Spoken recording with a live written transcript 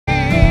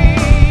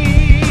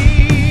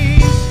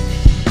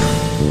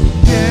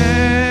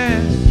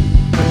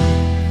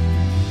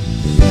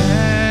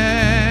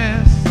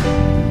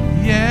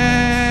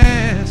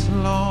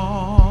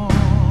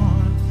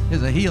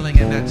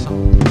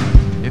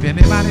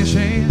Everybody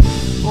saying,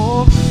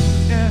 oh,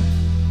 yeah.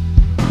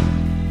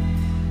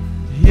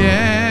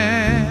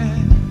 Yeah,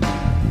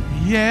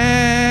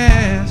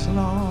 yes,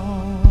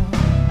 Lord.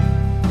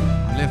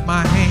 I lift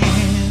my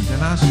hands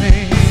and I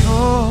say,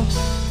 oh,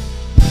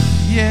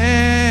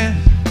 yeah,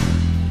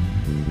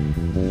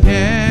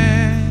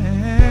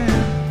 yeah,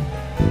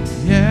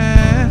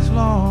 yes,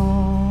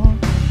 Lord.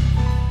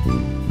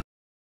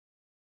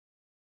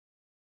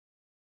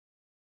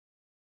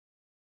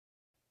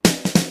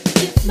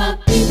 If my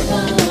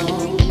people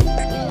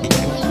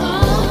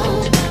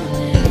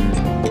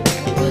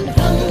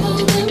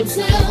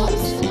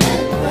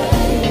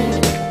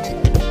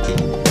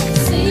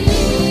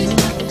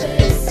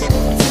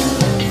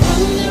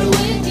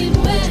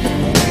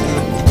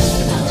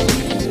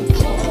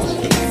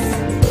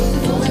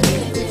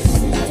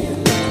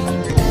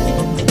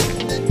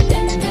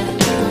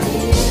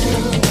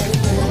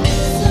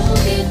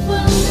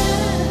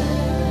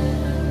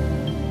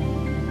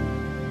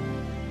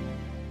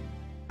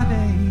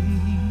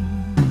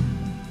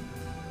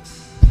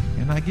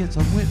Get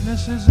some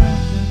witnesses out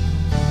there.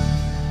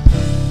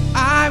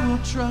 I will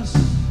trust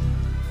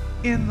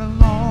in the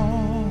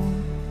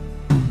Lord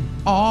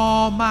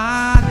all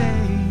my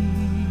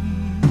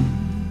days.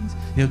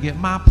 He'll get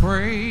my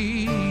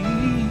praise.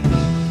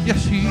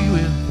 Yes, he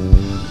will.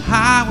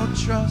 I will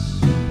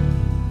trust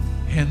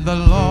in the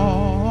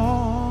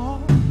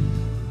Lord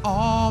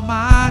all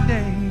my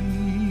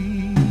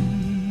days.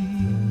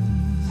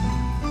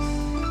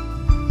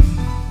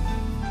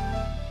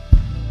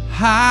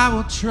 I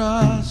will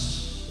trust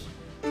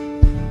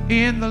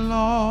in the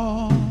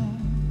Lord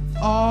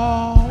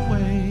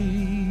always,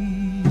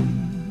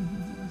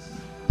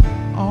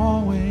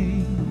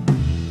 always.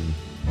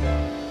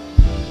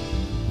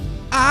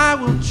 I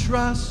will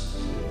trust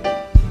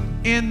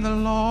in the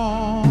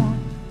Lord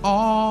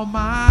all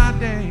my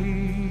days.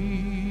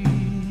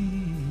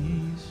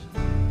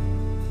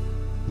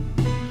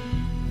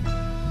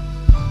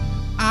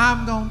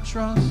 I'm gonna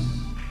trust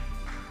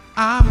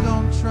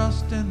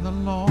in the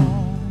Lord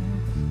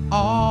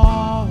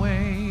always,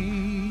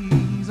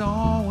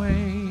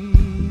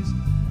 always.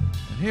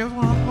 And here's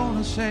what I'm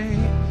gonna say.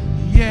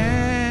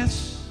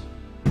 Yes,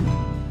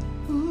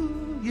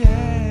 ooh,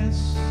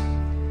 yes,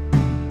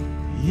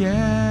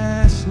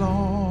 yes,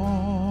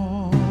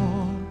 Lord.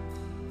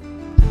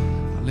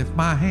 I lift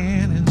my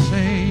hand and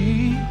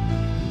say,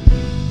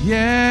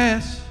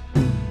 yes,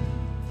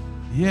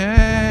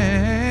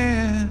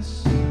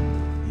 yes,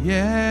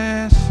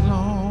 yes,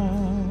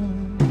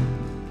 Lord.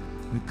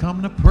 We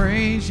come to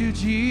praise you,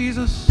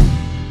 Jesus.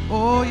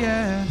 Oh,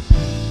 yes,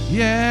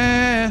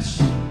 yes,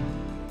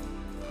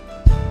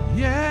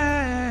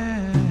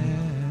 yes,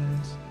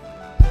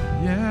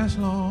 yes,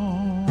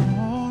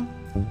 Lord.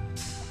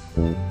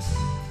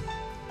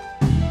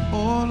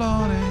 Oh,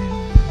 Lord,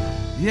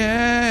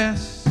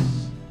 yes,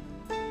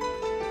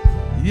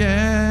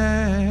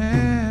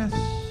 yes,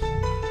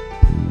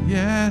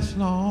 yes,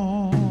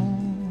 Lord.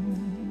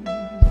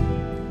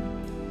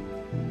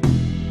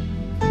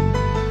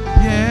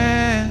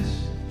 Yes,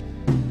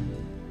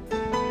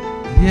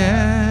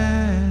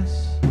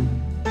 yes,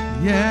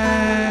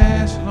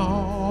 yes,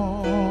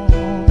 Lord.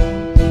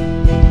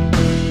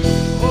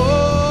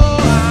 Oh,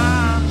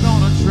 I'm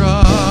gonna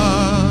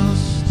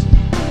trust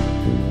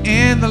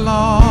in the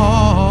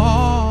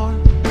Lord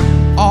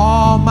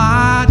all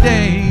my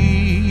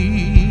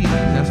days.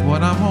 That's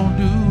what I'm gonna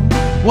do.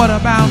 What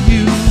about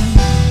you?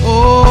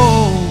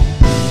 Oh,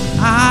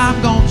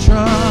 I'm gonna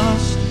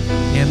trust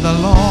in the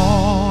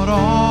Lord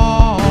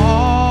always.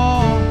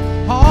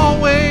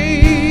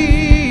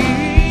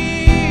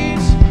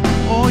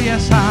 Oh,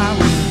 yes, I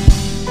will.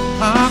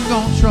 I'm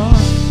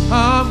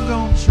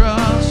gonna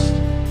trust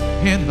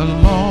in the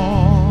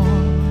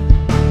Lord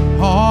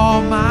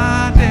all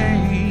my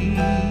days.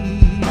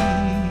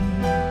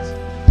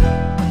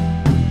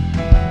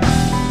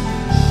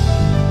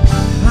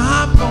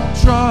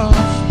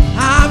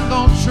 I'm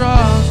gonna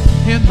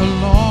trust in the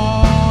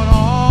Lord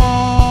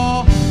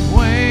always.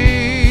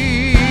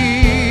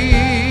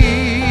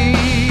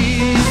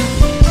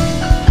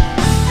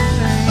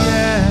 Say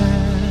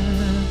yes,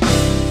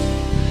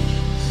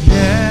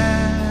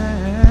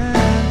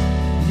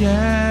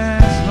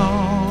 yes,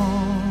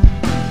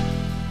 Lord.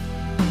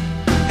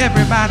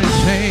 Everybody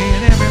say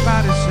it,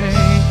 everybody say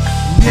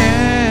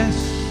yes,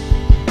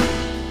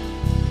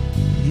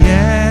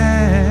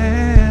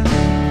 yes,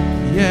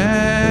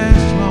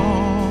 yes,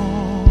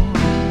 Lord.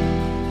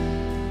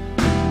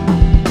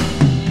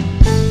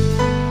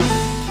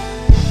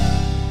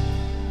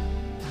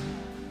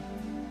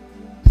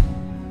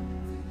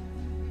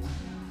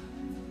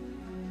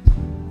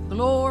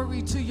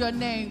 Glory to your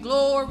name,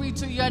 glory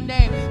to your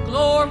name,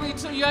 glory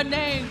to your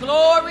name,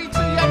 glory to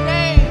your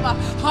name.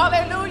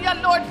 Hallelujah,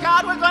 Lord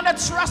God. We're going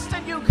to trust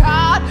in you,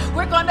 God.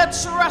 We're going to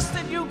trust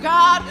in you,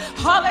 God.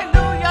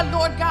 Hallelujah,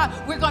 Lord God.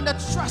 We're going to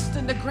trust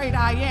in the great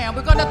I am.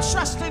 We're going to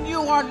trust in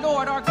you, our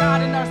Lord, our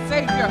God, and our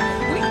Savior.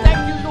 We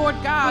thank you, Lord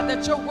God,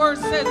 that your word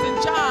says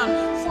in John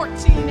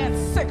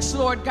 14:6,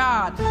 Lord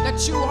God,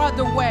 that you are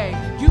the way,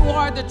 you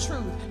are the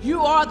truth,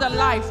 You are the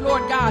life,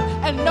 Lord God,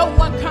 and no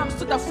one comes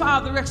to the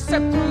Father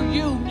except through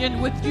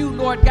union with you,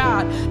 Lord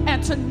God.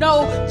 And to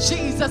know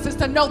Jesus is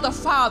to know the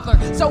Father.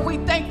 So we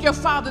thank you,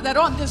 Father, that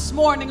on this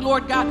morning,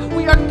 Lord God,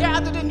 we are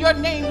gathered in your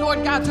name,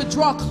 Lord God, to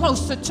draw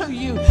closer to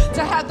you,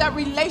 to have that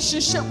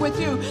relationship with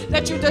you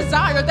that you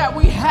desire that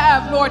we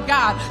have, Lord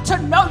God,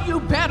 to know you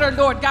better,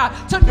 Lord God,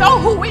 to know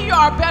who we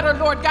are better,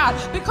 Lord God,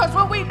 because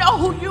when we know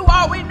who you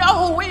are, we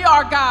know who we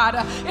are, God.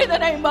 In the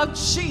name of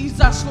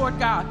Jesus, Lord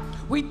God,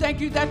 we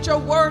thank you that your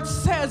word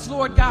says,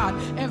 Lord God,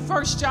 in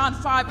 1 John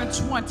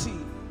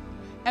 5:20,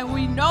 and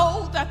we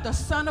know that the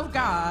Son of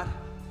God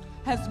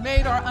has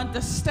made our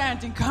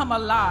understanding come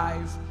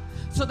alive,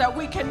 so that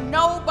we can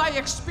know by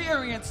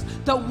experience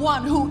the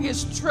one who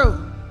is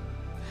true.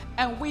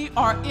 And we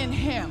are in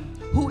him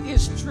who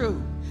is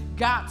true,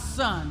 God's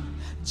Son,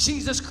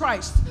 Jesus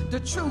Christ, the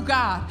true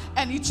God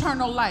and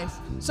eternal life.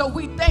 So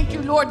we thank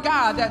you, Lord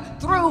God, that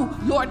through,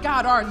 Lord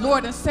God, our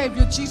Lord and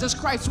Savior Jesus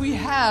Christ, we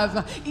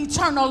have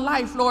eternal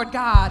life, Lord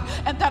God.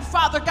 And that,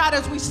 Father God,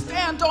 as we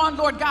stand on,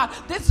 Lord God,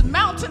 this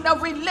mountain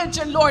of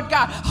religion, Lord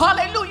God,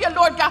 hallelujah,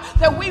 Lord God,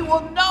 that we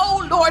will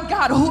know, Lord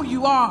God, who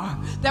you are,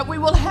 that we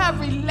will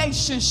have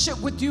relationship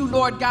with you,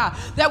 Lord God,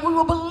 that we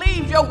will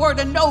believe your word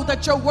and know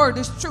that your word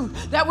is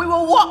truth, that we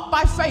will walk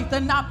by faith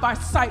and not by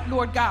sight,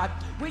 Lord God.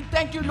 We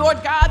thank you, Lord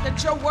God,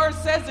 that your word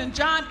says in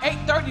John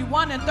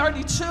 8:31 and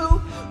 32,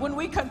 when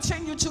we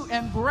continue to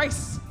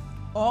embrace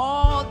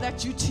all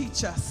that you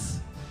teach us,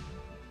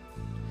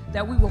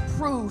 that we will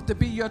prove to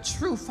be your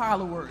true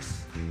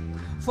followers.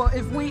 For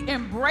if we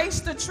embrace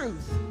the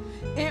truth,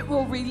 it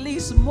will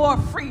release more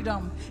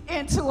freedom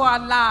into our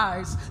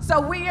lives.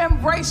 So we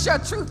embrace your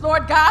truth,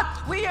 Lord God.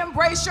 We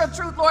embrace your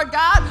truth, Lord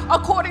God,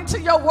 according to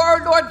your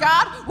word, Lord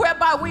God,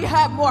 whereby we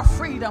have more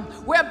freedom,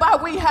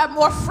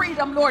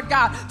 Lord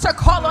God, to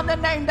call on the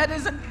name that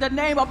is the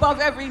name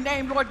above every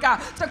name, Lord God,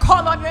 to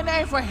call on your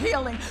name for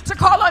healing, to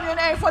call on your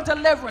name for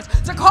deliverance,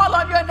 to call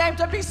on your name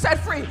to be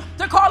set free,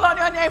 to call on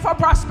your name for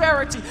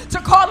prosperity, to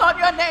call on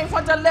your name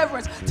for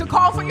deliverance, to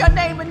call for your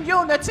name in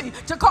unity,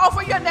 to call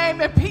for your name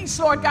in peace,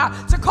 Lord God,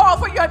 to call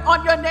for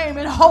on your name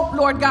in hope,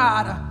 Lord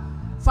God.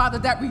 Father,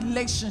 that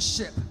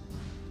relationship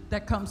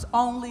that comes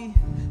only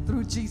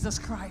through Jesus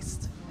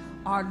Christ,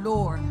 our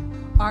Lord,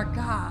 our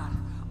God,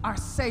 our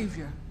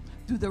Savior,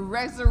 through the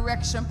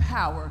resurrection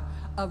power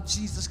of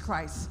Jesus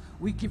Christ.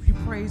 We give you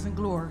praise and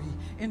glory.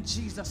 In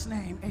Jesus'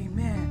 name,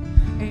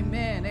 amen,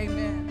 amen,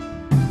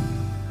 amen.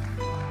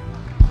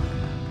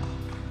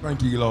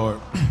 Thank you, Lord.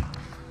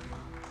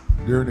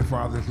 Dear Heavenly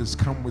Father, just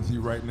come with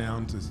you right now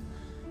and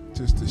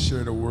just to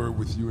share the word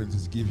with you and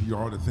just give you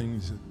all the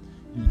things that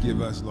you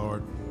give us,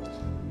 Lord.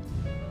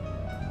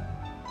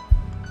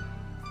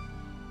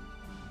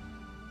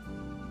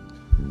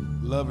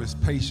 Love is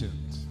patient.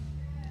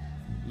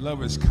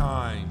 Love is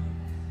kind.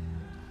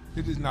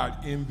 It is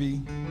not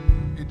envy.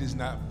 It does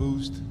not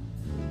boast.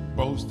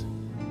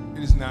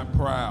 It is not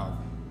proud.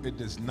 It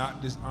does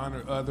not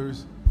dishonor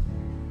others.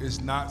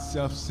 It's not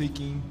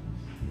self-seeking.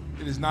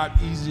 It is not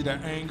easy to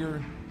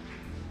anger.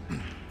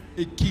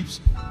 It keeps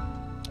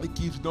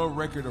no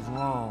record of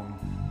wrong.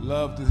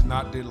 Love does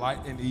not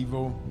delight in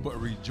evil, but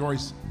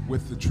rejoice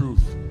with the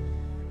truth.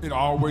 It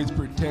always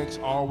protects,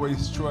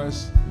 always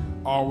trusts,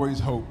 always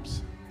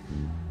hopes,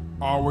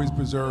 always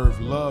preserves.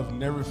 Love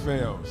never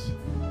fails.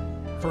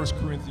 1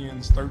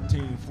 Corinthians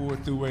 13, 4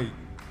 through 8.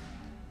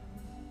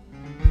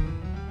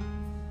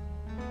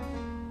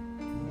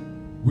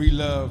 We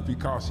love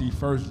because he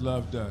first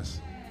loved us.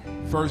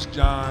 1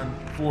 John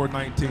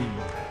 4:19.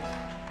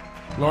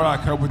 Lord, I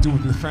come with you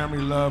with the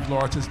family love,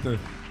 Lord, just to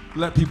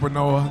let people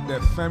know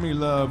that family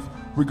love,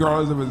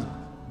 regardless of his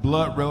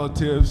blood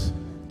relatives,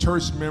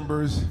 church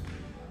members,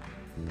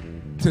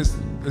 this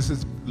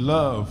is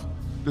love.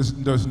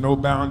 There's no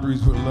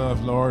boundaries with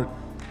love, Lord.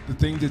 The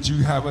things that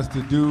you have us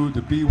to do,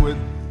 to be with,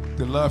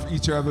 to love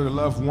each other, to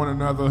love one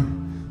another,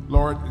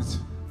 Lord,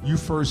 you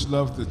first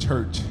loved the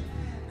church,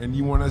 and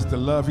you want us to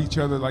love each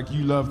other like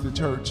you love the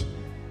church.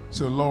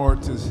 So,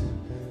 Lord, just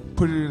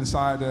put it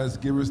inside us,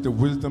 give us the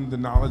wisdom, the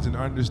knowledge, and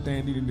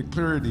understanding, and the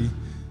clarity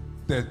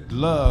that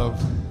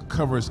love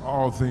covers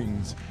all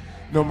things.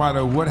 No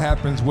matter what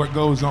happens, what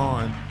goes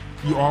on,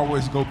 you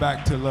always go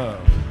back to love.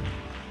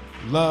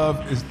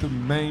 Love is the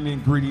main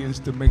ingredients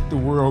to make the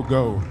world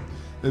go.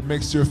 It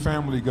makes your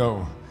family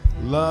go.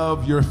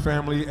 Love your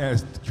family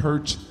as the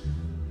church,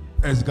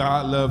 as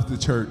God loves the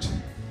church.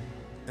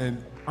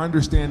 And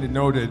understand and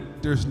know that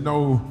there's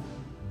no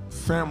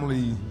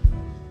family.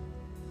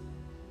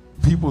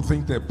 People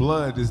think that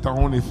blood is the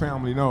only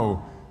family.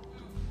 No.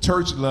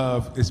 Church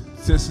love is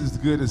just as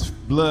good as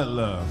blood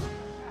love.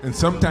 And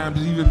sometimes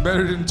it's even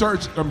better than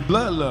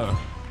blood love.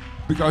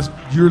 Because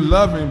you're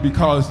loving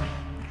because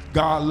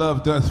God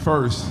loved us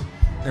first.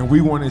 And we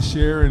want to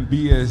share and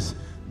be as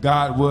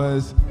God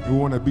was. We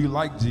want to be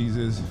like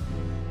Jesus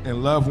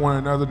and love one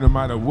another no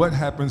matter what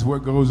happens,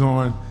 what goes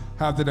on.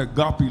 Have that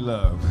agape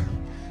love.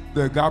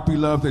 The agape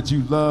love that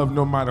you love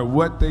no matter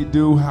what they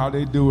do, how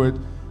they do it.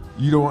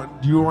 You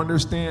don't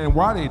understand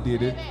why they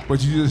did it,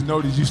 but you just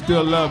know that you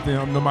still love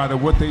them no matter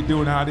what they do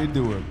and how they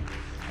do it.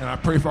 And I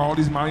pray for all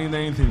these mighty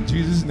names in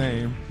Jesus'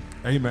 name.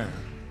 Amen.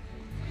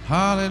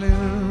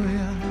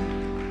 Hallelujah.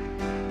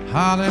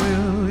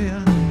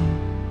 Hallelujah.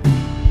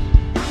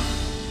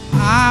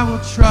 I will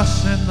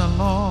trust in the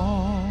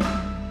Lord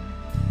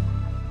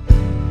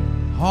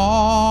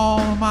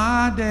all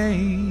my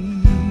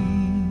days.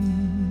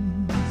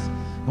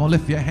 Come on,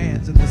 lift your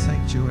hands in the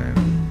sanctuary.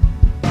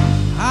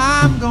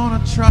 I'm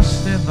gonna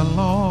trust in the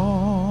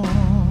Lord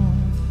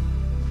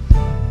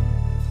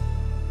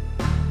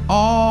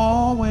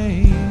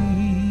always.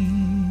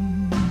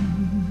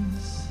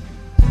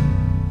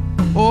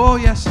 Oh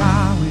yes,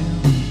 I will.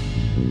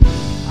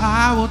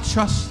 I will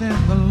trust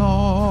in the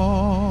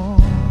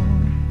Lord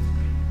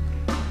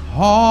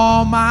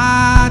all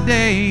my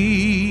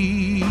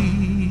days.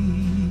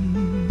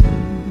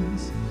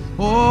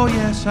 Oh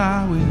yes,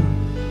 I will.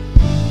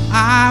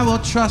 I will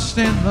trust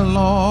in the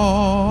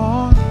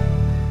Lord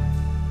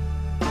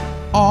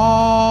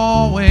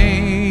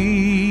always.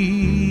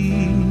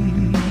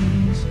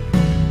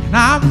 And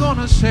I'm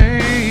gonna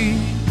say,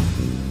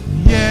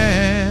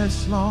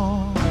 yes,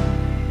 Lord.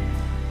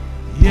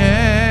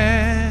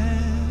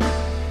 Yes.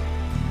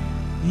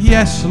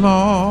 Yes,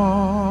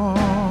 Lord.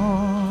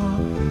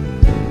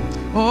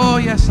 Oh,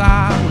 yes,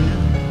 I will.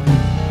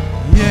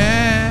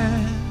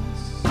 Yes.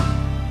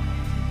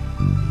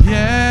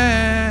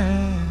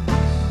 Yes.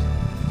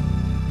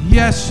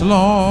 Yes,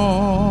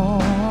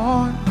 Lord.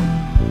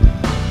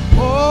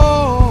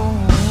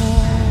 Oh,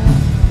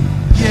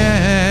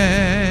 yes.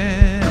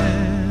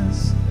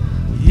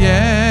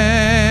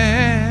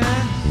 Yes.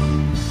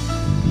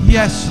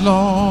 Yes,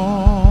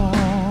 Lord.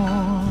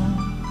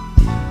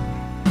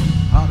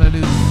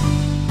 Hallelujah.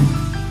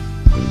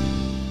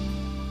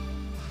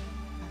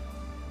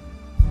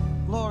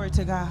 Glory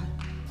to God.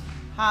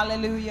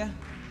 Hallelujah.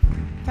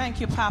 Thank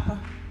you, Papa.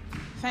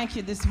 Thank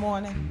you this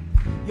morning.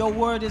 Your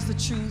word is the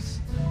truth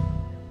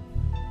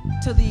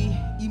to the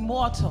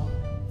immortal,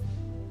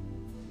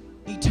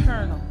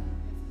 eternal,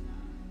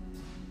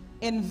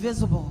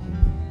 invisible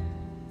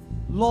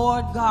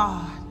Lord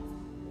God,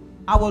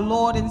 our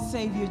Lord and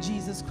Savior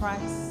Jesus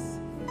Christ.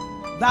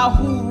 Thou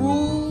who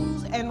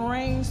rules and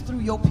reigns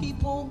through your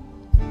people,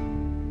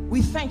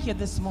 we thank you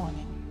this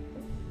morning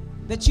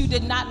that you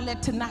did not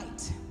let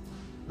tonight,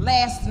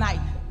 last night,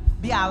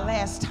 be our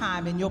last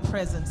time in your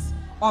presence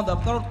on the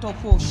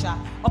Protokosha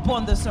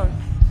upon this earth.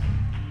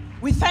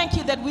 We thank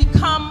you that we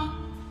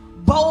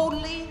come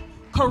boldly,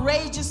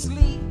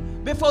 courageously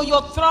before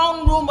your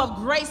throne room of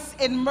grace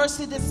and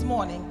mercy this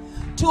morning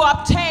to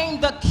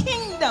obtain the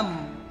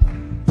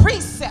kingdom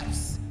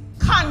precepts,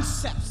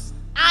 concepts,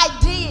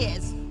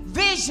 ideas,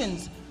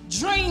 visions,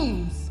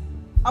 dreams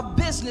of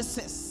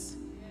businesses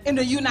in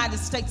the United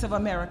States of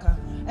America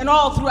and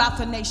all throughout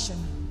the nation.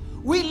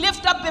 We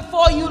lift up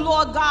before you,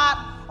 Lord God,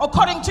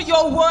 according to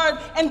your word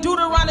in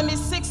Deuteronomy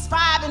 6,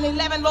 5, and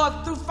 11,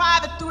 Lord, through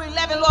 5 and through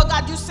 11, Lord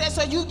God, you said,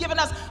 so you've given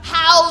us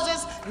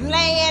houses,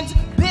 lands,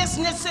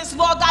 businesses,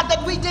 Lord God,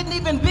 that we didn't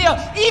even build,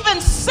 even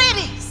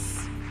cities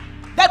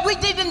that we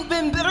didn't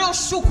build,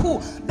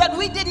 that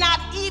we did not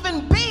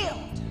even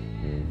build.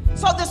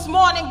 So this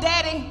morning,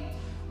 Daddy,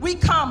 we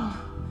come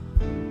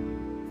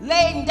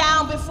laying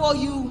down before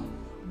you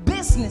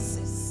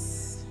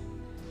businesses.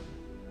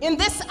 In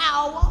this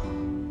hour,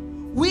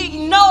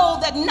 we know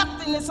that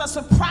nothing is a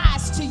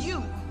surprise to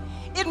you.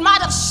 It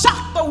might have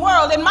shocked the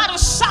world, it might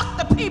have shocked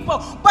the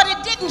people, but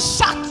it didn't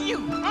shock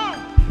you.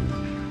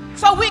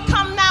 So we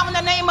come now in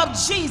the name of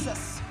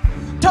Jesus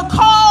to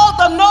call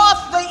the north,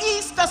 the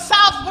east, the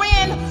south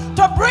wind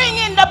to bring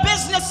in the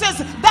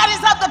businesses that is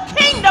of the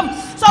kingdom.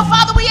 So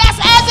Father, we ask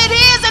as it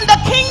is in the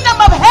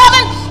kingdom of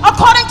heaven,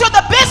 according to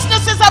the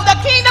businesses of the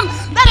kingdom,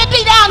 let it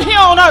be down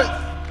here on earth.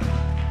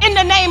 In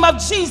the name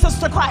of Jesus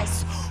the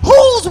Christ.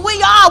 Whose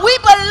we are, we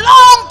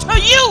belong to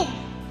you.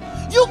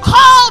 You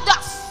called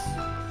us,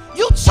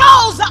 you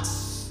chose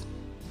us,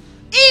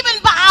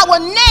 even by our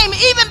name,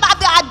 even by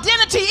the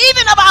identity,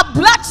 even of our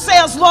blood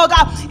cells, Lord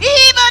God,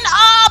 even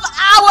of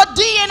our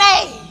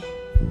DNA.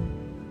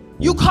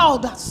 You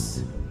called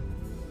us.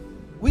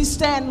 We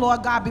stand,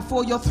 Lord God,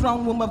 before your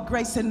throne room of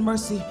grace and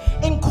mercy,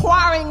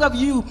 inquiring of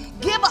you.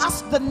 Give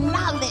us the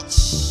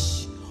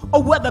knowledge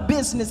of where the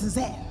business is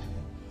at.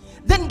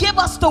 Then give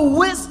us the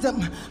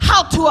wisdom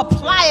how to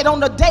apply it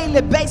on a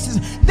daily basis.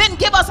 Then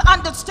give us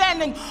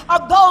understanding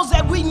of those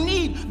that we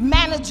need,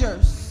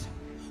 managers,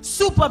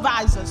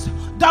 supervisors,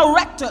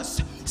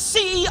 directors,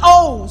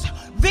 CEOs,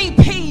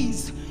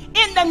 VPs.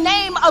 In the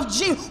name of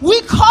Jesus,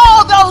 we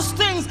call those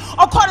things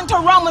according to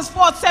Romans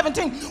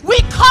 4:17. We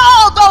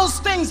call those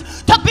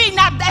things to be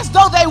not as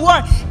though they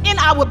were in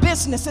our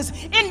businesses,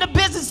 in the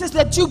businesses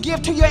that you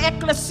give to your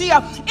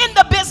ecclesia, in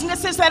the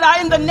businesses that are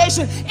in the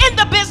nation, in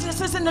the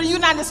businesses in the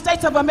United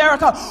States of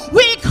America.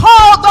 We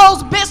call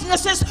those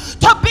businesses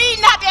to be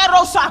not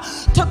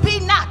erosa, to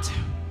be not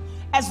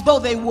as though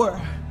they were.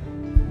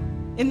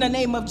 In the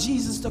name of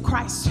Jesus the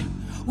Christ,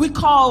 we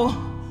call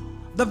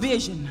the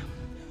vision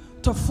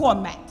to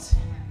format.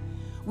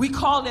 We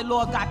call it,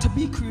 Lord God, to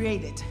be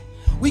created.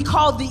 We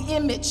call the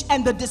image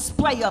and the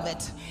display of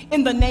it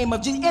in the name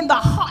of Jesus, in the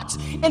hearts,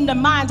 in the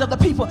minds of the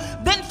people.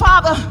 Then,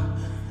 Father,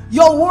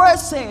 your word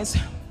says,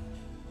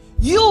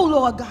 you,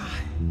 Lord God,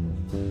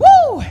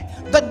 woo,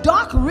 the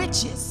dark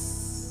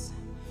riches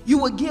you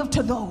will give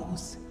to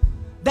those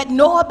that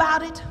know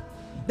about it,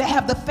 that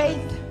have the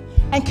faith,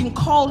 and can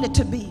call it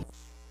to be.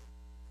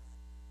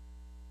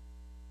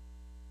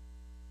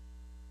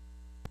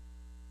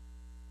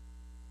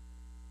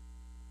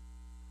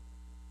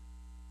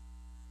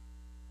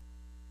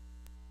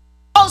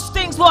 Those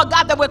things, Lord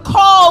God, that would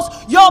cause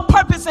your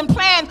purpose and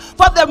plan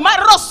for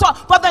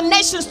the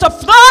nations to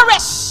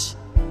flourish,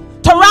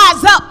 to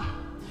rise up.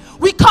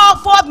 We call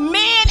forth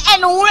men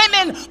and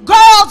women,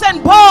 girls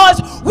and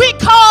boys. We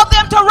call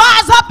them to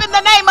rise up in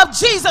the name of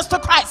Jesus the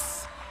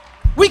Christ.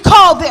 We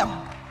call them.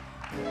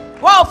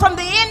 Well, from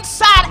the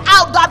inside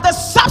out, God, the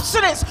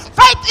substance.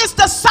 Faith is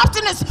the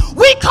substance.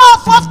 We call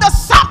forth the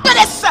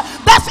substance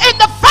that's in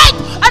the faith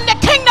and the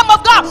kingdom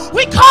of God.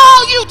 We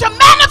call you to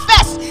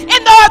manifest in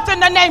the earth in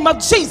the name of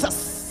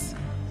Jesus.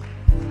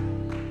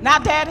 Now,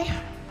 Daddy,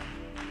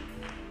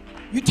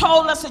 you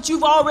told us that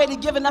you've already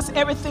given us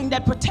everything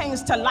that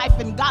pertains to life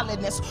and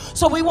godliness.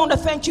 So we want to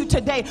thank you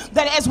today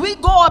that as we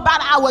go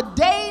about our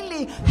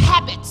daily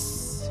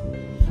habits,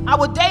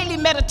 our daily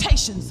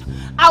meditations,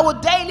 our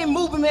daily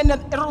movement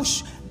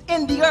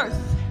in the earth,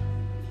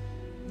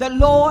 the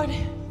Lord,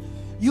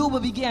 you will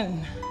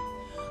begin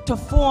to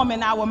form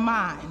in our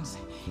minds,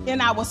 in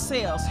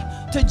ourselves,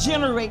 to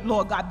generate,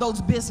 Lord God,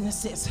 those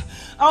businesses.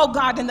 Oh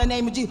God, in the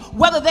name of Jesus,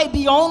 whether they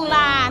be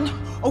online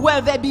or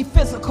whether they be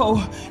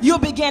physical, you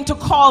begin to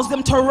cause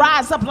them to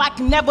rise up like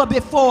never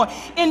before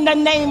in the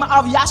name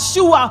of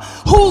Yeshua,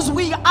 whose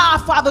we are,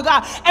 Father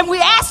God. And we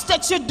ask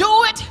that you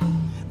do it,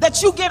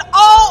 that you get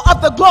all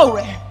of the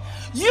glory.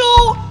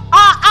 You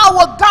are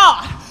our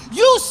God.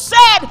 You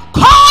said,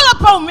 call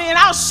upon me and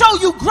I'll show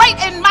you great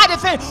and mighty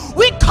things.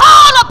 We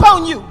call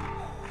upon you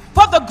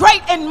for the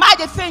great and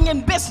mighty thing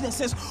in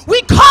businesses.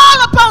 We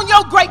call upon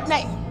your great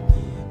name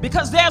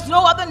because there's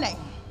no other name.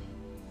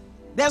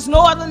 There's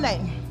no other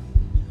name,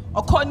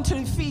 according to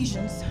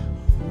Ephesians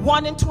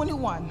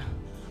 1:21,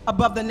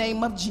 above the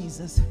name of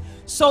Jesus.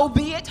 So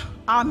be it.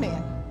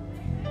 Amen.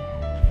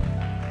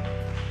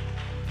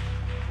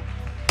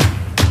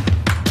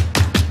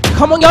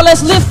 Come on, y'all,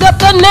 let's lift up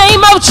the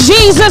name of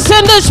Jesus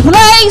in this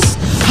place.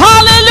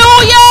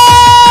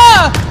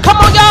 Hallelujah.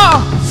 Come on, y'all.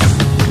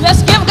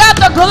 Let's give God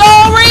the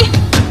glory.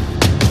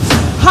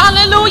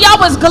 Hallelujah. I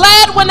was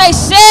glad when they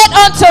said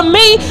unto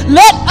me,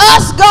 let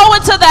us go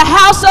into the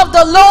house of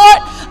the Lord.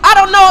 I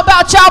don't know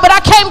about y'all, but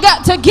I came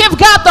to give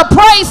God the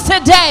praise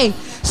today.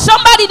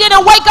 Somebody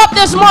didn't wake up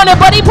this morning,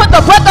 but he put the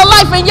breath of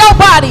life in your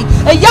body.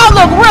 And y'all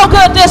look real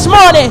good this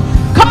morning.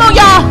 Come on,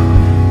 y'all.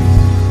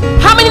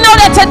 How many know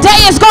that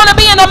today is going to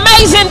be an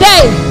amazing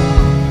day?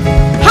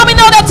 How many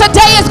know that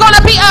today is going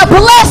to be a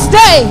blessed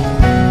day?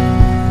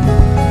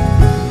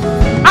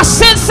 I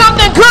sense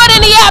something good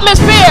in the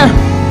atmosphere,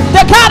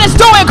 that God is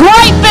doing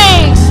great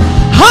things.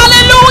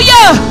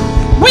 Hallelujah.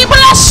 We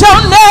bless your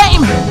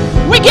name.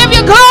 We give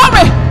you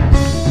glory.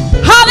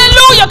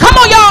 Hallelujah. Come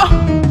on, y'all.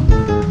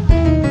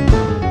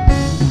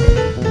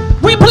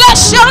 We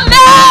bless your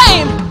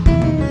name.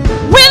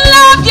 We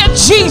love you,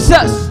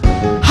 Jesus.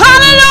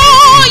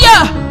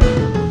 Hallelujah.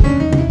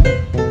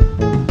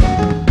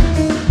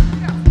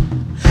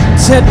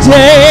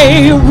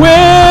 Today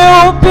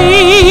will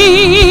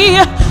be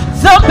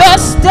the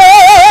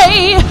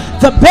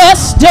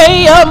best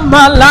day of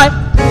my life.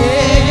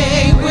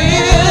 Today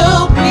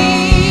will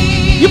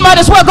be. You might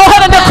as well go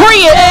ahead and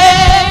decree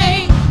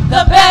it.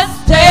 The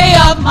best day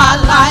of my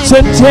life.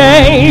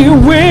 Today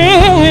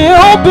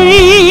will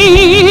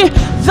be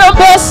the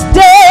best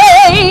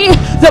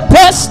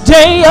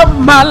day of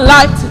my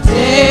life.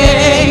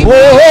 Today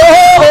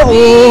will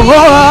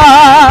be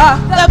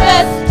the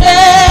best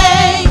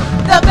day,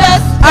 the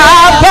best day.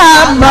 I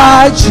got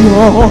my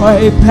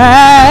joy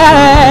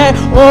back.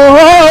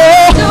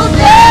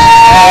 Today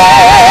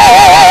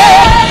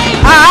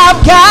I've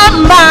got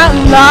my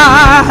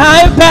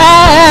life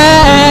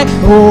back.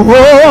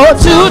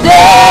 Today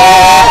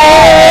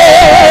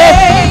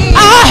I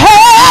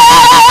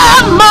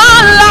have my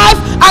life.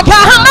 I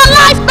got my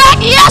life back.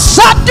 Yes,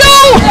 I do.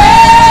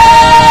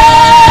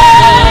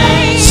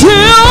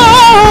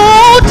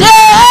 Today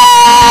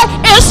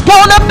it's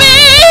gonna be,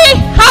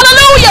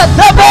 hallelujah,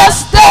 the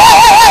best day.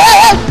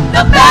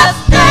 the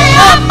best day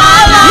of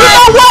my life. You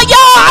know what,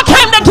 y'all? I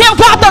came to give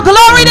God the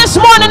glory this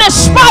morning in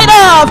spite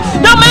of.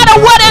 No matter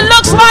what it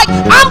looks like,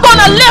 I'm going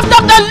to lift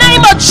up the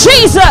name of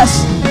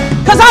Jesus.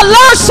 Because I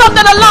learned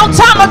something a long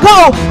time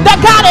ago, that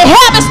God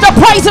inhabits the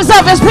praises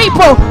of his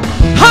people.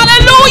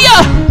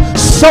 Hallelujah.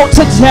 So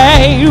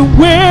today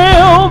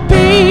will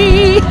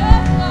be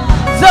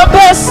the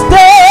best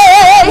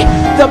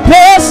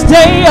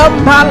day of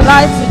my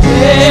life.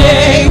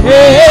 Today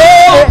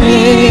will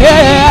be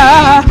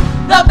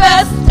the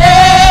best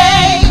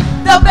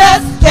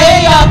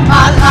day of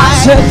my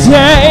life.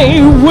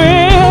 Today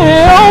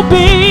will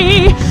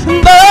be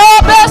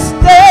the best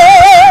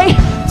day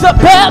the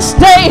best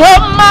day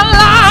of my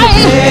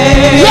life.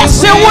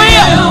 Yes, it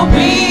will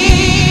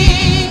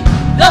be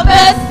the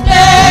best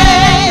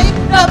day,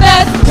 the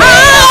best day. I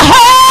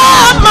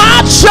have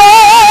my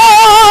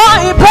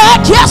joy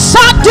back. Yes,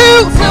 I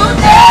do.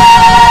 Today,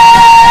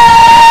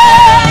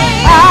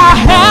 I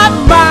have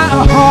my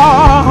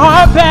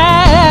heart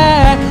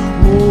back.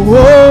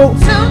 Oh,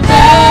 today,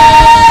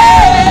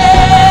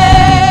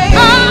 I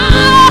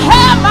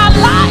have my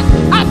life.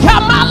 I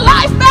got my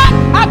life back.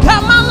 I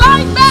got my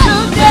life back.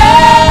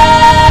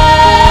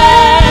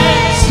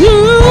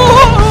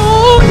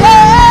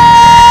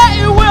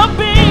 Today will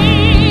be.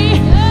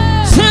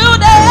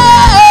 Today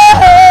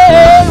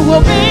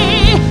will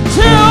be.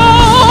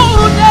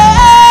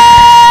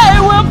 Today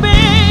will be.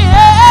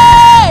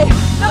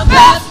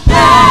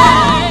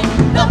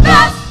 the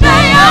best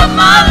day of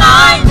my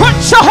life.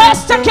 Put your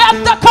hands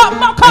together.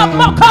 Come on,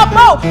 come on, come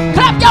on.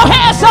 Clap your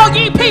hands on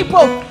ye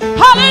people.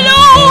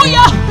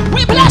 Hallelujah.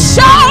 We bless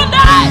your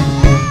name.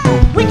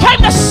 We came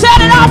to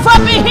set it off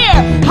up in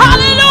here.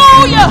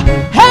 Hallelujah.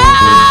 Hey.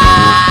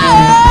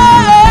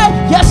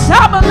 Yes,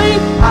 I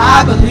believe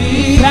I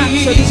believe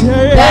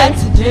that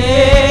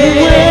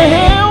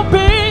today will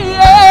be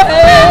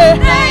the best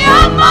day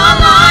of my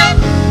life.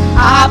 I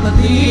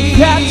believe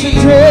that that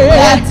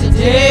today.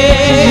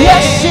 today,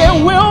 Yes, it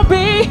will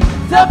be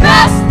the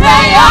best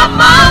day of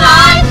my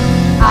life.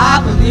 I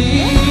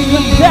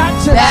believe that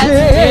that today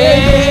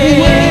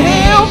today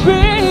will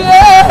be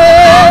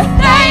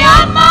day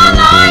of my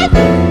life.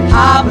 I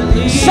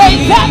believe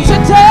say that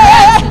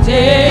today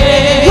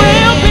today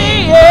will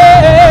be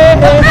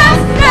the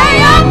best day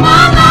of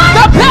my life.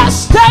 the best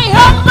day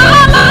of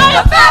my life.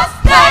 The best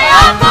day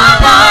of my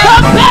life. The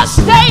best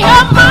day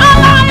of my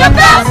life. The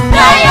best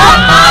day of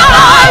my I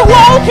life.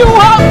 woke you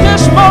up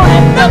this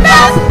morning. The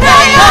best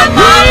day of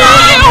my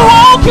life. He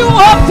woke you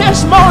up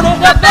this morning.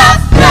 The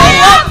best day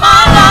of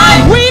my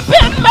life. We've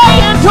been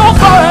made to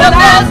for The it.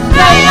 best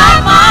day of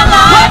my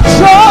But life.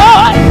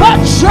 joy, but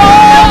The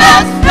joy.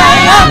 best day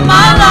of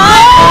my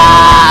life.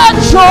 But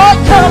joy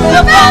coming.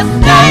 The best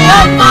day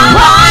of my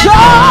But life.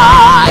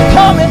 joy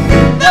coming.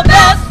 The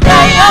best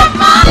day of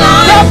my The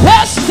life.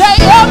 best day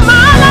of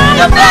my life.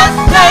 The best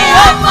day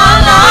of my I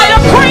life.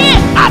 decree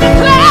it, I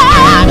declare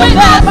The it.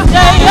 best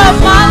day of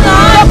my The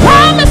life.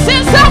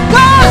 promises of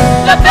God.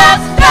 The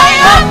best day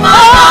of my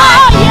Oh,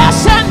 life. yes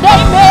and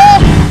amen.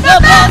 The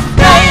best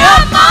day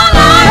of my The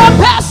life.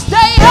 best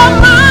day of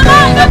my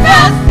life. The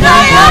best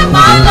day of my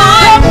The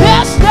life.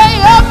 best day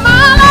of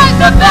my life.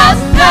 The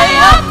best day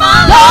of my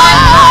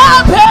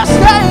life. The best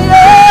day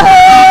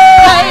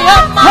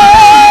of my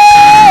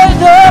Hey,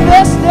 the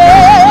best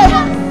day.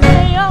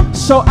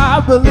 So I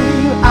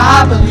believe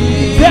I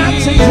believe that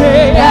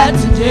today. that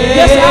today.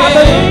 Yes, I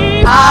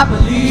believe I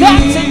believe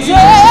that today.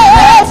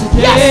 that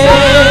today. Yes,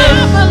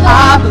 I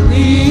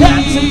believe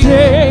that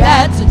today.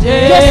 that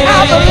today. Yes, I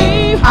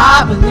believe I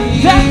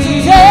believe that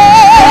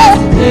today. I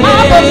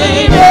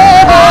believe it. I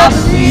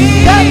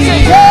believe That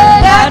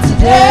today. that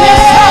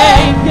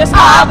today. Yes, I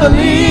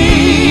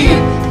believe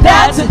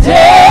that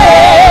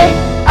today.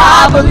 I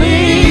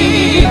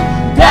believe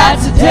that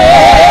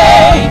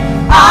today.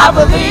 I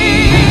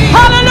believe.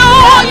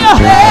 Hallelujah.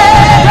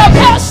 The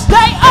best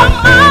day of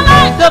my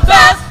life. The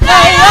best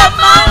day of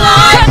my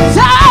life.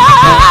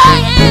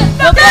 Today.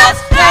 The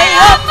best day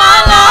of my I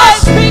life.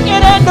 speak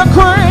it and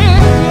decree.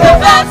 The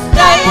best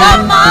day of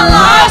my I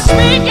life.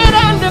 speak it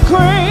and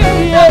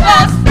decree. The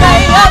best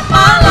day of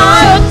my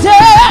life.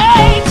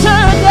 Today,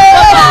 today.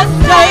 The best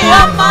day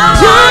of my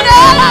life.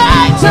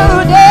 Today,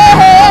 today.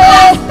 The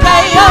best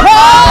day of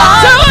my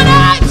life.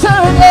 Today,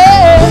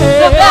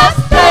 today. The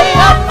best day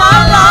of my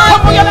life.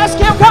 Come on, y'all, let's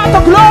give God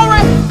the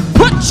glory.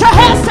 Put your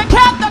hands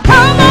together.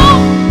 Come on.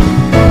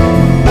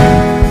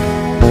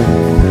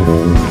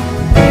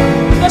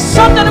 There's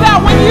something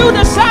about when you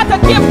decide to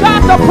give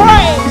God the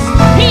praise.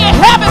 He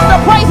inhabits the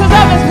praises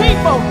of his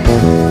people.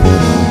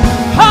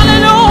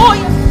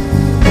 Hallelujah.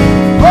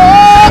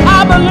 Oh, I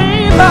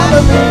believe, I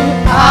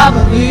believe. I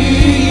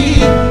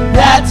believe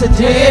that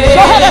today.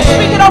 Go ahead and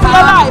speak it over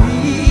your life.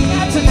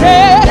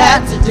 Today.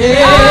 That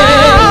today. I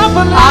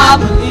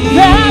believe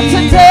that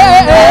today.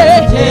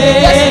 That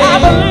today. Yes, I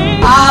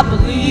believe. I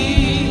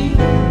believe.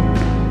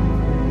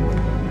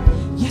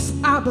 Yes,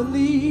 I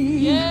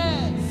believe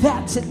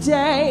that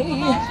today.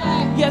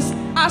 Yes,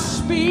 I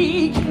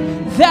speak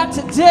that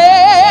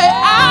today.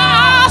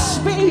 I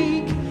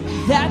speak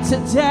that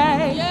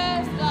today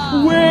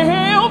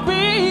will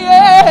be.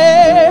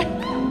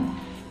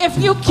 If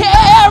you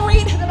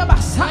carried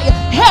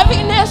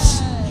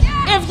heaviness,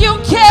 if you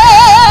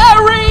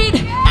carried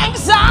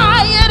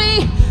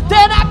anxiety,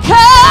 then I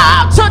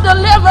come to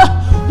deliver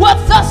what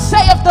thus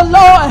saith the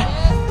Lord.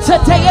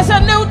 Today is a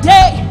new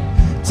day.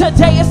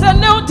 Today is a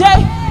new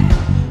day.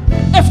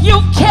 If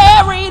you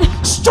carried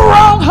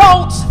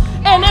strongholds,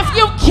 and if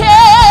you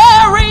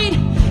carried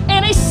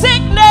any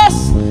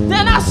sickness,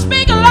 then I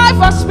speak life.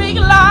 I speak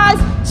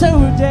life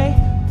today.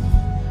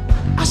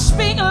 I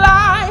speak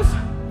life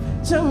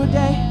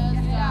today.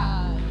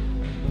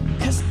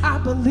 Cause I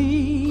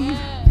believe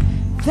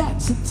that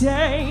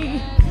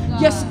today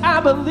Yes, I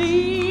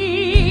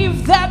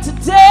believe that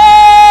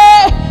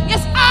today.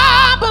 Yes,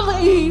 I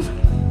believe.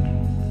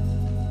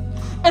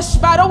 In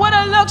spite of what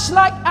it looks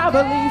like, I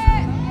believe.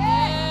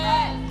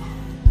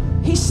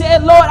 He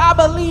said, Lord, I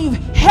believe.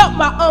 Help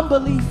my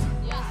unbelief.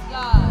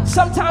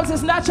 Sometimes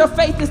it's not your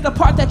faith, it's the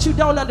part that you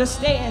don't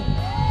understand.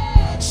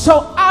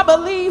 So I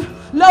believe,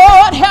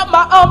 Lord, help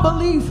my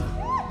unbelief.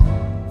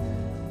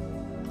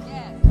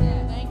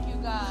 Thank you,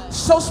 God.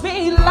 So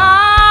speak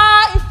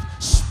life,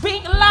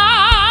 speak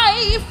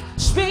life,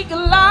 speak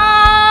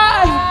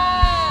life,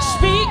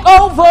 speak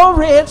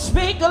over it,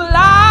 speak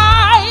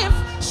life,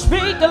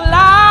 speak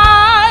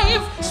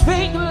life,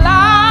 speak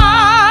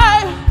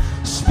life,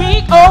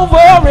 speak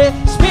over it,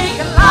 speak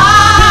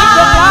life,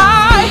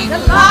 speak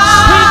life,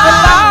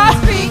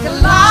 speak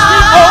life,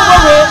 speak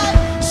over it,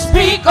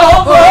 speak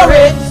over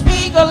it,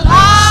 speak life,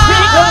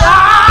 speak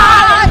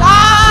life,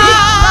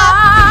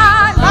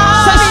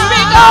 say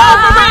speak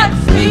over it,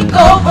 speak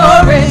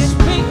over it,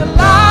 speak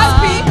life,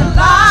 speak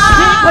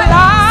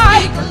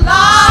life,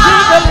 speak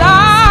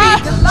life,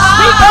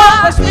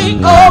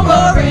 speak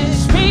over it,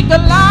 speak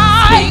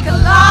life, speak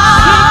life,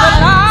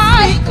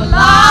 speak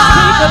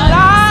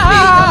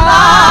life,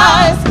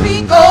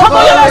 speak over it. Come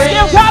on, let's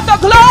give God the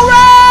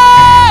glory.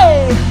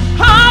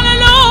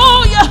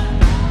 Hallelujah.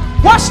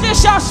 Watch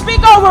this, y'all.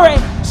 Speak over it.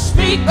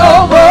 Speak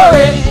over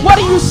it. What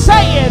are you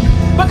saying?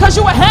 Because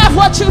you will have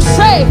what you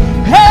say.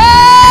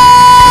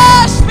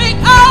 Hey, speak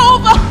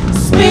over.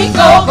 Speak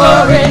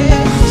over it.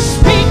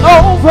 Speak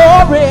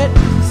over it.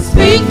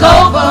 Speak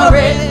over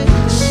it.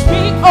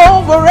 Speak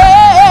over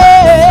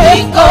it.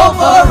 Speak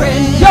over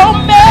it. Your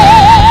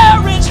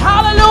marriage,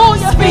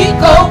 hallelujah.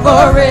 Speak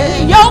over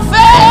it. Your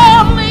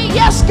family,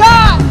 yes,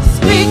 God.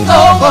 Speak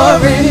over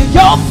it.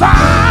 Your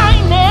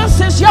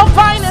finances, your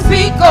finances.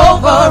 Speak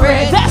over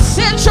it. That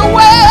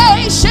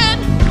situation.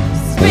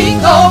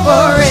 Speak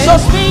over it. So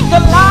speak a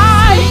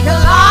lie. Speak a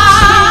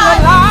lie.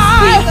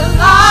 Speak a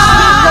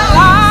lie.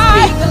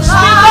 Speak a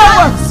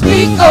lie.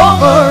 Speak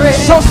over it.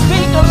 So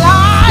speak a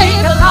lie.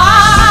 Speak a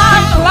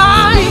lie.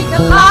 Speak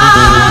a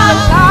lie.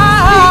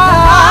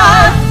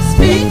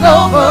 Speak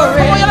over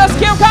it. Come on, let's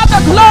give God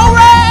the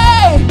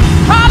glory.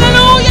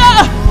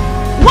 Hallelujah.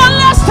 One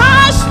last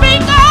time,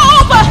 speak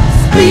over.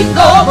 Speak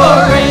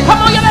over it.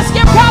 Come on, let's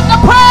give God the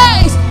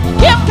praise.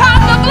 Give God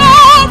the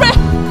glory.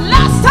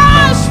 Last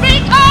time,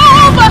 speak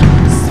over.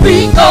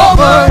 Speak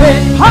over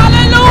it.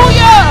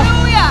 Hallelujah.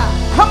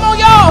 Come on,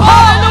 y'all.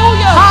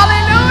 Hallelujah.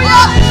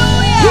 Hallelujah.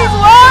 He's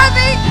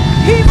worthy.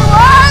 He's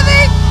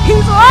worthy.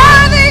 He's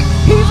worthy.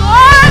 He's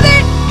worthy.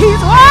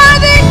 He's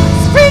worthy.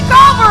 Speak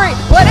over it.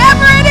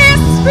 Whatever it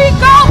is, speak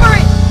over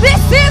it.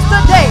 This is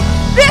the day.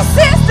 This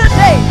is the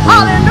day.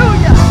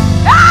 Hallelujah.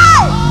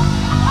 Hey!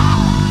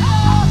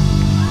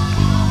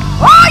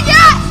 Oh,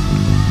 yes.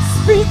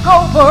 Speak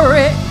over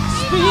it.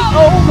 Speak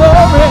over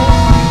it.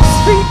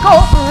 Speak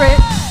over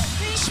it.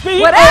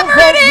 Speak whatever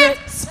over it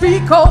is,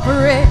 speak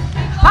over it.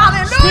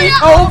 Hallelujah.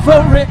 Speak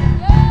over it.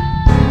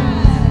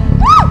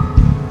 Woo!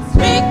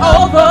 Speak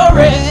over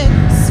it.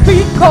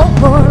 Speak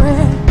over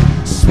it.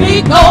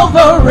 Speak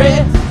over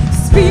it.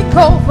 Speak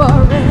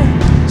over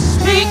it.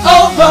 Speak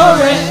over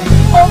it.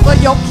 Over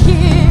your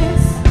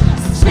kids.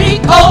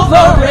 Speak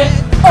over it.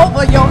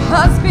 Over your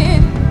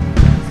husband.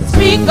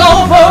 Speak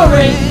over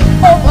it.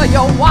 Over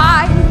your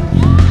wife.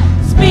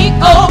 Speak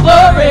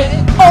over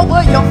it.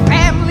 Over your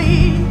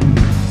family.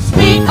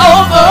 Speak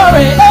over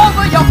it.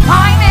 Over your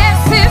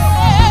finances.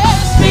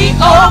 Speak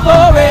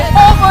over it.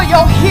 Over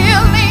your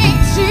healing,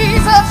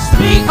 Jesus.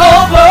 Speak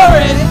over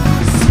it.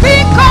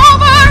 Speak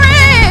over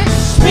it.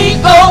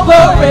 Speak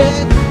over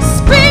it.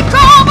 Speak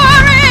over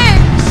it.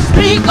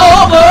 Speak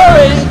over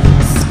it.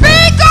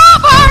 Speak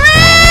over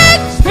it.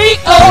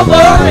 Speak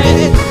over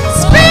it.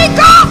 Speak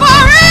over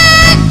it.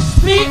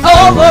 Speak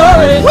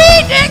over it. We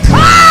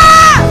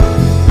declare.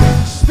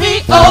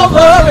 Speak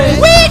over it.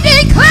 We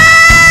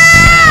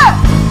declare.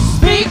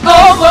 Speak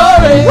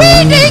over it. We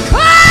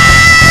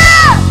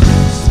declare.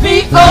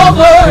 Speak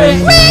over it.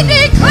 We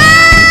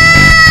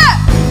declare.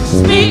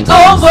 Speak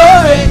over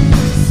it.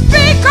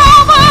 Speak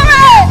over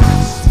it.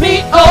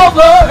 Speak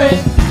over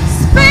it.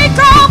 Speak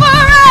over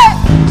it.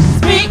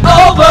 Speak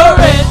over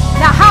it.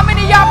 Now, how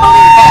many of y'all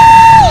believe that?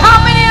 How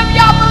many of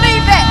y'all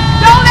believe that?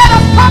 Don't let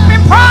us pump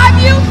and prime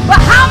you, but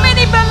how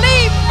many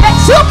believe that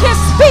you can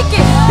speak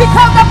it?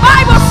 Because the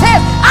Bible says,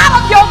 out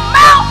of your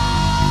mouth,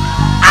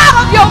 out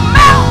of your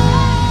mouth,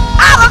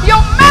 out of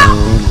your mouth,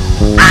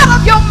 out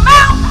of your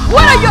mouth.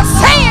 What are you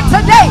saying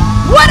today?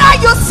 What are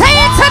you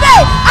saying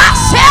today? I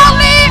shall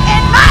live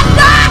and not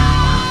die.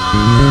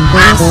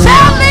 I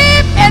shall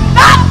live and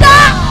not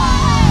die.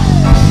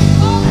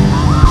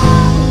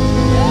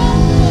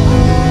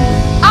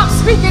 I'm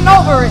speaking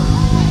over it.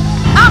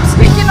 I'm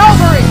speaking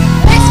over it.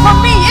 It's for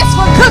me. It's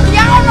for Cookie.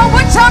 I don't know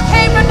what y'all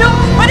came to do,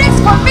 but it's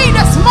for me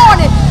this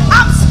morning.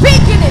 I'm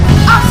speaking it.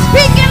 I'm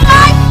speaking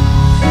life.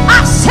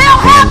 I shall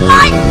have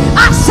life.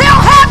 I shall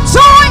have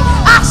joy.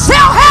 I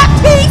shall have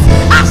peace.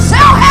 I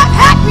shall have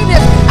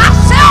happiness. I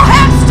shall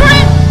have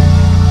strength.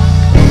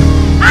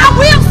 I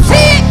will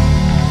see it.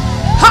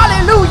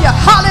 Hallelujah.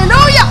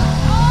 Hallelujah.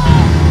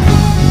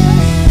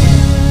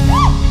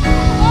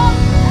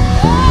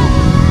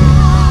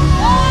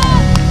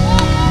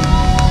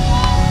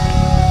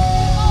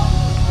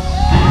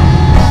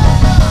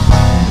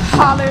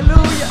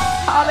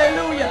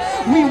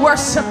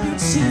 worship you,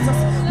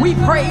 Jesus. We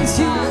praise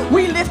you.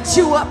 We lift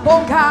you up,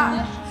 oh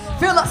God.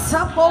 Fill us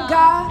up, oh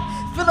God.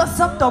 Fill us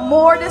up the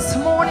more this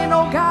morning,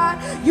 oh God.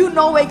 You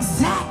know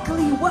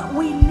exactly what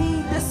we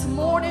need this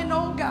morning,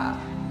 oh God.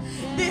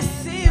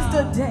 This is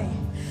the day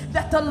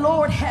that the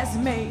Lord has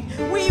made.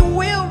 We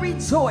will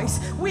rejoice.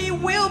 We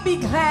will be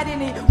glad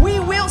in it.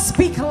 We will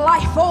speak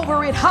life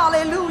over it.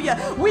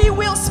 Hallelujah. We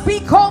will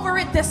speak over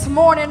it this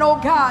morning, oh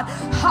God.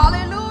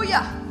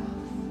 Hallelujah.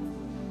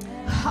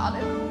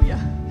 Hallelujah.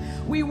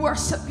 We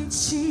worship you,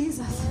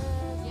 Jesus.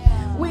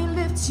 We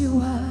lift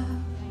you up.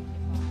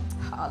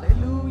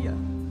 Hallelujah.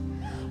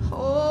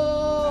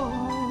 Oh,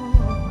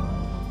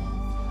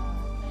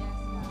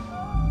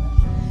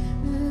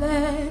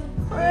 let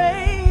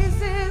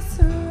praises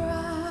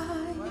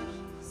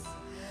rise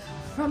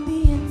from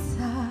the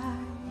inside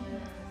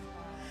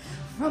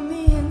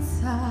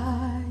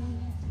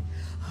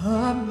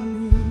of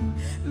me.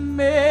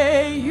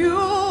 May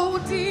you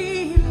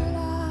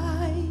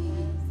delight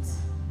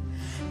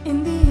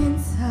in the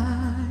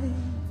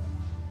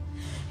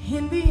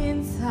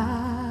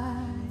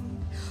inside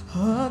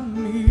of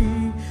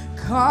me.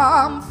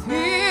 Come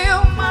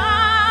fill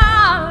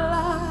my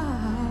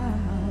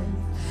life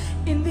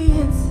in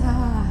the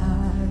inside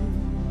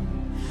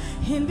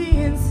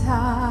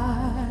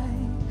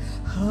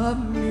of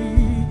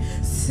me.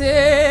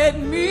 Set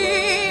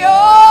me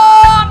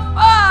on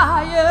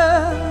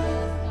fire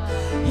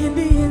in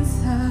the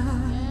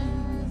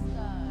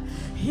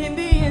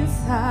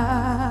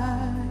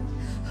inside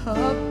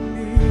of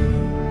me.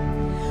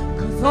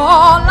 'Cause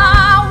all I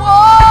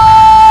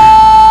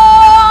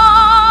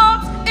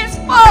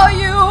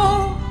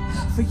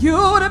for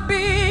you to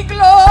be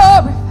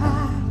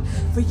glorified,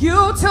 for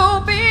you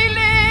to be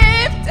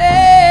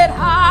lifted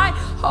high.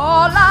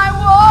 All I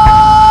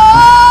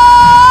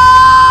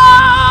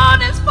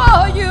want is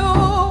for you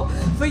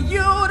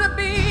to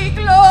be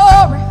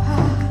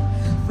glorified,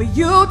 for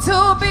you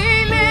to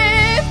be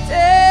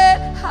lifted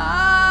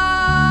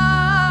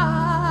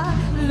high.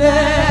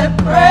 Let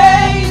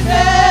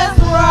praises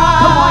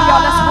rise. Come on,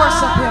 y'all, let's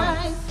worship him.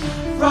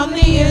 From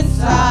the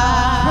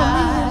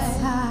inside,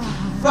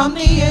 from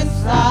the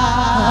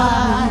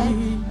inside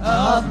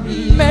of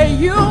me. May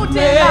you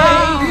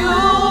delight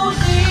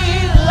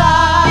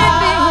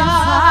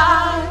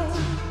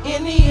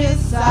in the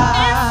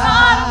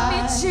inside of me,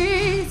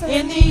 Jesus.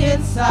 In the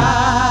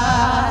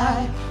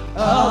inside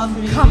of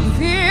me. Come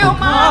fill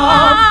my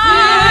life.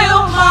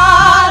 Fill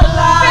my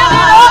life. Fill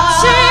it up,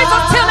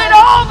 Jesus, till it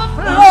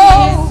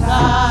overflows.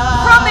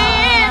 From the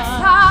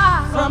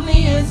inside of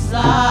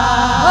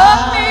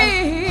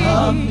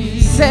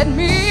me. Set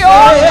me on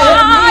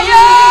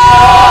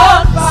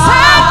fire.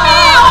 Set me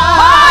on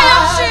fire,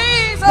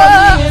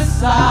 Jesus.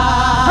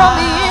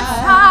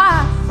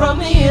 From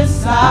the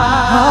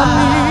inside of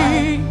me.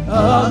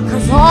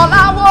 'Cause all I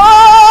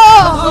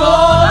want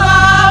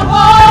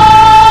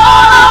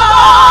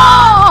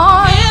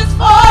is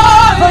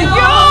for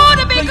you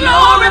to be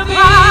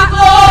glorified,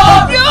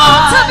 for you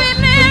to be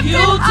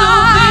lifted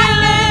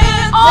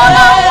high. All I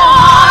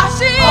want,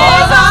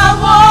 Jesus,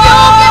 you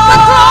get the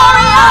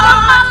glory out of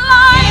my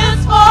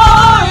life.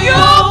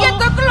 You get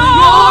the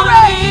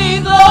glory.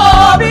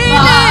 Be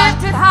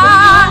lifted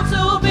high.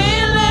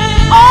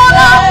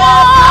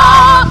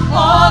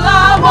 All I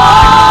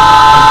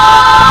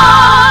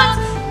want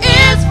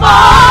is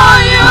for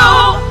you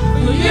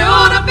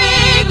to be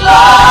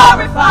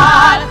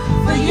glorified,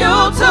 for you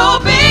to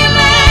be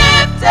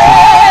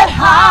lifted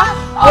high.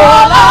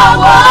 All I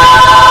want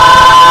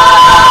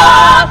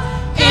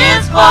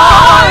is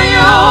for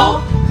you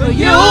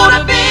to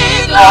be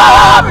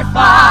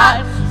glorified,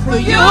 for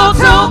you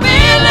to be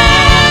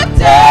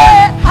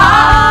lifted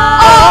high.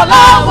 All I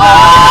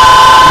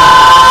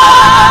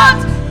want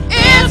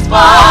is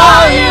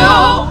for you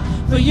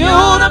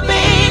to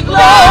be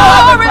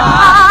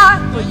glorified,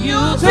 for you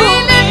to be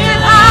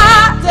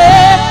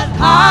lifted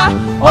high.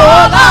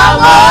 All I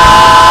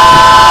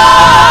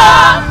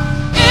want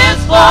is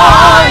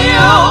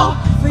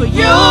for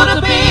you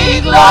to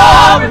be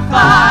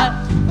glorified,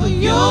 for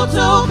you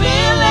to be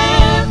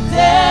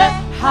lifted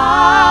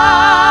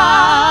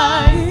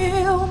high.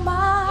 Fill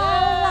my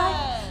life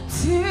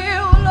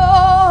till,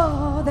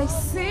 Lord, they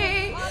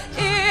see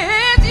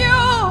it's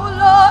you,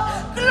 Lord.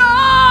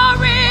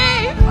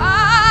 Glorify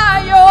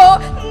your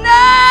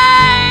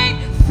name.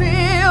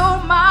 Fill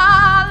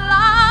my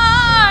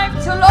life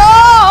till,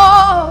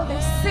 Lord,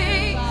 they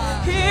see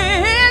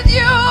it's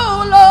you,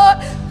 Lord.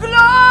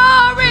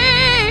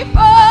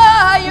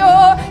 Glorify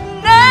your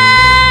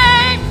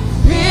name.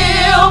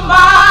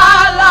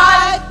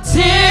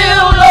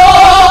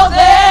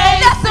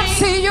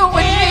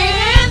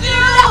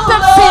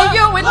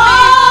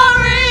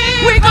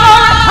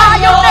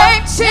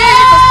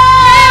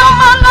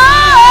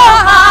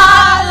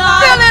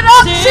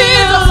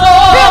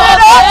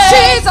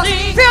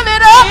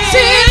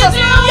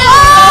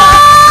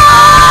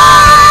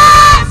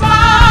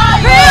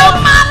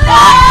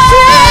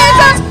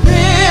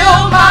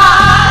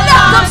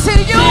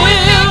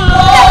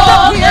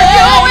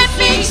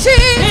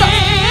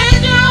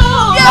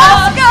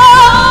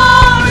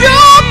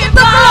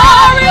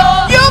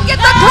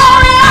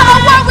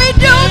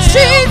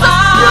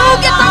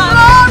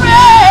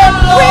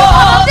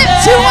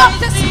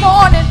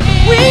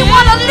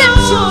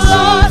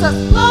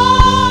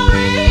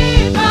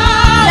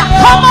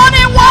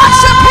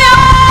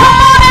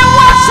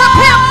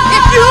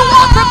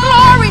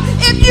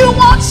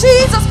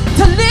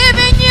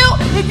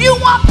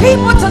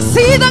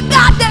 the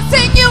God that's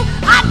in you,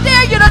 I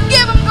dare you to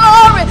give him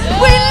glory.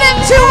 We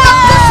lift you up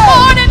this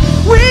morning.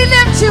 We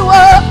lift you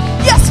up.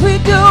 Yes, we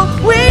do.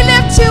 We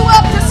lift you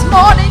up this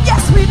morning.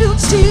 Yes, we do,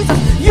 Jesus.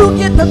 You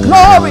get the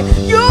glory.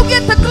 You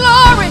get the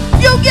glory.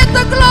 You get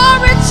the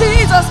glory,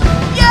 Jesus.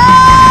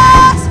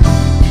 Yes.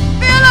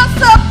 Fill us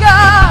up,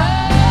 God.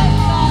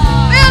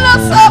 Fill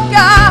us up,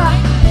 God.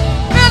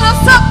 Fill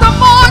us up the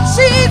more,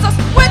 Jesus,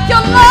 with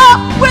your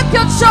love, with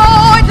your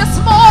joy this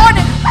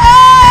morning.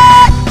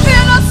 Hey,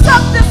 fill us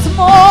up this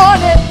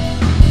morning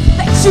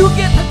that you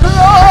get the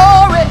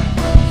glory.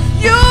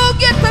 You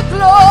get the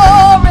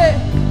glory.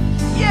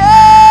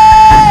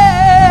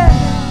 Yeah.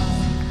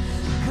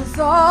 'Cause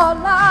all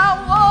I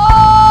want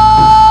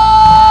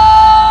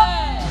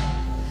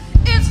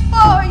is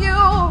for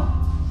you.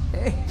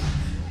 Hey.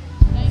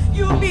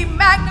 You be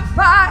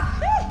magnified.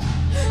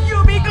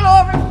 You be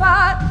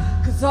glorified.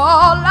 'Cause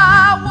all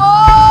I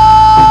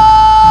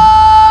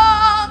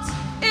want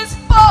is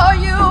for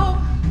you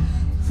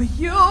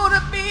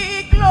to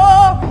be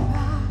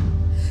glorified,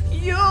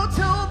 you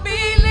to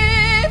be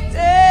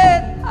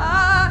lifted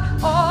high.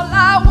 All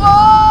I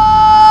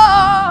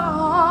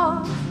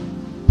want,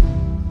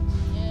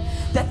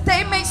 that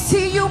they may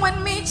see you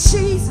in me,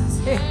 Jesus.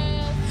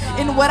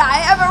 In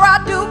whatever I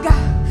do,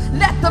 God,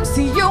 let them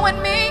see you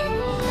in me.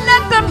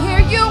 Let them hear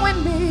you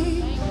in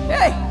me.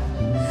 Hey.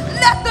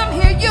 Let them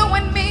hear you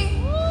in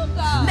me.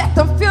 Let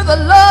them feel the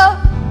love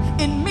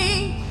in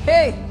me.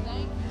 Hey,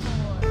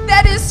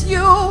 that is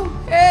you.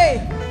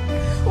 Hey,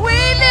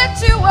 we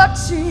lift you up,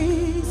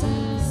 Jesus.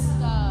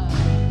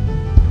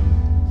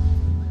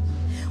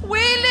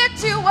 We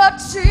lift you up,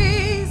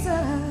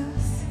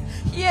 Jesus.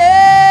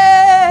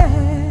 Yes,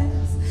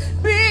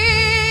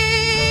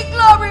 be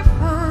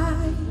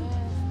glorified,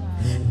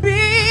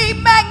 be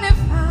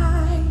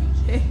magnified,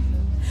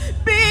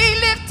 be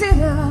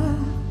lifted up.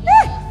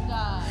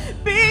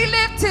 Be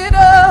lifted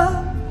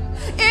up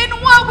in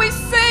what we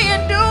say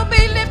and do.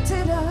 Be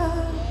lifted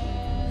up.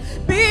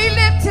 Be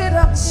lifted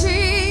up,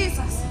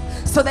 Jesus,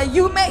 so that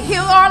you may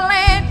heal our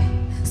land.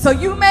 So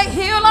you may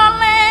heal our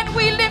land.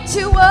 We lift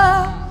you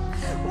up.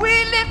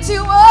 We lift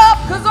you up,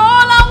 'cause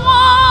all I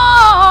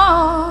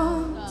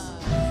want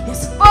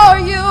is for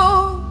you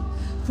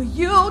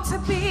to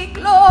be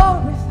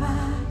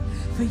glorified,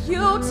 for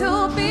you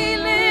to be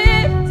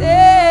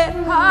lifted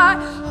high.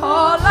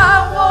 All I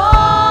want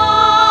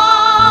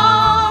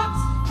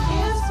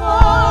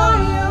for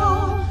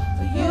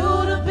you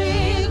to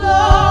be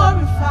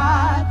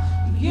glorified,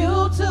 for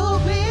you to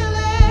be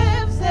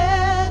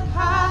lifted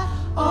high.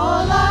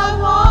 All I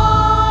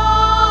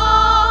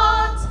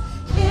want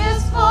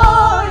is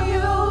for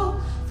you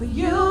to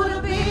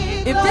be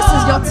glorified. If this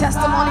is your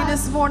testimony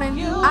this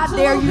morning, I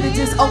dare you to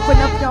just open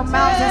up your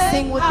mouth and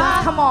sing with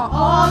us. Come on.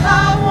 All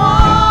I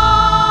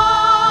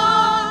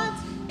want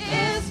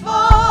is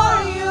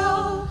for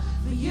you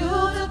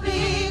to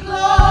be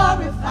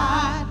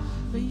glorified,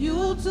 for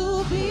you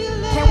to be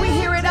lifted. Can we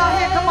hear it out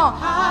here? Come on.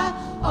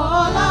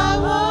 All I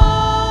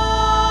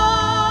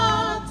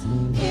want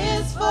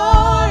is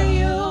for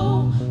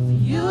you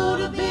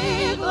to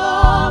be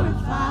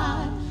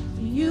glorified,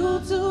 for you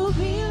to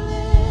be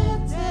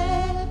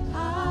lifted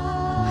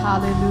high.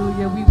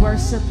 Hallelujah. We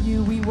worship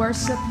you. We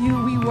worship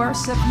you. We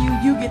worship you.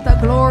 You get the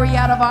glory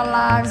out of our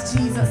lives,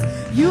 Jesus.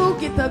 You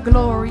get the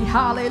glory.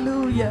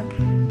 Hallelujah.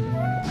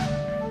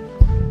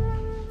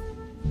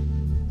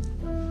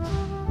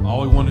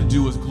 All we want to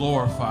do is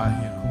glorify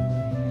him.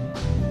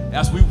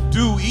 As we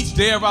do each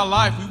day of our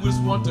life, we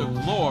just want to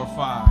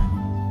glorify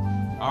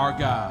our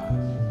God.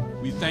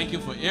 We thank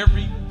him for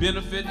every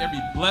benefit,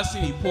 every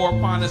blessing he pours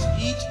upon us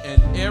each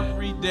and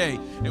every day.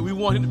 And we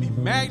want him to be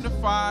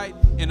magnified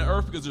in the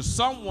earth, because there's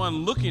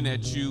someone looking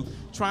at you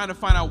trying to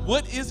find out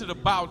what is it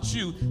about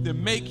you that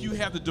make you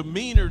have the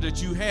demeanor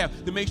that you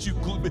have, that makes you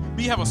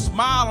have a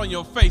smile on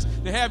your face,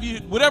 to have you,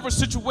 whatever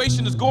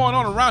situation is going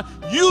on around,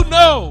 you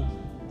know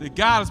that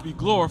God is to be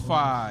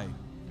glorified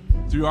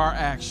through our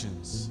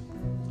actions.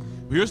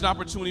 Well, here's an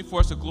opportunity for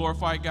us to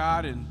glorify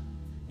God in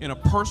a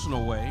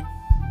personal way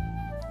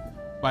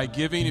by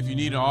giving. If you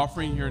need an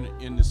offering here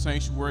in the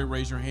sanctuary,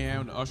 raise your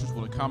hand. The ushers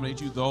will accommodate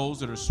you. Those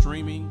that are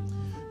streaming,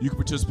 you can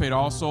participate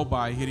also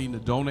by hitting the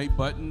donate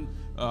button.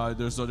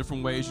 There's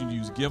different ways. You can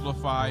use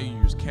Givelify, you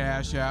use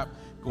Cash App,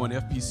 go on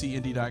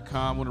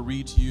fpcnd.com. I want to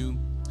read to you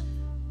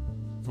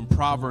from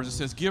Proverbs. It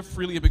says, give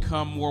freely and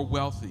become more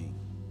wealthy.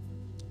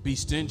 Be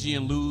stingy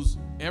and lose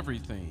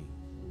everything.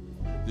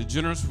 The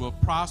generous will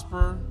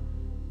prosper.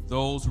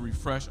 Those who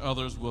refresh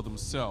others will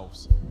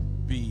themselves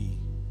be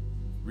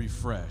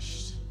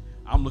refreshed.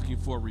 I'm looking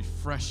for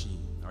refreshing.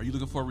 Are you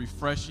looking for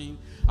refreshing?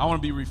 I want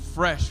to be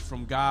refreshed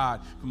from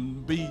God,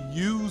 from being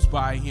used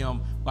by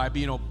him, by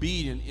being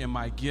obedient in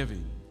my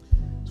giving.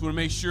 So we want to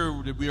make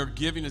sure that we are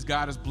giving as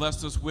God has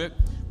blessed us with.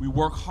 We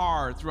work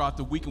hard throughout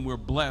the week and we're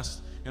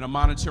blessed in a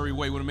monetary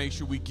way. We want to make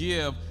sure we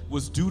give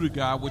what's due to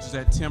God, which is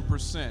at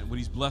 10%, what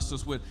he's blessed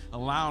us with,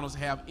 allowing us to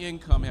have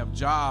income, have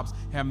jobs,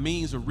 have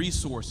means and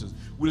resources.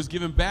 What is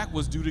given back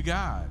what's due to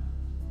God.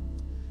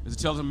 As it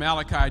tells in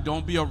Malachi,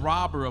 don't be a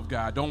robber of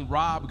God. Don't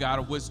rob God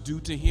of what's due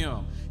to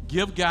him.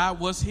 Give God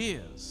what's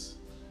his.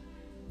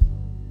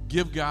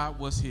 Give God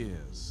what's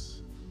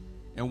his.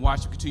 And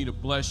watch him continue to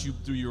bless you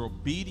through your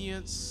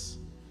obedience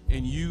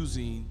and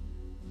using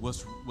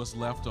what's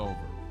left over.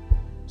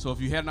 So if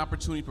you had an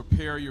opportunity to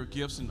prepare your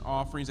gifts and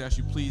offerings, I ask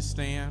you please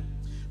stand,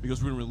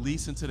 because we're going to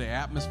release into the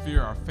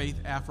atmosphere our faith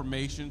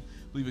affirmation,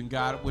 believing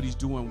God what he's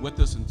doing with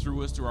us and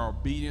through us, through our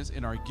obedience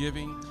and our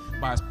giving,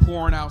 by us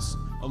pouring out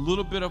a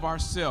little bit of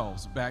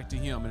ourselves back to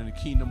him and in the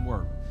kingdom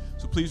work.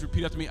 So please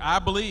repeat after me. I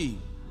believe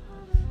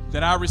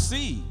that I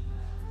receive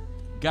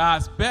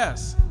God's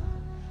best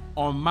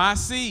on my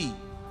seed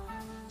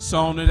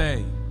sown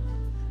today.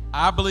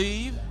 I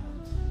believe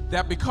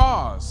that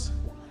because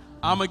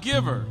I'm a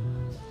giver,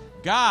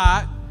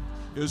 God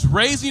is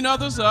raising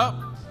others up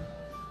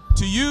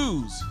to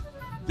use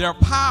their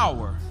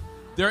power,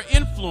 their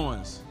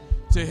influence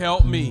to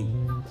help me.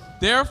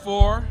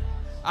 Therefore,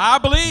 I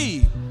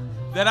believe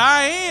that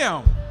I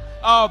am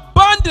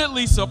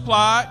abundantly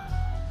supplied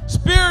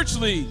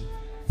spiritually,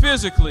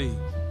 physically,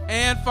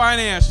 and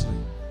financially.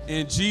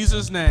 In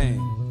Jesus' name,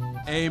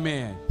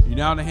 amen. You're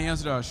now in the hands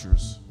of the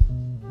ushers.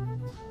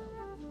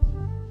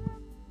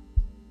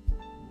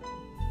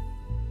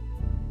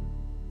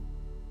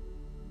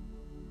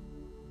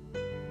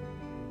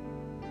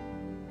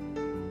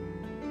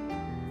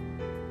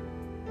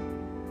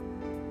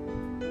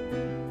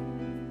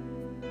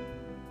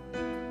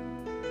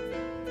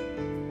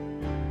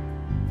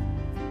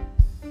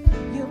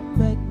 You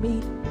make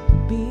me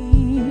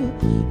be,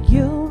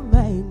 you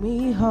make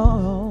me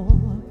whole.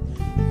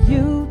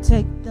 You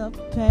take the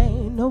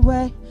pain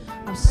away.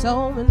 I'm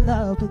so in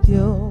love with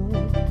you.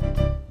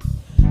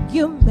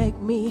 You make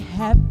me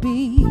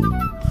happy.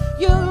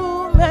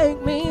 You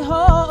make me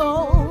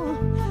whole.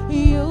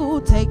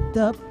 You take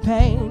the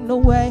pain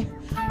away.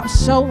 I'm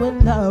so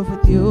in love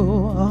with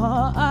you.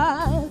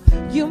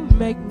 You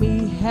make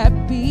me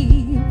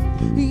happy.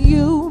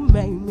 You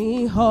make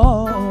me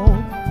whole.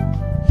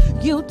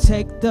 You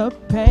take the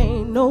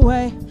pain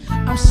away.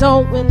 I'm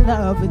so in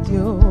love with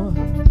you.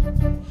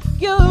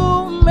 You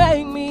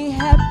make me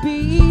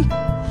happy.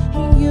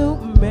 You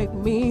make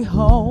me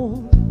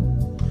whole.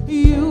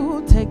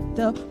 You take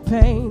the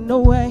pain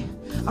away.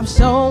 I'm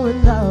so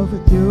in love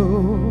with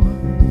you.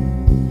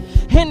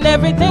 And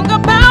everything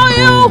about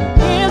you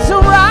is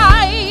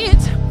right.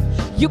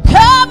 You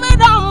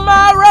covered on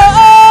my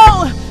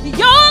road.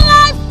 Your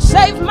life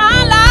saved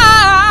my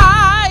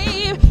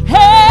life.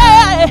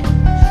 Hey.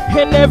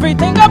 And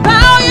everything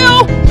about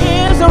you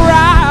is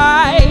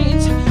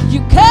right. You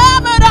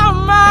covered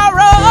on my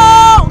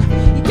road.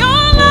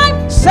 Your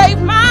life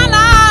saved my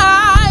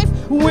life.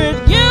 With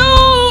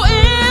you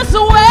is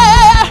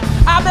where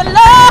I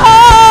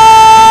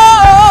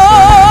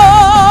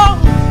belong.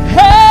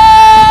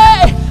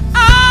 Hey,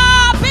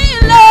 I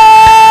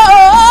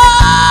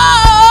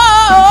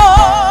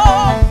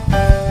belong.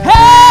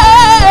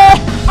 Hey,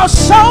 I'm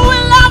so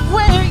in love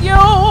with you.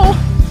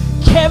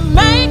 Can't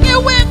make it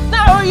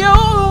without you.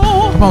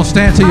 Come on,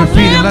 stand to your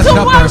feet and let's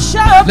help her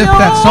lift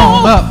that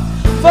song up.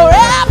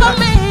 Forever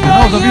me For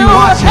those of you and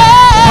watching,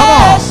 come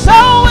on. So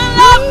in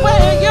love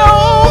with you,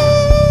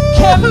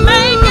 can't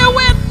make it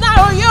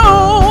without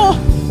you.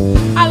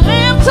 I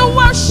live to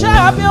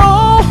worship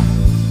you.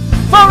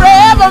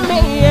 Forever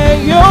me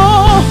and you.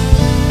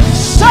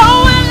 So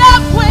in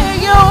love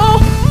with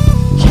you,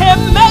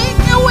 can't make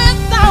it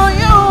without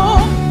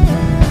you.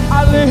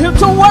 I live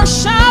to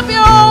worship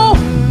you.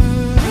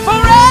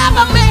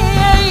 Forever me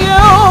and you.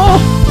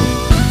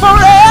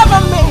 Forever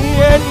me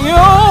and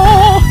you.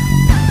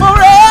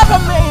 Forever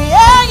me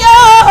and you.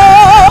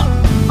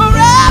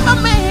 Forever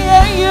me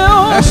and you.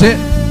 That's it.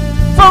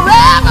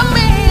 Forever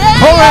me and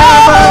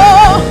Forever. you.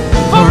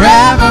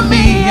 Forever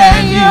me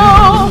and you.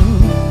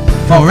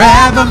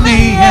 Forever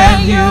me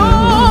and you.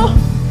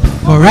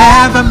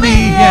 Forever me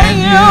and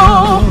you.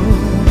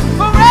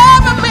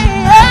 Forever me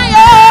and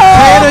you.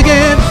 Say it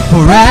again.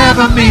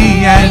 Forever me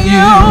and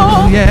you.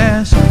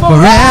 Yes.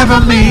 Forever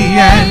me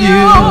and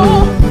you.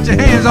 Put your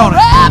hands on it.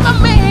 Forever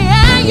me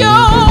and you.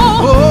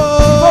 Oh,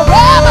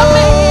 Forever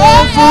me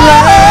and you.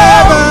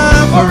 forever,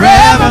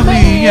 forever me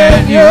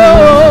and you.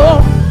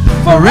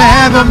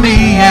 Forever me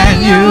and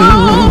you.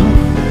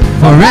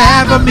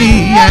 Forever me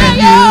and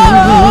you.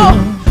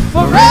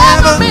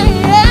 Forever me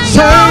and you.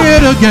 Say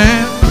it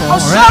again. I'm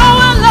so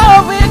in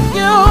love with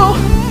you.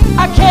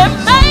 I can't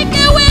make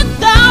it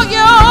without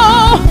you.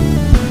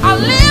 I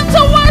live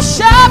to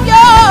worship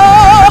you.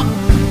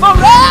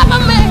 Forever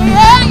me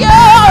and you.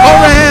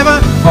 Forever,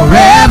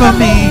 forever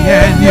me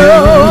and you.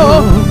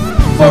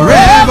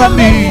 Forever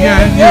me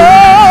and you.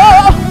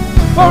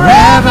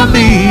 Forever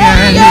me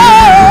and you.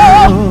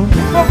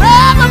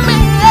 Forever me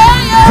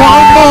and you.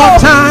 One more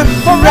time.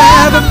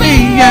 Forever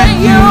me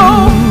and you.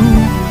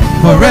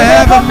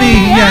 Forever me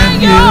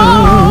and you.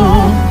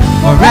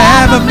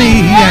 Forever me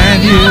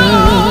and you.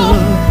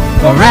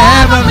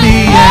 Forever me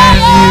and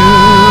you.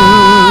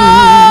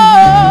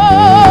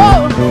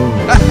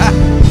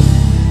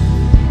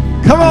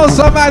 Come on,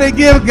 somebody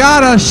give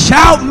God a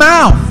shout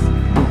mouth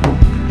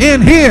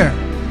in here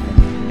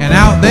and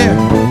out there.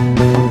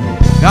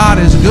 God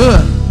is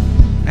good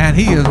and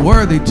he is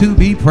worthy to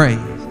be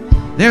praised.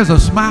 There's a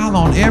smile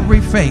on every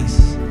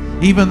face,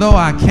 even though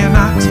I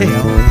cannot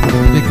tell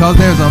because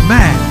there's a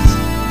mask.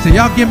 So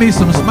y'all give me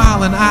some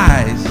smiling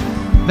eyes.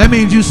 That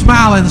means you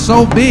smiling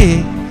so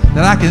big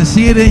that I can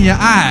see it in your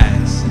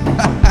eyes.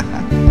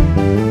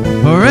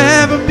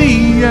 Forever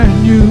me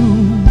and you.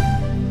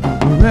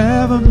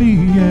 Forever me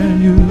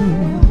and you.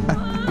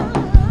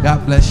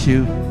 God bless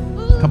you.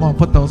 Come on,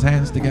 put those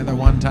hands together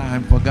one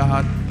time for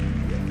God.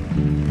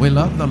 We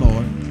love the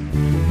Lord.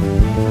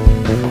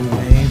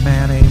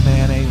 Amen,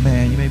 amen,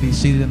 amen. You may be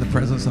seated in the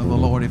presence of the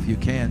Lord if you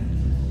can.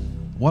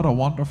 What a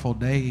wonderful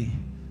day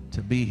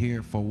to be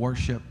here for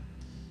worship.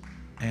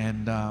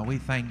 And we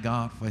thank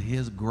God for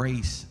his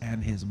grace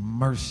and his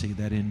mercy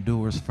that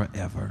endures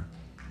forever.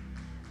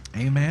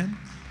 Amen.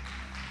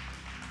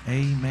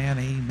 Amen,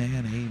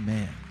 amen,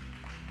 amen.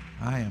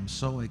 I am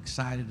so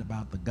excited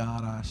about the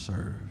God I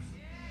serve.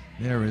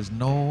 There is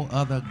no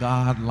other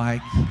God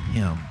like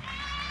him.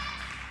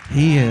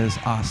 He is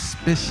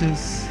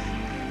auspicious.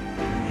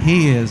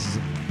 He is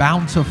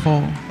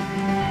bountiful.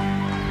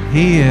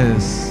 He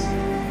is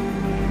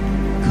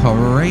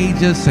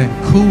courageous and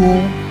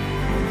cool.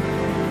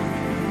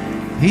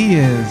 He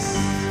is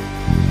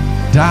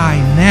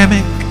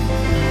dynamic.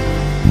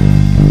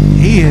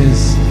 He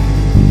is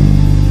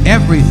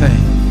everything.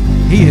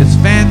 He is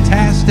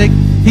fantastic.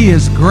 He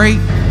is great.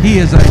 He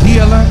is a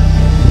healer.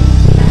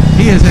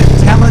 He is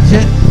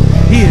intelligent.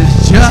 He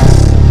is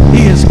just.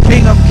 He is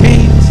King of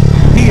Kings.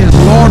 He is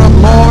Lord of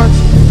Lords.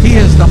 He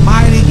is the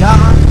mighty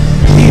God.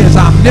 He is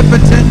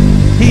omnipotent.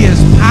 He is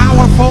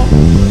powerful.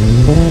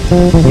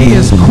 He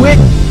is quick.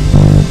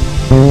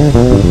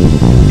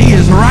 He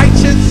is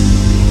righteous.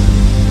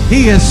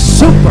 He is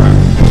super.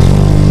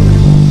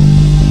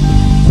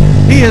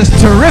 He is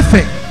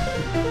terrific.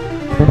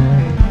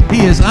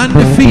 He is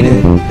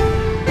undefeated.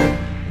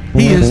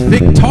 He is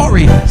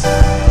victorious.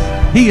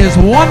 He is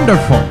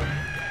wonderful.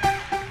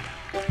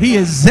 He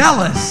is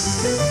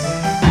zealous.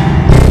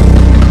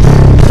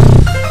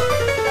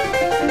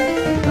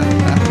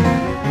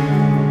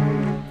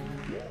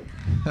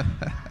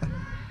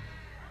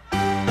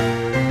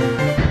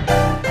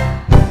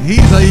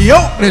 He's a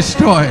yoke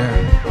destroyer.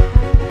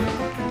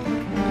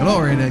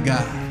 Glory to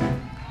God.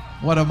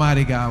 What a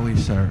mighty God we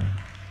serve.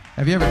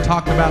 Have you ever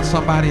talked about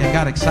somebody and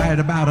got excited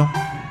about them?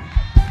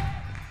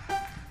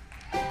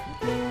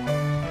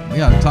 We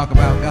got to talk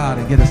about God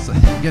and get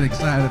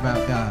excited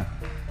about God.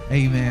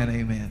 Amen,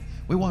 amen.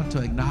 We want to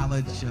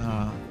acknowledge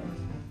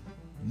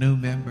new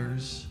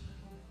members,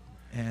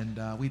 and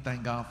we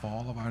thank God for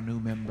all of our new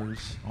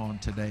members on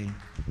today.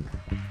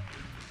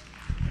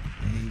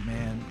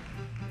 Amen.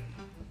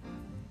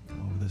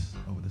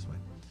 Over this way.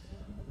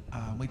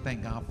 We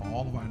thank God for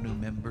all of our new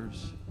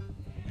members,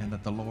 and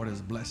that the Lord is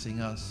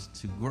blessing us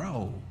to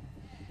grow.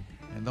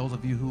 And those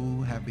of you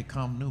who have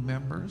become new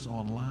members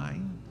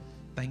online,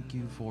 thank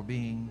you for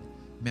being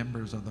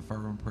members of the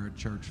Fervent Prayer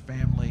Church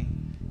family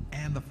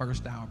and the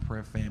First Hour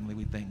Prayer family.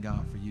 We thank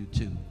God for you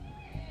too.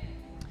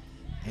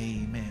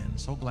 Amen.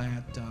 So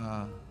glad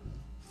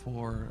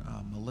for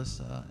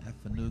Melissa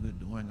Efanuga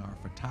doing our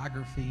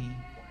photography.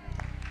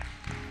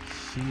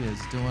 She is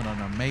doing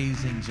an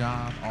amazing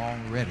job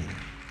already.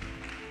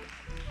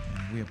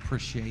 And we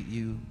appreciate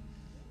you.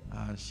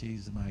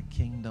 She's my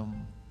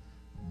Kingdom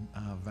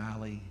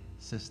Valley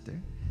sister.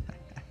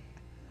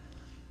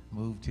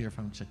 Moved here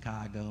from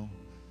Chicago,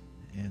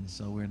 and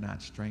so we're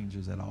not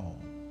strangers at all.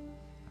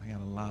 I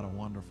got a lot of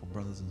wonderful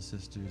brothers and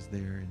sisters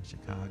there in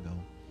Chicago.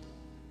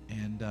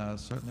 And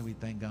certainly we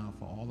thank God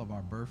for all of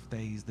our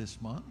birthdays this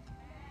month.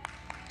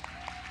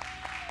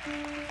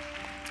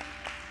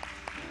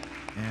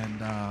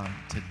 And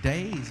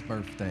today's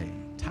birthday,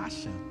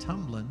 Tasha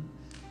Tumblin,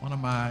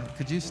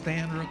 could you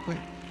stand real quick?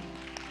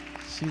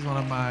 She's one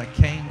of my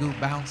Kangu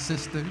Bounce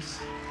sisters.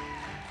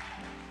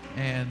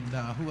 And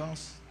who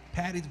else?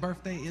 Patty's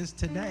birthday is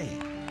today.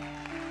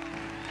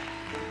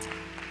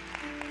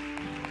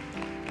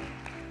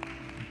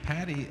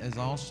 Patty is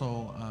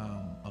also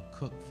a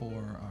cook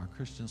for our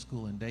Christian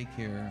school and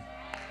daycare.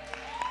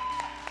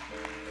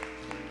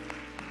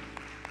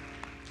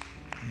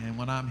 And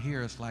when I'm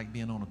here, it's like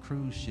being on a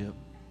cruise ship,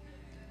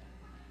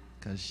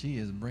 because she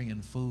is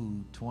bringing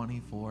food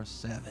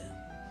 24/7.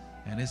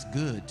 And it's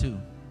good, too.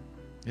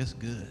 It's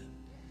good.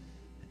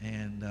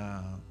 And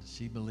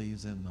she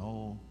believes in the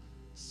old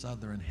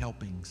Southern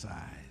helping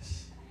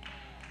size.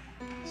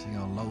 She's going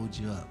to load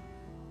you up.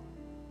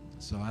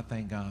 So I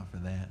thank God for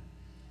that.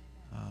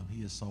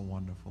 He is so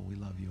wonderful. We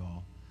love you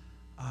all.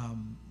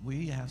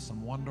 We have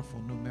some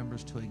wonderful new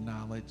members to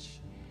acknowledge.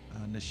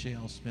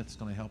 Nichelle Smith's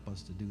going to help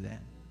us to do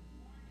that.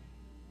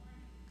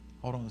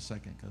 Hold on a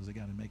second, because I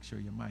got to make sure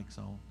your mic's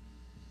on.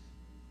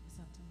 It's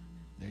up to my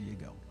mouth. There you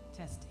go.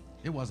 Testing.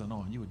 It wasn't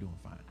on. You were doing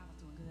fine. I was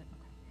doing good.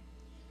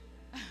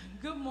 Okay.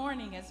 Good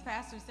morning. As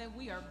Pastor said,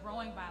 we are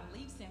growing by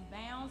leaps and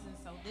bounds, and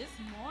so this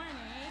morning,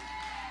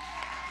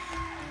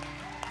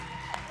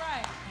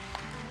 right,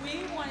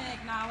 we want to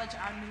acknowledge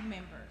our new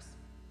members.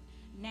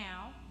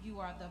 Now, you you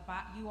are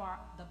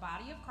the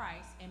body of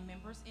Christ and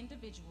members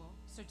individual.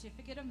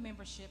 Certificate of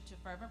membership to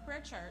Fervent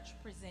Prayer Church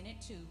presented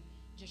to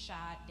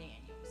Jashad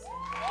Daniels.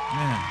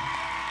 Amen.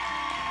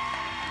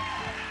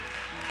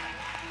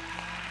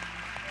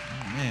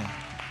 Amen.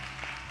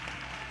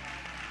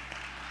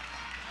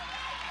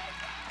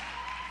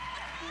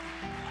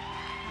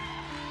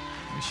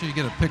 Make sure you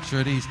get a picture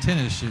of these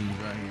tennis shoes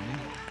right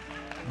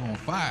here. On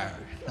fire.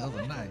 That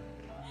was nice.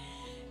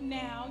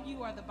 Now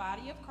you are the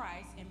body of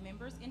Christ and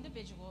members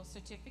individual.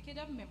 Certificate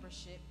of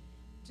membership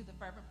to the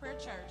Fervent Prayer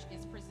Church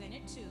is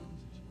presented to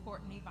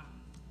Courtney Vaughn.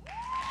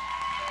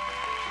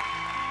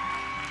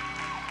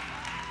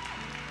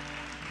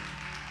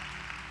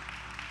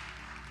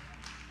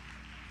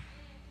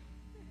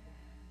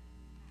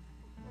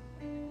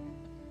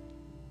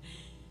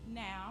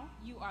 Now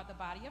you are the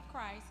body of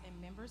Christ and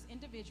members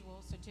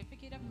individual.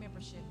 Certificate of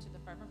membership to the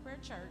Fervent Prayer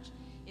Church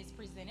is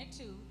presented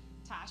to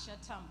Tasha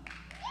Tumblr.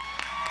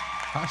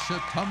 Tasha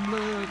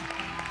Tumblr.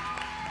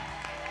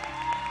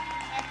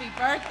 Happy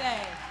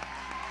birthday.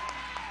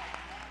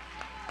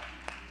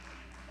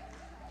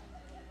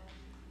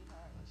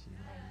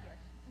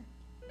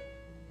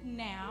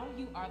 Now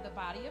you are the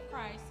body of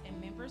Christ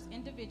and members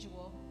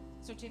individual.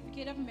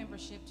 Certificate of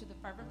membership to the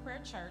Fervent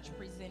Prayer Church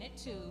presented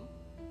to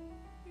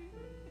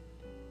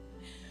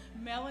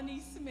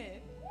Melanie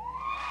Smith.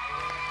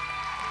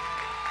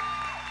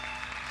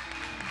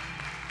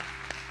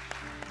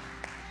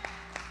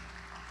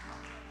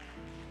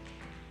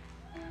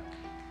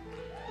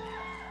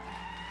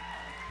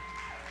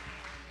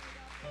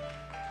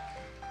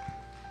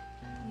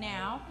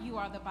 Now you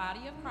are the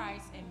body of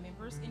Christ and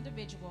members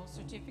individual.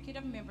 Certificate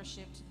of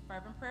membership to the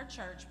Fervent Prayer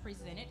Church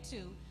presented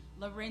to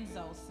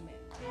Lorenzo Smith.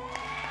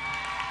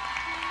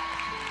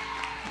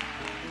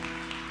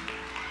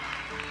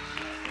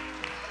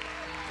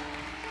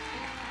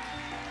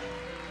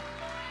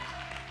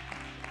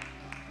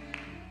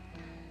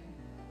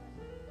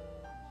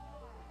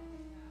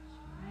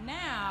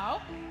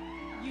 Now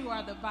you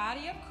are the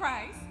body of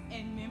Christ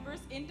and members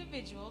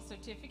individual.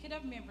 Certificate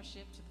of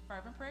membership to the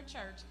Fervent Prayer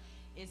Church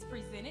is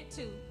presented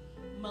to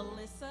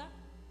Melissa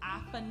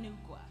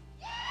Afanukwa.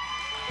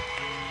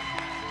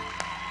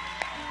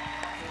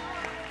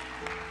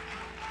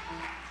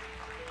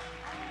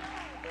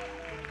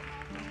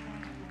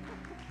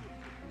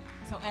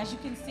 So as you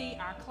can see,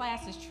 our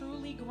class is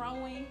truly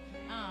growing.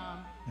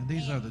 And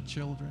these are the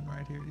children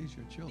right here. These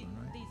are your children,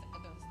 right? These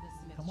are the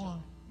Smith Come children.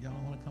 on. Y'all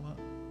don't want to come up?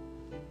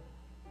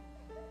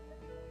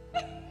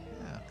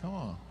 Yeah, come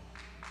on.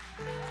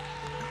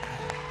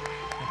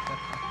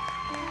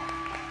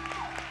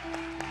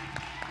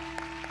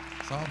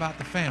 It's all about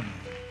the family.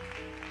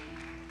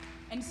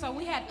 And so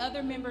we had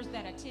other members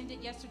that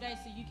attended yesterday,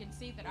 so you can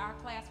see that our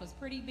class was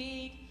pretty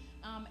big,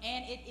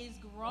 and it is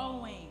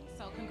growing.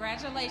 So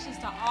congratulations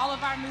to all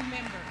of our new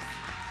members.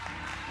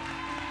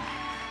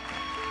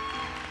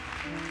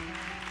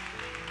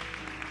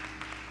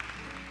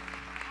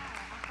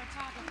 Our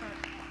photographer.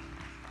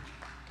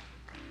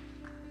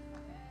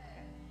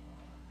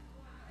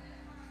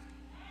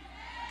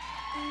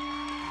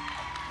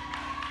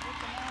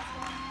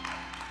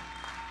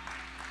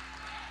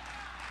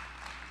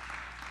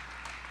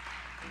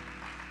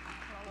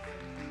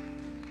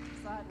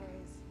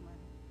 Sideways.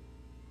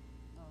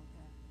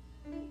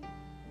 Okay.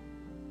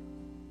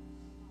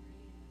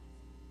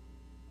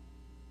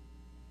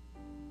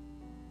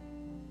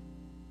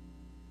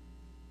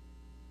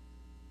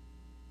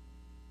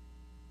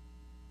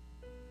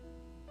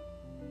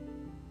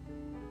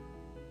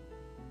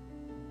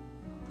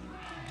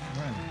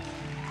 All right.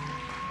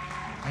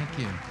 Thank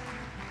you.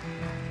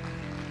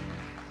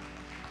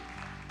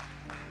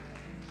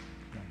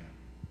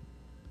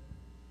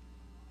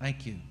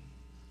 Thank you.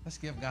 Let's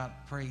give God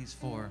praise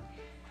for.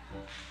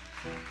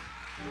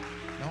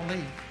 Don't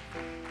leave.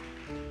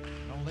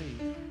 Don't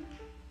leave.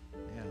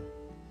 Yeah.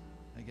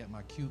 They get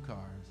my cue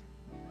cards.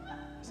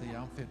 See,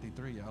 I'm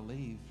 53. Y'all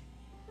leave.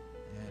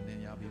 And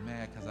then y'all be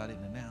mad because I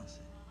didn't announce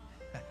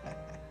it.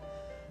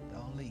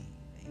 Don't leave.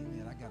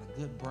 Amen. I got a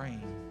good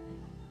brain.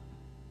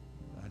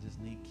 I just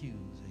need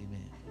cues.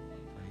 Amen.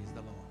 Praise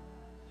the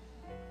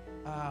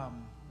Lord.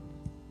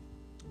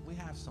 We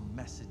have some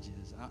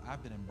messages.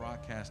 I've been in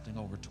broadcasting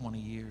over 20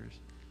 years.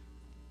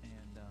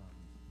 And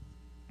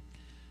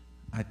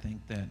I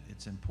think that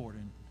it's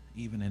important,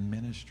 even in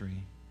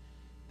ministry,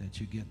 that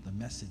you get the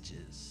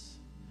messages.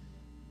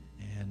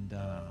 And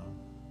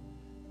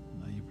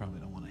no, you probably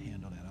don't want to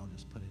handle that. I'll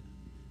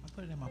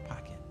put it in my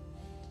pocket.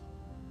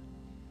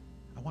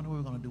 I wonder what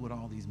we're going to do with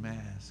all these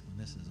masks when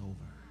this is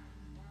over.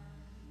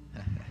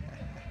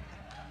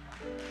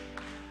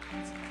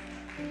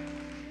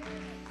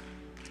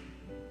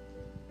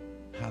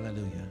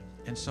 Hallelujah.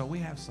 And so we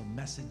have some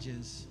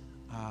messages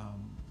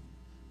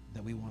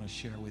that we want to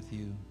share with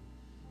you,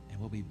 and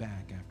we'll be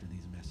back after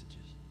these messages.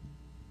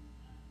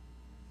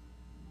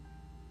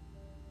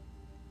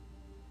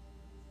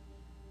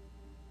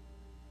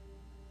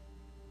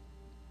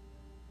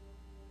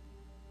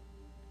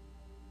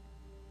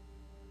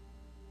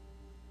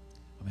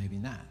 Or maybe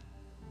not.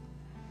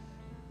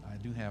 I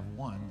do have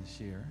one to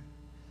share.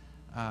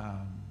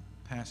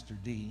 Pastor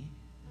D,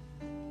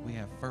 we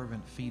have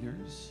fervent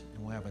feeders,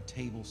 and we'll have a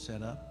table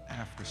set up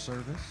after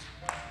service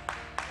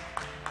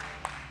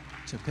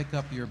to pick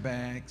up your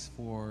bags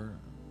for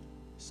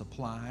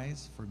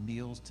supplies for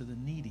meals to the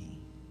needy,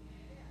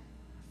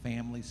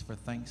 families for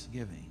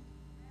Thanksgiving.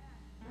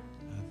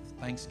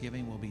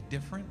 Thanksgiving will be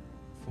different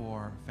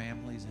for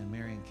families in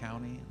Marion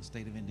County and the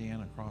state of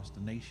Indiana, across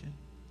the nation,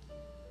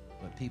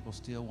 but people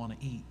still want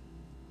to eat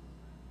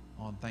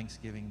on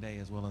Thanksgiving Day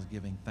as well as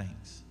giving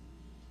thanks.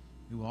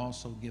 We will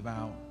also give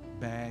out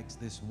bags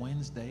this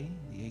Wednesday,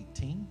 the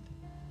 18th,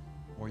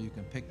 or you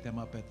can pick them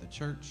up at the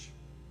church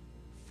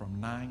from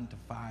 9 to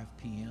 5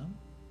 p.m.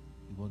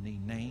 We will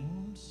need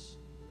names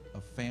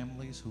of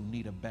families who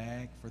need a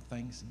bag for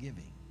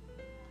Thanksgiving.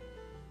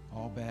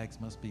 All bags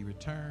must be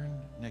returned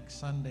next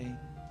Sunday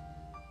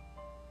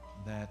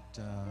that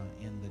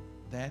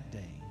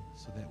day,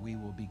 so that we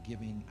will be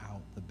giving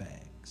out the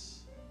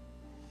bags.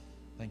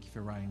 Thank you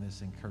for writing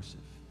this in cursive.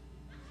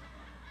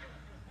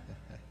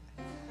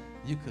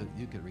 You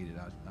could read it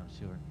out, I'm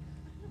sure,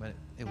 but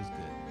it was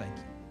good. Thank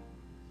you.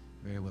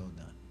 Very well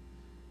done.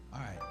 All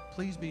right,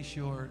 please be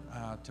sure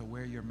to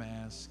wear your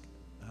mask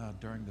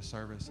during the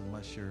service,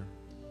 unless you're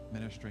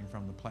ministering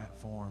from the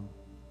platform.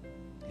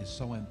 It's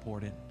so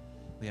important.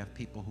 We have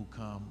people who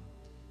come,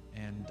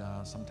 and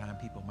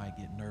sometimes people might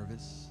get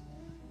nervous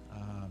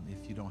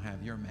if you don't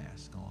have your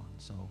mask on.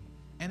 So,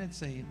 and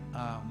it's a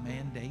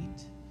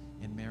mandate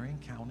in Marion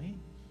County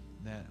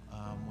that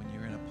when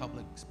you're in a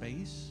public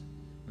space,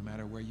 no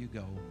matter where you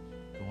go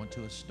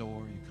into a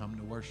store, you come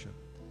to worship,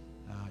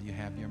 you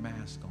have your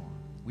mask on.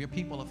 We're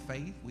people of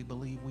faith. We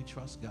believe, we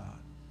trust God,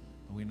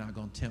 but we're not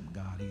going to tempt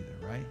God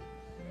either, right?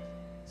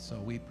 So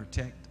we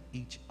protect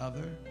each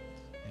other,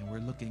 and we're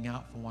looking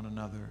out for one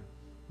another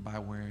by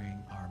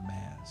wearing our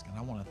mask. And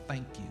I want to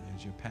thank you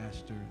as your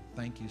pastor.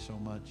 Thank you so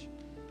much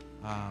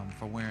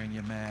for wearing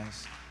your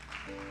mask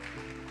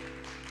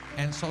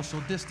and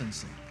social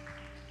distancing.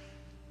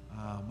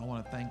 I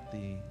want to thank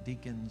the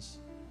deacons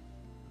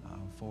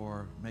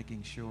for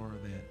making sure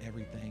that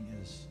everything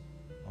is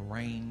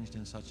arranged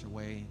in such a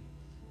way,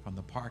 from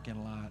the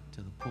parking lot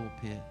to the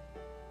pulpit.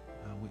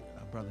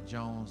 Brother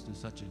Jones did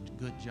such a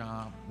good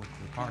job with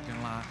the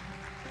parking lot.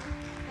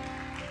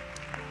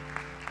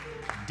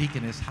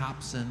 Deaconess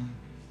Hobson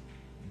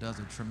does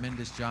a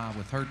tremendous job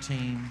with her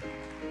team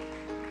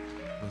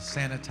with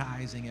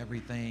sanitizing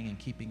everything and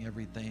keeping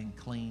everything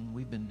clean.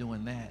 We've been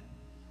doing that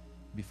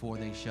before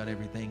they shut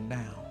everything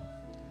down.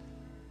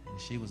 And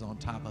she was on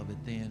top of it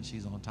then.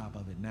 She's on top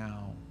of it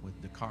now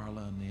with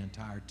DeCarla and the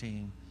entire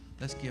team.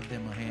 Let's give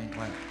them a hand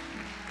clap.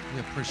 We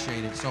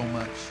appreciate it so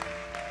much.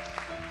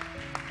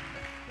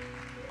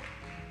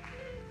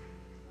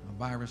 A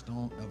virus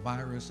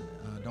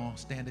don't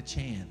stand a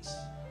chance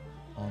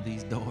on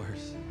these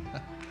doors.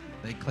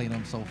 They clean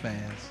them so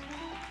fast.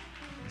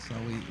 So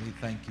we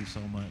thank you so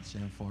much,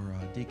 and for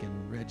Deacon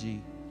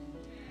Reggie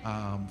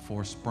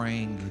for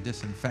spraying the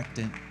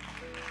disinfectant.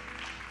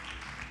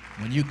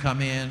 When you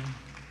come in,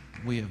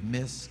 we have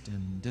mist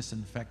and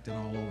disinfectant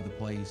all over the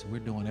place. We're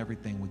doing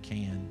everything we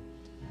can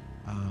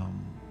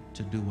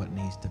to do what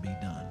needs to be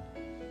done.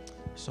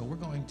 So we're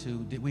going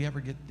to, did we ever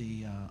get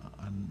the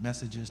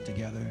messages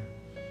together?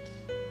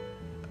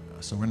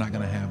 So we're not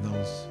going to have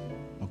those.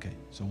 Okay,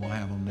 so we'll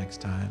have them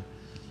next time.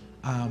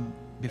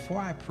 Before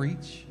I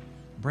preach,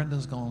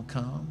 Brenda's going to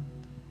come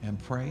and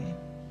pray.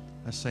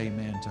 Let's say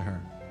amen to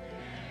her.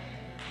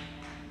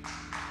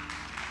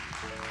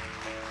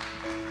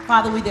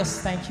 Father, we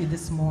just thank you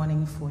this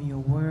morning for your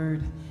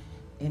word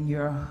and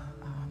your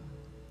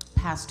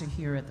pastor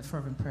here at the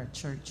Fervent Prayer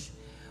Church.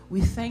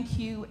 We thank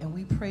you and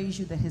we praise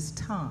you that his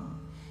tongue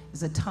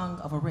is a tongue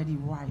of a ready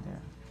writer.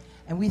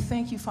 And we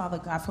thank you, Father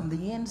God, from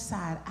the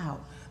inside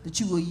out, that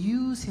you will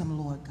use him,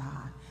 Lord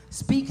God.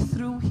 Speak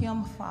through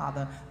him,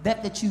 Father,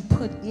 that you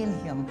put in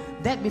him,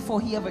 that before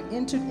he ever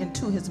entered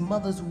into his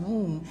mother's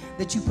womb,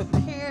 that you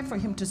prepared for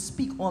him to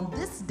speak on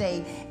this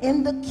day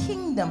in the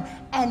kingdom.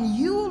 And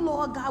you,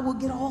 Lord God, will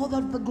get all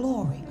of the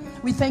glory.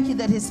 We thank you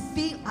that his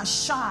feet are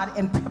shod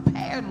and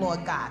prepared,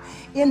 Lord God,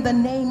 in the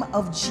name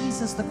of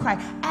Jesus the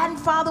Christ. And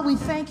Father, we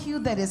thank you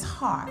that his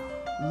heart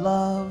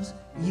loves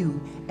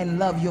you and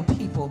love your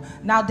people.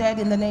 Now, Dad,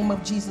 in the name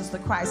of Jesus the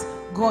Christ,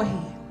 go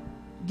ahead,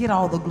 get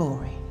all the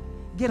glory.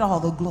 Get all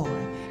the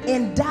glory.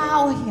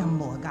 Endow him,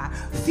 Lord God.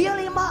 Fill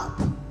him up.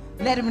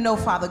 Let him know,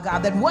 Father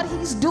God, that what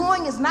he's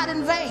doing is not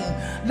in vain.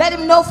 Let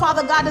him know,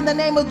 Father God, in the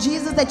name of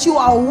Jesus, that you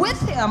are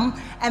with him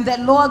and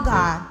that, Lord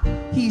God,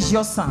 he's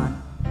your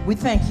son. We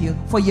thank you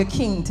for your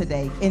king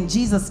today. In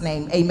Jesus'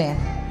 name, amen.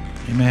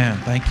 Amen.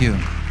 Thank you.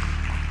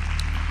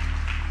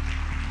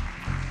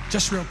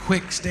 Just real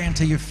quick, stand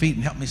to your feet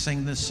and help me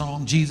sing this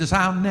song. Jesus,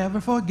 I'll never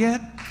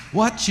forget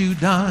what you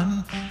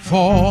done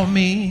for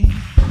me.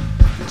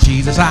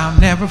 Jesus, I'll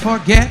never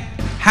forget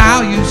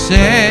how you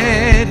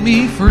set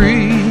me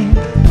free.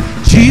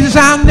 Jesus,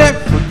 I'll never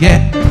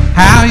forget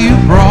how you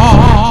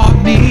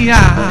brought me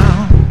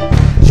out.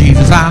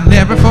 Jesus, I'll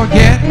never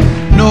forget,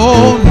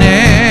 no,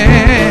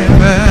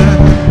 never.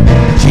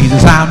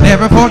 Jesus, I'll never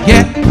never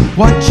forget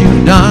what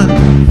you've done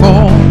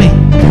for me.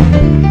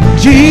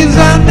 Jesus,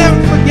 I'll never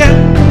forget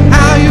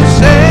how you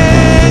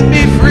set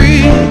me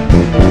free.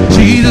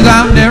 Jesus,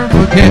 I'll never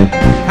forget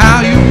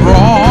how you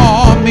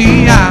brought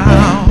me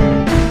out.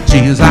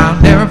 Jesus,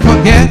 I'll never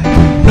forget,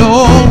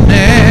 no,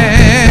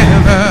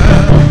 never.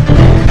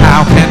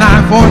 How can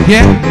I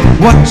forget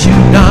what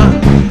you've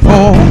done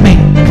for me?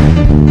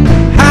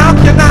 How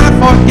can I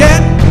forget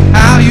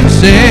how you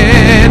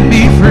set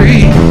me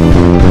free?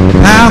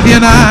 How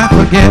can I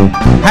forget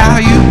how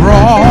you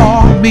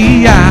brought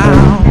me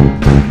out?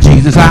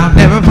 Jesus, I'll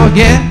never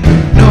forget,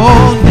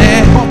 no,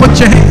 never. Put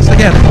your hands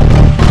together.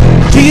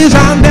 Jesus,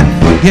 I'll never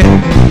forget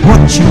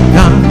what you've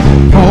done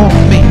for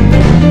me.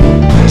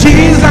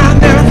 Jesus, I'll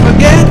never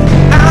forget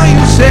how you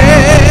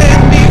set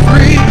me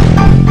free.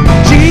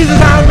 Jesus,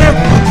 I'll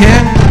never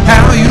forget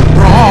how you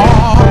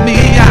brought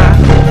me out.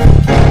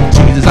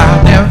 Jesus,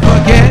 I'll never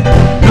forget,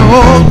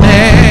 no,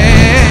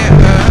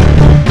 never.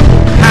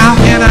 How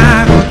can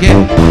I forget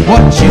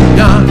what you've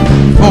done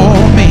for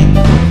me?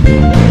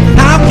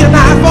 How can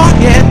I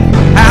forget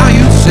how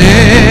you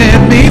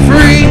set me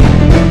free?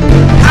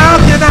 How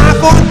can I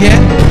forget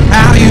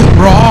how you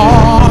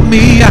brought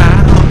me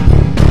out?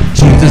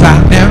 Jesus,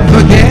 I'll never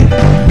forget,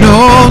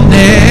 no,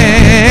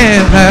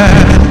 never,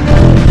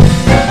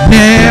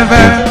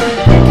 never,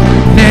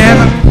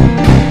 never.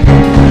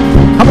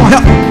 Come on,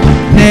 help.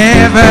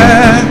 Never,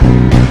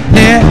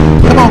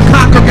 never. Come on,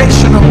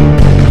 congregational.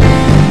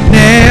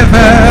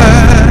 Never,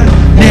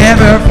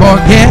 never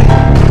forget.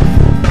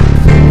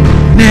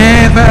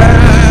 Never,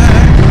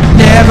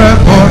 never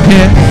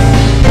forget.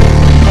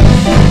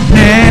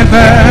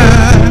 Never,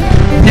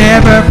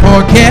 never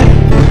forget.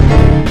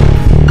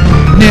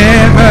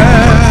 Never,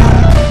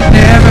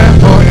 never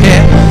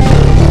forget.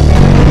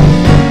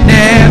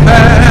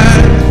 Never,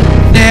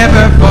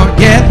 never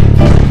forget.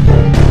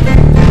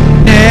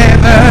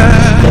 Never,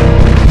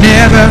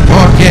 never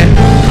forget.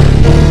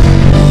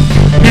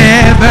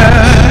 Never,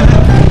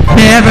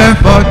 never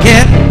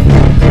forget.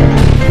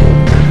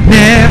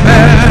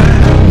 Never,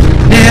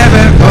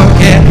 never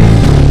forget.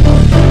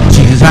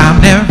 Jesus, I'll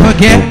never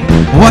forget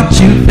what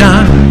you've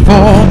done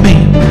for me.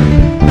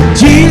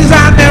 Jesus,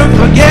 I'll never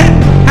forget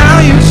how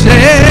you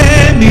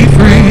set me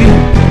free.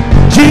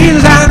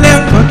 Jesus, I'll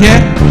never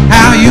forget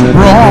how you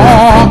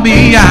brought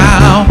me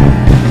out.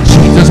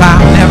 Jesus,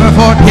 I'll never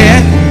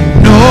forget,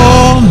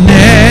 no,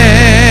 never,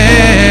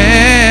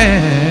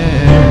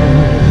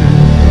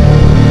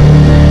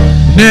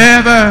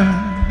 never,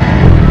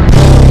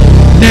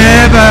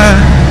 never,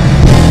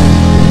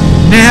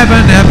 never,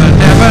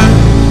 never,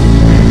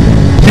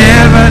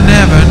 never,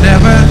 never,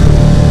 never,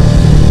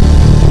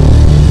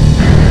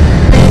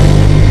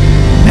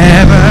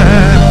 never.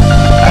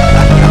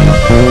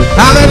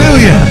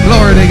 Hallelujah.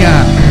 Glory to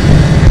God.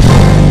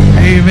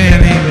 Amen.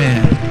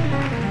 Amen.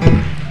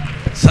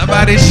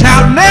 Somebody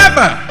shout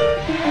never.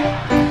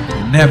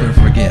 Never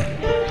forget.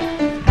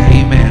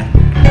 Amen.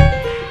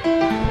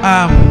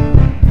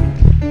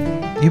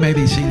 You may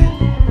be seated.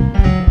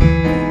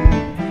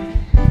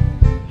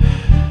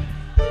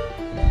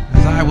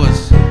 As I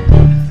was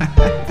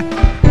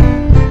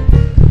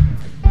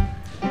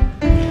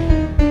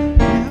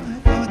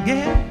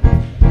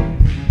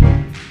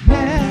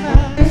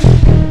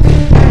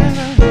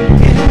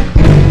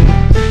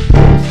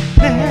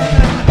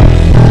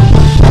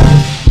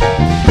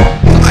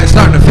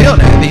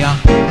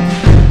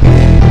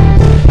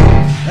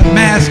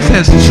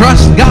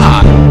trust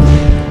God,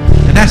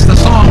 and that's the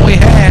song we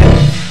had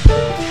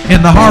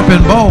in the harp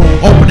and bowl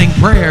opening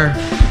prayer.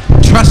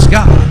 Trust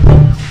God.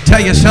 Tell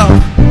yourself,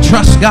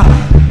 trust God.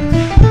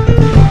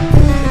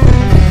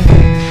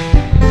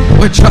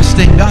 We're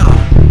trusting God.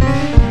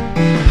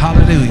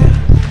 Hallelujah.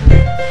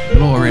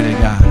 Glory to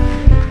God.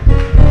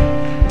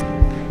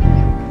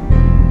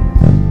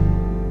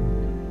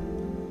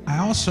 I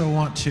also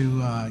want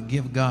to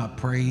give God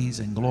praise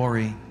and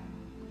glory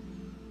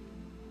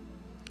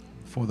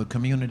for the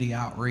community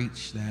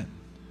outreach that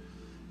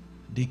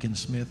Deacon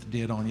Smith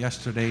did on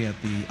yesterday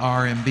at the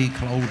R&B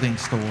clothing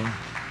store.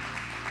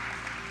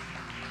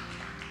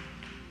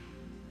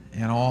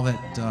 And all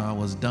that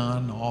was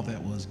done, all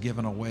that was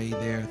given away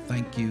there.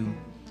 Thank you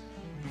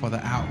for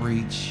the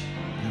outreach.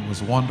 It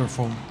was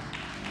wonderful.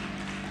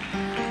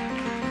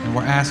 And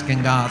we're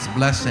asking God's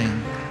blessing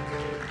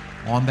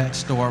on that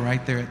store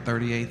right there at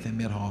 38th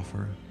and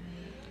Midhofer.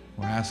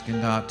 We're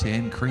asking God to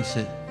increase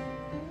it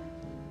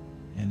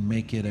and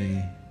make it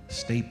a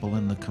staple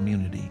in the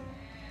community.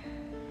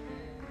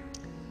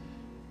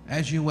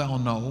 As you well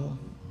know,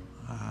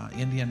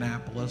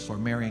 Indianapolis, or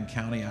Marion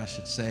County, I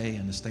should say,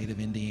 in the state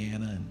of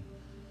Indiana and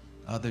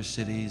other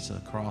cities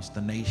across the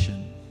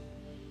nation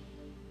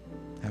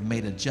have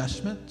made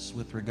adjustments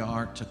with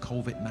regard to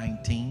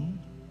COVID-19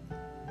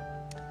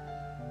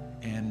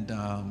 and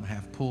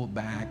have pulled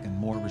back and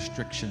more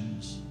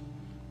restrictions,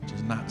 which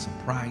is not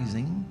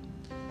surprising.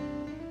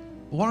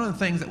 One of the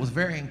things that was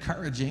very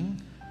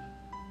encouraging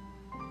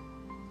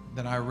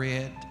that I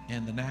read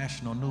in the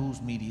national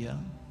news media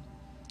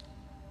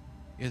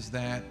is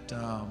that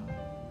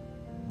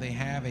they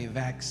have a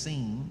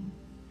vaccine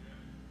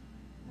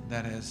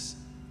that has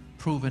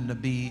proven to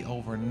be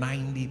over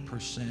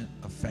 90%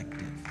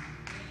 effective.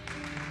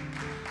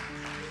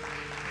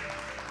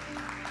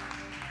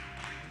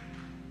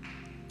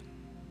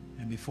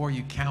 And before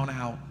you count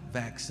out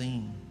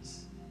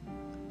vaccines,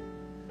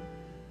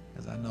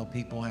 because I know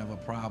people have a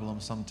problem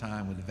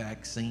sometimes with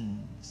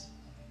vaccines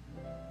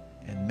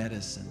and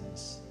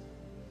medicines.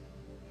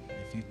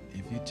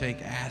 If you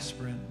take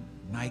aspirin,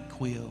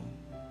 NyQuil,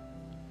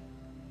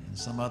 and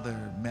some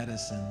other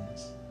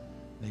medicines,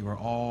 they were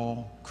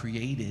all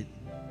created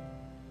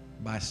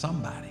by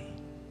somebody,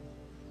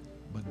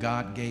 but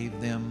God gave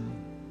them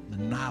the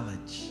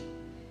knowledge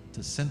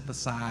to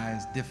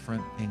synthesize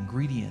different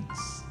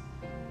ingredients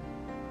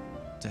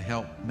to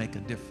help make a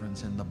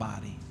difference in the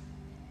body.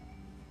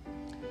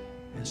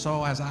 And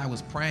so as I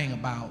was praying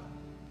about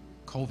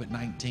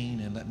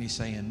COVID-19, and let me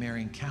say in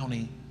Marion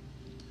County,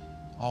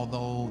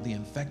 although the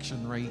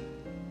infection rate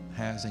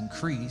has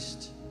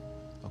increased,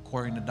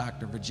 according to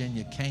Dr.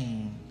 Virginia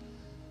Kane,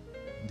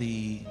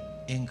 the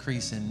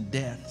increase in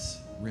deaths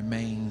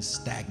remains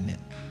stagnant.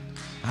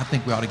 I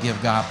think we ought to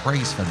give God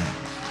praise for that.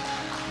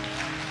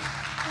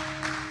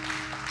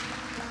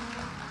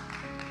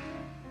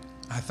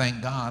 I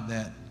thank God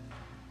that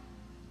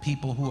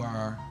people who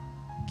are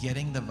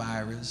getting the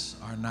virus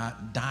are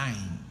not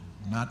dying.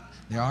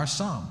 There are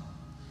some,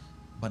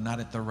 but not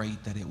at the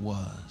rate that it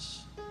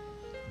was.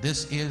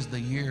 This is the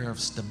year of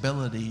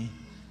stability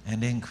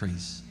and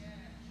increase.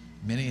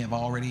 Many have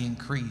already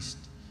increased,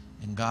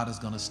 and God is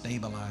going to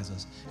stabilize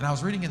us. And I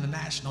was reading in the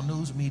national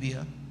news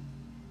media,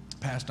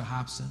 Pastor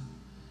Hobson,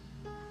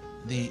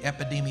 the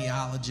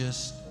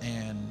epidemiologist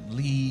and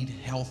lead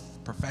health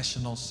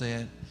professional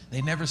said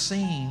they never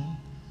seen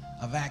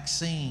a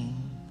vaccine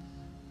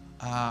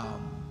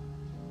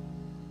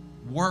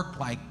work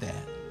like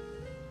that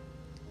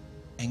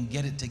and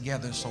get it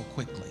together so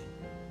quickly.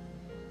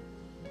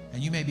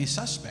 And you may be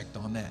suspect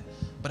on that,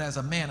 but as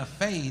a man of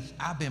faith,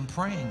 I've been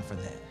praying for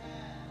that.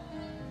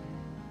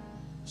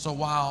 So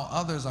while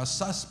others are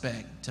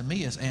suspect, to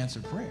me it's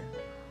answered prayer.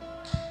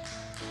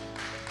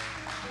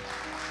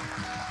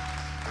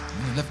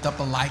 You lift up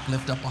a like,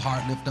 lift up a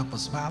heart, lift up a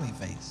smiley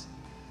face.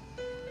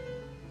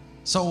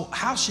 So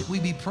how should we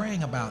be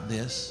praying about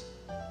this?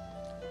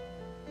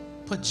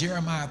 Put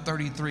Jeremiah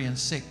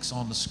 33:6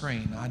 on the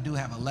screen. I do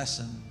have a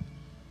lesson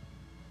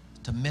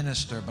to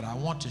minister, but I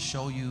want to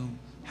show you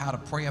how to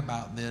pray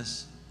about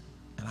this,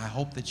 and I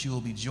hope that you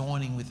will be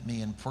joining with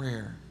me in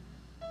prayer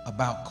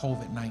about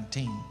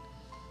COVID-19.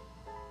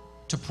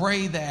 To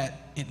pray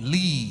that it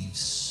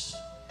leaves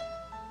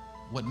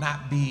would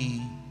not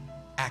be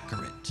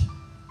accurate,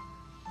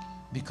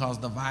 because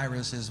the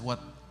virus is what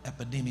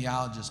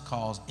epidemiologists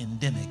call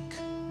endemic.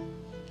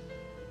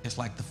 It's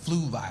like the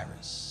flu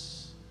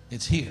virus.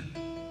 It's here.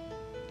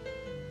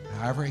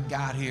 However it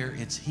got here,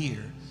 it's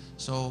here.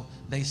 So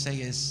they say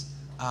it's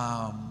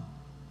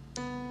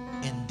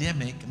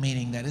endemic,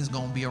 meaning that it's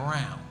going to be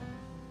around.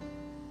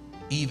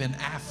 Even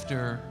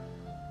after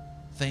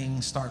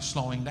things start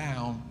slowing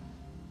down,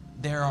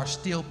 there are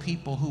still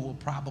people who will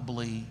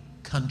probably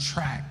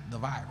contract the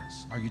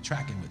virus. Are you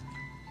tracking with me?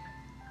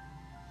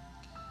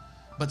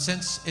 But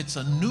since it's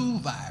a new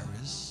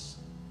virus,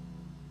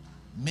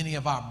 many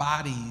of our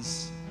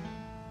bodies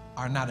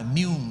are not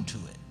immune to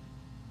it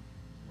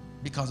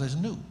because it's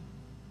new.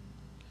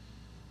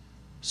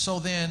 So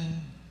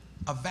then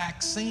a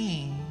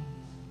vaccine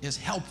is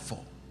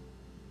helpful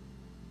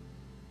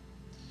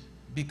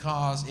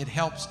because it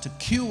helps to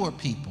cure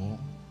people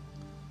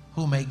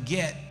who may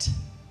get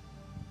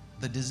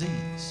the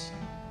disease.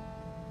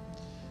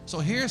 So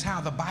here's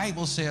how the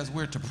Bible says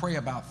we're to pray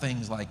about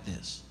things like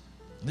this.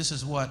 This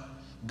is what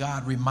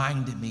God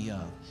reminded me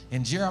of.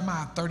 In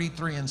Jeremiah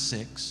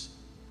 33:6,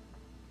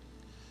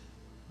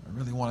 I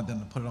really wanted them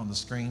to put it on the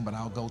screen, but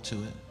I'll go to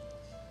it.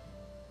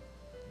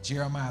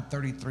 Jeremiah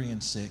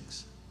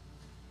 33:6.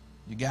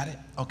 You got it?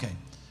 Okay.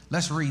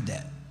 Let's read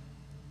that.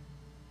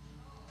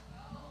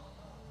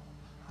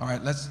 All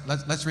right,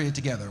 let's read it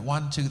together.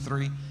 1, 2,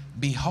 3.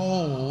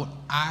 Behold,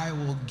 I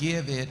will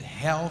give it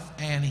health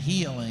and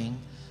healing.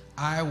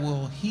 I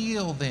will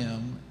heal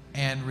them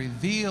and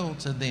reveal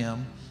to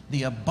them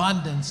the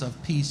abundance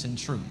of peace and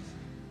truth.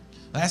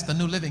 That's the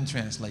New Living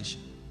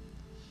Translation.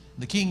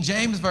 The King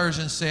James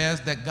Version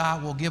says that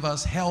God will give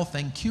us health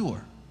and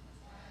cure.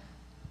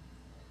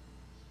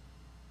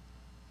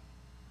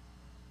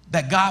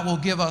 That God will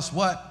give us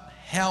what?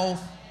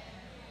 Health.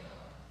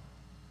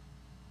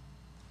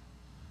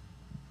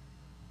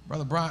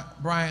 Brother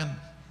Brian,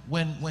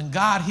 when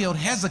God healed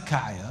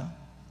Hezekiah,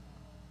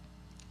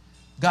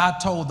 God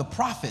told the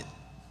prophet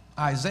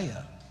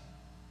Isaiah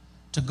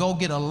to go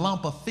get a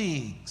lump of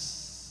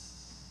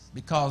figs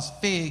because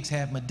figs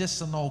have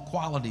medicinal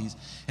qualities.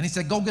 And he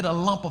said, go get a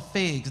lump of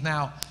figs.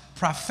 Now,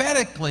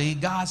 prophetically,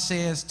 God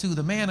says to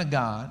the man of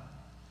God,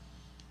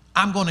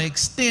 I'm going to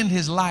extend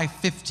his life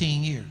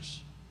 15 years.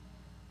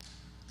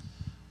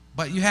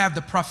 But you have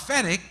the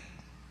prophetic,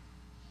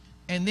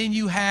 and then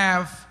you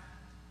have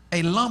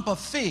a lump of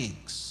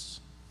figs.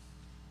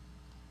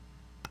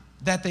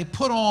 that they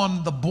put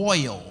on the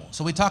boil.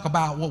 So we talk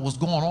about what was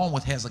going on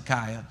with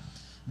Hezekiah.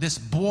 This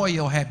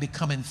boil had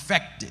become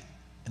infected,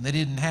 and they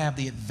didn't have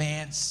the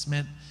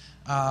advancement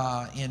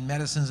in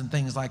medicines and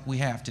things like we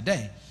have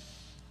today.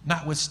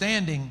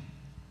 Notwithstanding,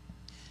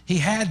 he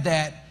had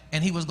that,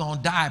 and he was going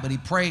to die, but he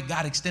prayed,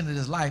 God extended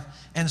his life.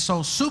 And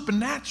so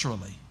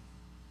supernaturally,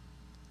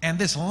 and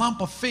this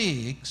lump of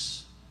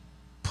figs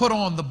put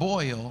on the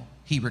boil,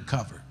 he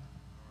recovered.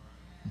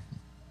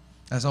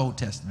 That's Old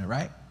Testament,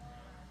 right?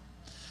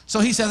 So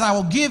he says, I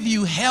will give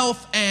you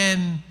health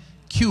and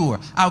cure.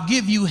 I'll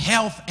give you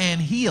health and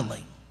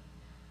healing.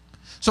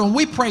 So when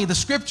we pray the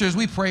scriptures,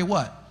 we pray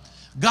what?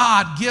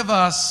 God, give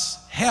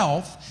us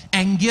health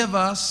and give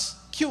us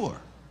cure.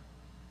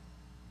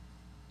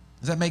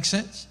 Does that make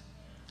sense?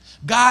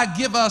 God,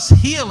 give us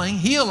healing,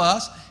 heal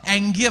us,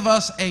 and give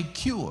us a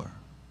cure.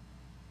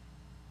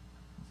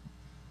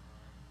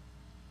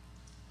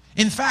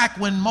 In fact,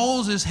 when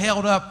Moses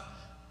held up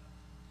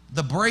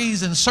the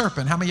brazen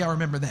serpent, how many of y'all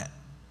remember that?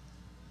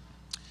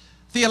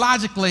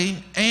 Theologically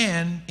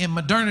and in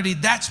modernity,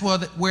 that's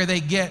where they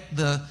get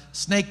the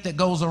snake that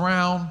goes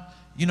around.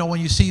 You know,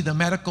 when you see the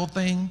medical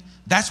thing,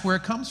 that's where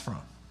it comes from.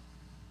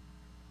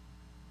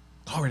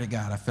 Glory to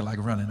God, I feel like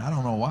running. I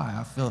don't know why.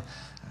 I feel,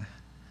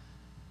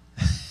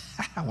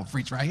 I will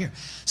preach right here.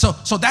 So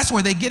that's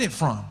where they get it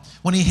from,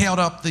 when he held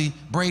up the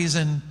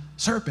brazen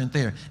serpent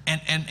there.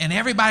 And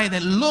everybody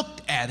that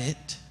looked at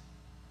it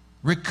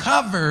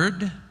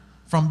recovered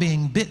from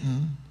being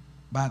bitten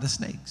by the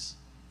snakes.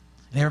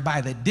 And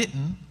everybody that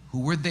didn't,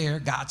 who were there,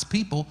 God's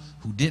people,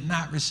 who did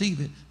not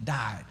receive it,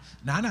 died.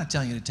 Now, I'm not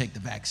telling you to take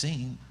the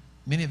vaccine.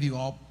 Many of you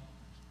all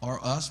or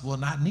us will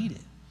not need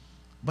it.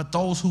 But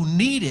those who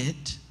need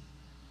it,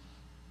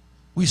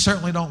 we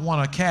certainly don't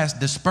want to cast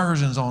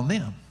dispersions on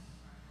them.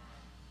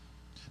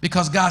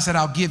 Because God said,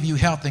 I'll give you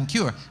health and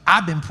cure.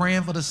 I've been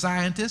praying for the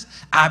scientists.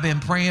 I've been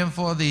praying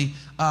for the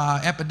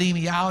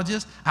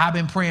epidemiologists. I've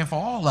been praying for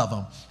all of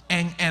them.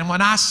 And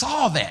when I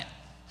saw that,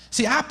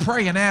 see, I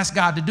pray and ask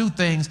God to do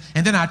things,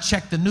 and then I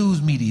check the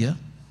news media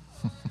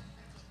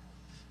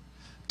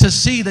to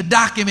see the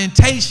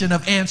documentation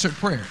of answered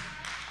prayer.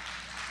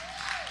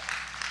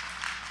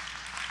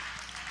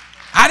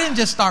 I didn't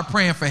just start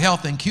praying for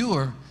health and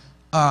cure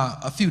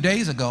a few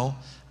days ago,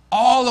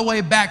 all the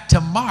way back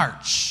to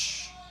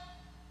March,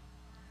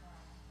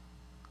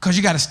 because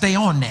you got to stay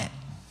on that.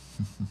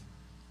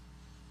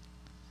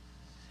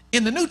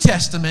 In the New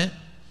Testament,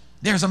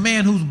 there's a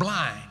man who's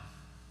blind.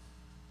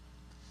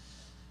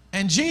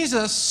 And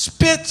Jesus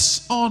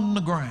spits on the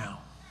ground.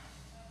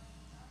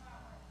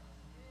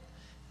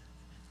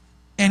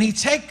 And he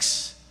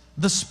takes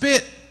the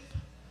spit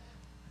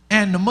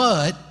and the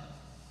mud.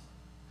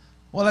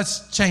 Well,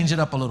 let's change it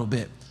up a little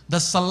bit. The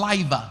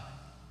saliva.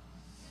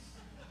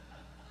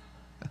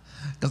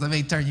 Because I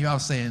may turn you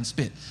off saying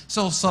spit.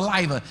 So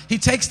saliva. He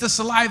takes the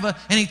saliva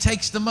and he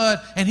takes the mud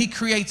and he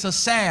creates a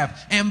salve.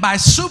 And by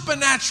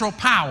supernatural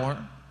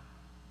power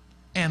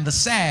and the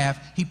salve,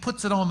 he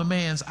puts it on the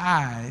man's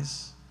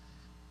eyes.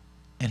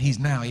 And he's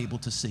now able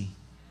to see.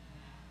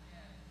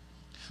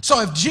 So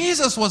if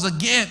Jesus was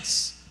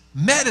against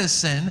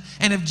medicine,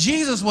 and if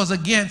Jesus was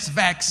against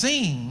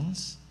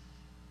vaccines,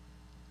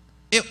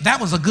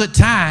 that was a good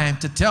time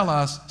to tell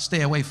us,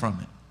 stay away from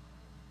it.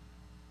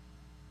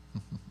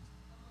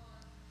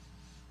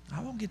 I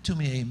won't get too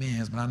many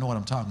amens, but I know what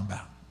I'm talking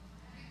about.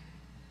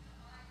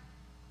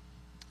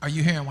 Are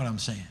you hearing what I'm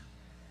saying?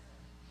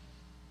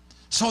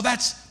 So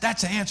that's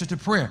an answer to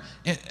prayer.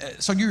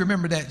 So you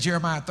remember that,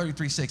 Jeremiah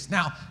 33:6.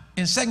 Now,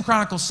 in 2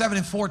 Chronicles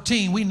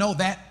 7:14, we know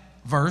that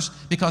verse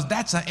because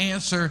that's an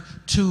answer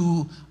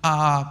to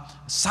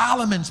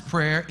Solomon's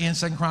prayer in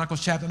 2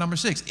 Chronicles chapter number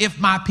 6. If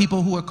my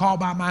people who are called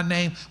by my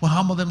name will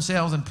humble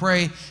themselves and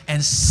pray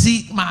and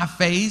seek my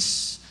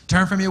face,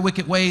 turn from your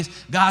wicked ways,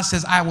 God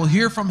says, I will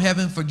hear from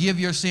heaven, forgive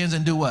your sins,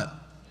 and do what?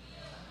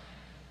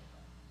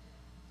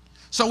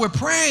 So we're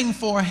praying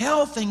for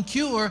health and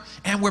cure,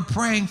 and we're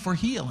praying for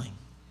healing.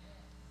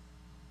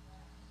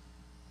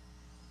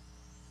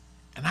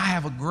 And I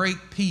have a great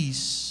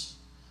peace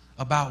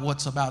about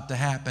what's about to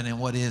happen and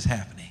what is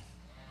happening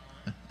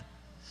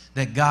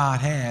that God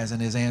has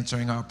and is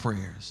answering our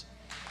prayers.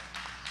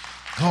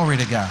 Glory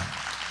to God.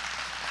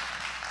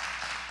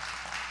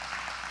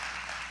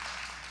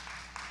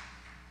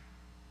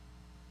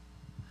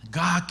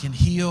 God can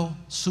heal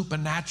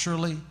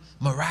supernaturally,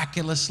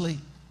 miraculously.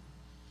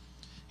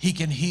 He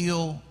can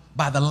heal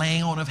by the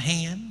laying on of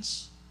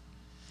hands.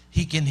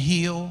 He can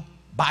heal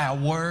by a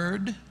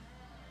word.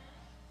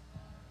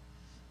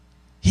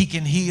 He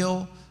can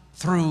heal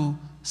through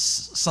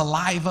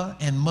saliva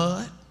and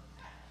mud.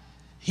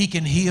 He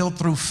can heal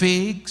through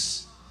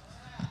figs.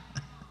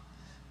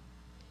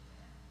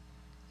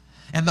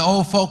 And the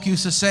old folk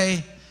used to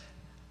say,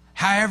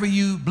 however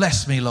you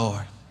bless me,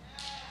 Lord,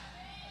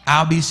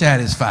 I'll be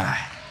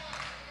satisfied.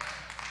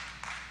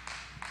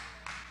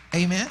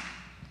 Amen.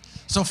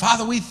 So,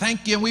 Father, we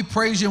thank you and we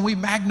praise you and we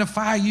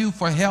magnify you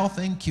for health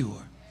and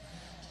cure.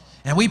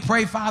 And we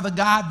pray, Father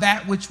God,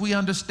 that which we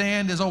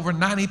understand is over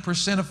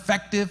 90%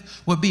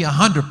 effective will be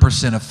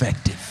 100%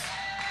 effective.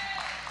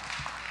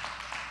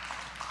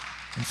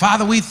 And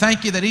Father, we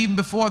thank you that even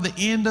before the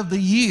end of the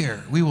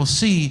year, we will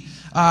see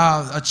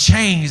a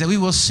change, that we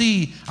will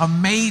see a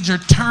major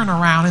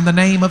turnaround in the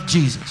name of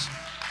Jesus.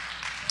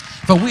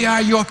 For we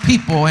are your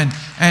people,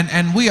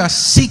 and we are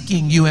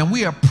seeking you, and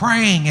we are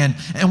praying,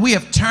 and we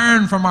have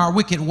turned from our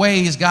wicked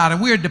ways, God, and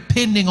we are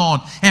depending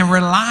on and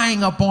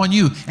relying upon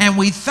you. And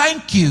we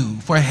thank you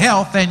for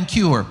health and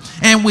cure.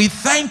 And we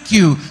thank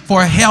you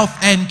for health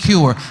and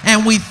cure.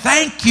 And we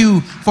thank you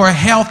for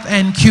health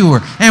and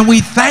cure. And we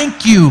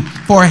thank you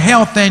for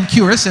health and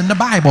cure. It's in the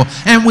Bible.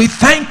 And we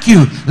thank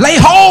you. Lay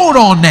hold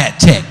on that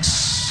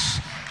text.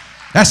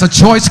 That's a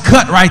choice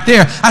cut right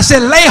there. I said,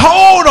 lay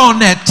hold on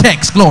that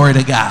text. Glory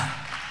to God.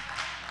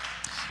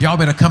 Y'all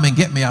better come and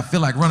get me. I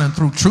feel like running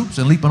through troops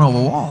and leaping over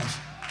walls.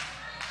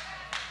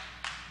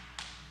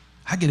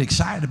 I get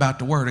excited about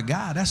the word of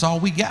God. That's all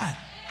we got.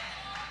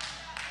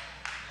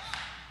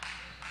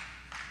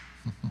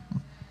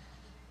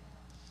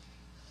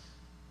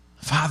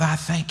 Father, I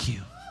thank you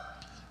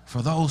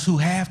for those who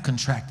have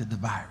contracted the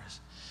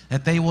virus,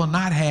 that they will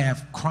not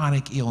have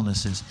chronic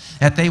illnesses,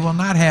 that they will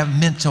not have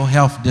mental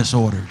health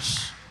disorders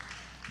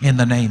in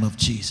the name of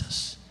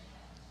Jesus.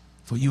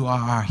 For you are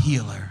our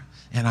healer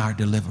and our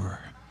deliverer.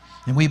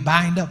 And we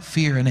bind up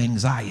fear and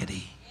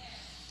anxiety.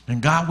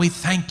 And God, we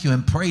thank you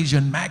and praise you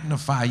and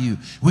magnify you.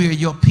 We are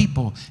your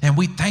people, and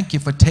we thank you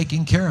for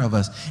taking care of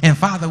us. And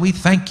Father, we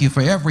thank you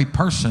for every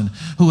person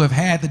who have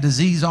had the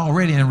disease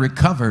already and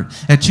recovered,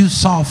 that you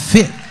saw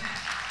fit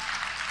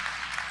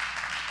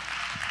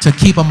to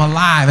keep them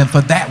alive. And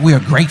for that, we are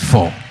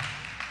grateful.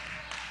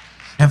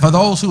 And for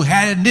those who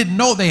had it and didn't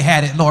know they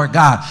had it, Lord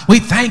God, we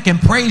thank and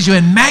praise you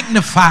and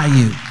magnify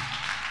you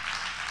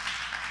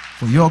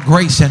for your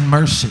grace and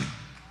mercy.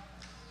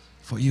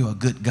 For you are a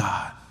good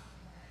God.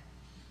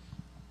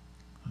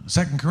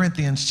 2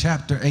 Corinthians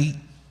chapter 8.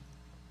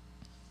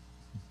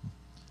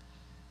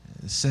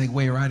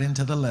 Segue right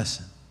into the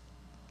lesson.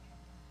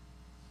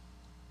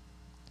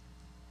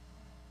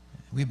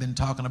 We've been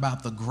talking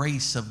about the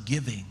grace of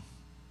giving.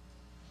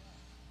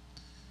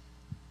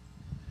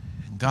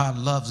 And God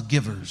loves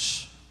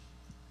givers.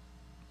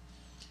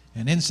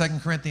 And in 2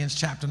 Corinthians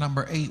chapter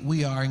number 8,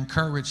 we are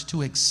encouraged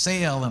to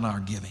excel in our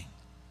giving.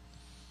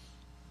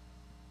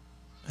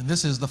 And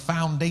this is the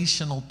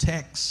foundational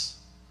text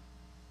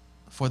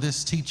for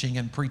this teaching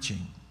and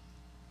preaching.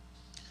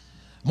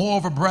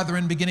 Moreover,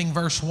 brethren, beginning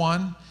verse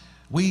 1,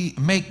 we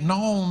make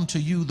known to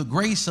you the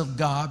grace of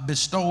God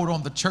bestowed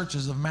on the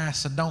churches of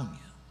Macedonia.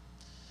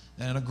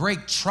 And in a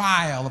great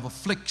trial of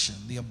affliction,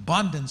 the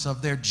abundance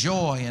of their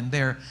joy and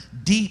their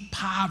deep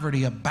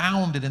poverty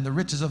abounded in the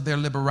riches of their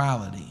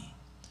liberality.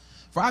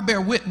 For I bear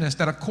witness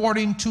that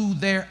according to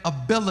their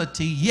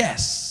ability,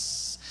 yes,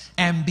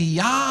 and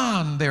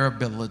beyond their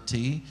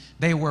ability,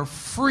 they were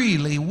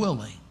freely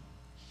willing,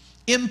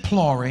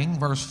 imploring,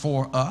 verse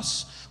 4,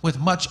 us with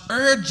much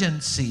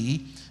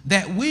urgency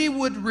that we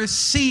would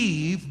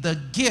receive the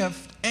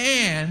gift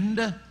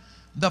and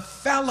the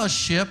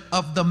fellowship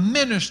of the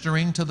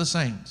ministering to the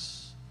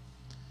saints.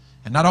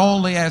 And not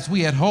only as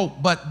we had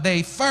hoped, but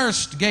they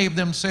first gave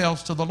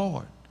themselves to the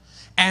Lord,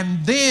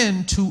 and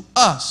then to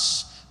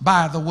us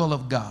by the will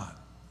of God.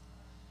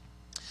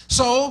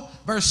 So,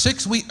 verse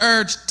 6, we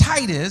urge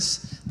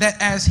Titus that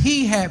as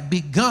he had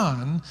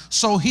begun,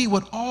 so he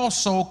would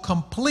also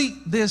complete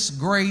this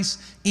grace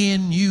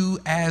in you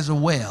as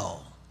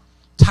well.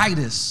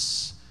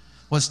 Titus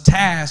was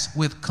tasked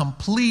with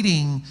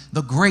completing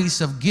the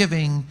grace of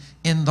giving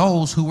in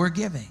those who were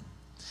giving.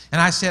 And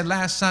I said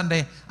last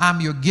Sunday,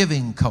 I'm your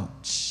giving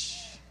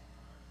coach,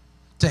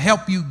 to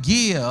help you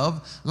give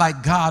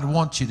like God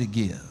wants you to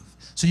give,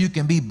 so you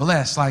can be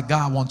blessed like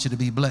God wants you to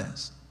be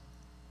blessed.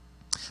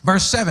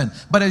 Verse 7,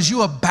 but as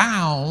you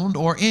abound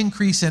or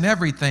increase in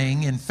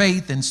everything, in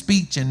faith and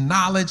speech and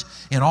knowledge,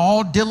 in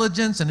all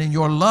diligence and in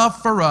your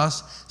love for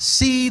us,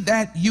 see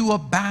that you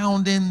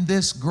abound in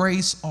this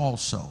grace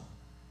also.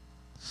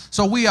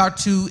 So we are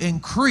to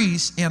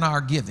increase in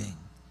our giving.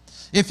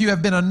 If you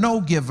have been a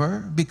no giver,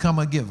 become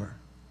a giver.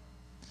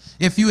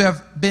 If you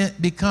have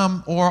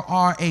become or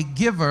are a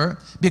giver,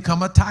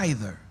 become a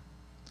tither.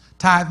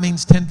 Tithe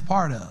means 10th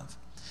part of.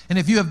 And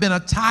if you have been a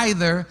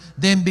tither,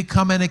 then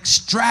become an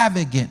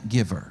extravagant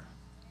giver.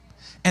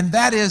 And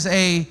that is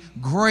a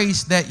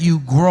grace that you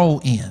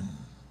grow in.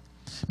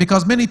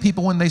 Because many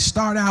people, when they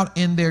start out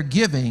in their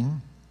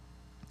giving,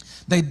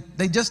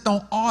 they just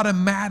don't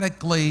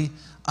automatically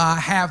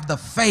have the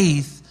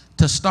faith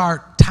to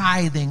start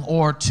tithing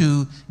or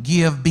to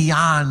give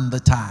beyond the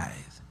tithe.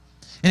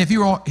 And if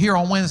you were here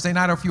on Wednesday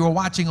night, or if you were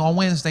watching on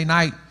Wednesday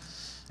night,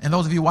 and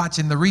those of you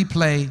watching the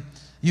replay,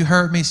 you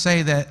heard me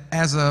say that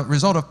as a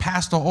result of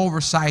pastoral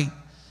oversight,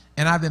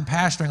 and I've been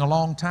pastoring a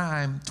long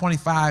time,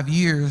 25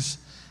 years,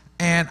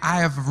 and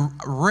I have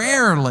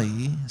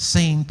rarely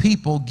seen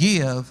people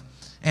give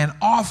an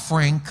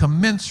offering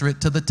commensurate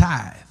to the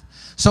tithe.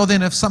 So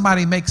then if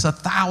somebody makes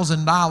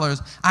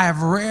 $1,000, I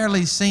have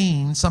rarely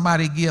seen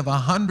somebody give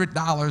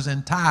 $100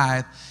 in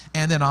tithe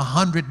and then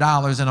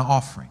 $100 in an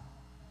offering.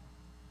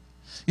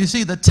 You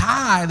see, the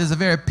tithe is a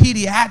very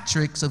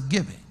pediatrics of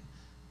giving.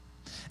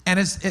 And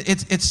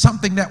it's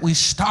something that we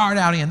start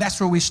out in. That's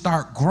where we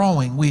start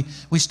growing. We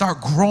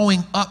start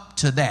growing up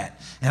to that.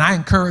 And I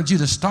encourage you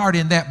to start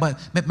in that, but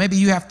maybe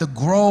you have to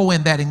grow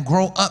in that and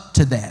grow up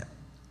to that.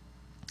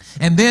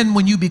 And then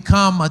when you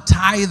become a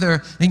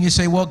tither, then you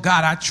say, well,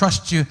 God, I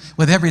trust you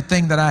with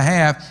everything that I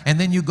have. And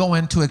then you go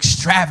into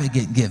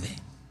extravagant giving.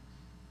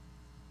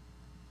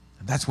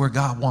 And that's where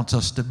God wants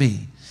us to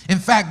be. In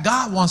fact,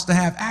 God wants to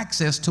have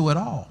access to it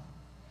all.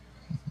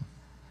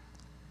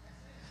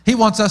 He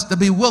wants us to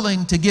be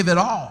willing to give it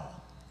all.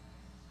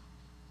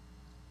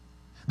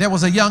 There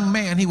was a young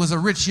man, he was a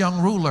rich young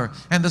ruler,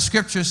 and the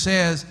scripture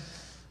says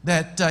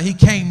that he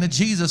came to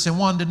Jesus and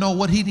wanted to know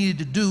what he needed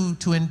to do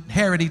to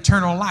inherit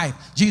eternal life.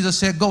 Jesus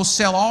said, go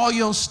sell all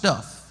your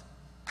stuff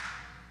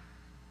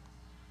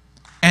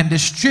and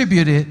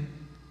distribute it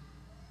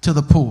to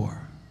the poor.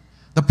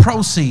 The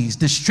proceeds,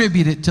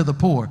 distribute it to the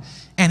poor.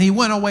 And he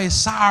went away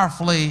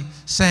sorrowfully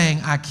saying,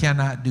 I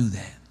cannot do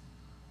that.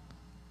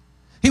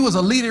 He was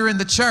a leader in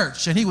the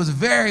church and he was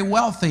very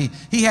wealthy.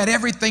 He had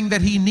everything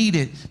that he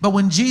needed. But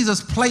when Jesus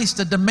placed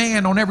a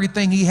demand on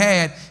everything he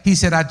had, he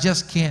said, I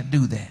just can't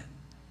do that.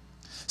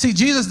 See,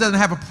 Jesus doesn't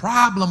have a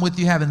problem with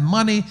you having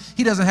money.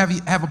 He doesn't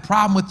have a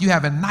problem with you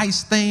having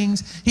nice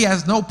things. He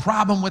has no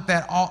problem with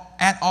that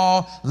at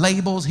all.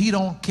 Labels, he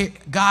don't care.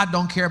 God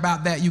don't care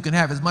about that. You can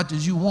have as much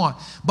as you want.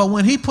 But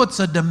when he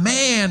puts a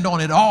demand on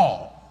it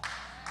all,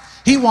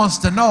 he wants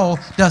to know,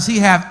 does he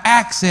have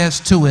access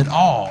to it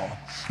all?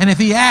 And if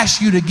he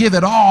asks you to give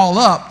it all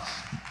up,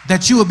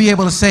 that you will be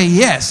able to say,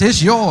 yes,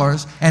 it's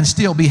yours, and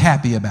still be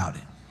happy about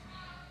it.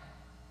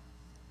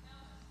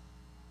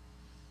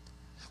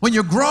 When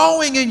you're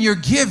growing in your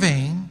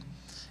giving,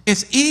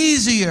 it's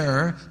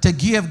easier to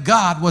give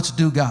God what's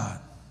due God.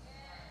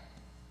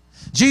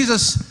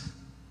 Jesus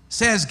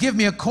says, give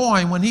me a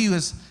coin when he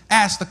was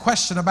asked the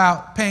question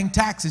about paying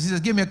taxes. He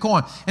says, give me a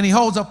coin. And he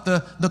holds up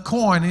the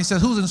coin and he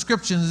says, whose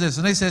inscription is this?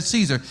 And they said,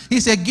 Caesar. He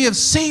said, give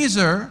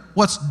Caesar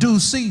what's due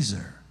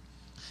Caesar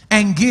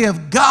and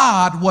give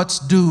God what's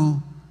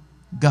due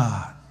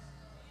God.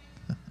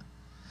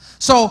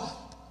 So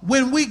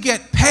when we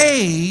get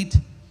paid,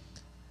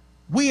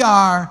 we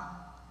are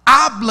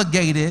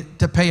obligated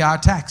to pay our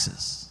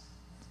taxes.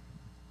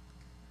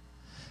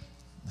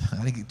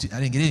 I didn't get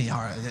any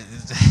hard.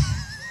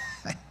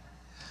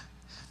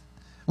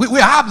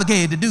 We're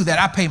obligated to do that.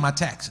 I pay my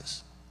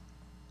taxes.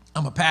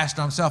 I'm a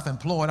pastor. I'm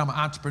self-employed. I'm an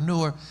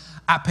entrepreneur.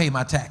 I pay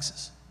my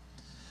taxes.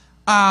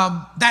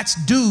 That's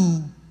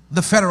due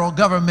the federal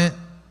government,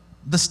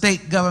 the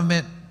state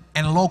government,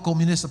 and local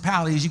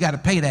municipalities. You got to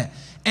pay that.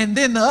 And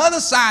then the other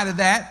side of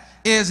that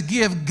is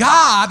give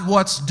God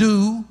what's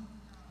due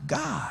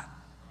God.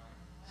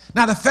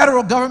 Now the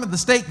federal government, the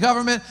state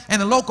government,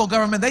 and the local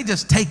government, they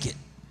just take it.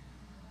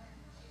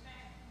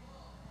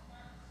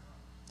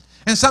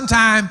 And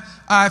sometimes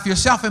if you're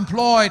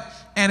self-employed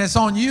and it's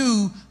on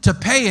you to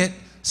pay it,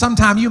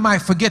 sometimes you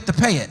might forget to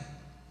pay it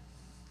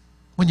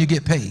when you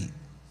get paid.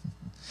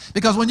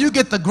 Because when you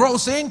get the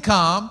gross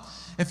income,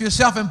 if you're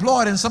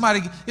self-employed and somebody,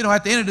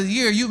 at the end of the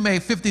year, you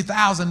made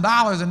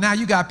 $50,000 and now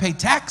you got to pay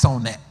tax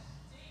on that.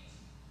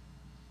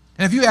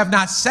 And if you have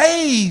not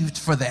saved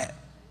for that,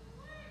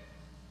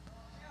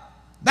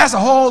 that's a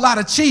whole lot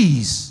of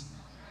cheese.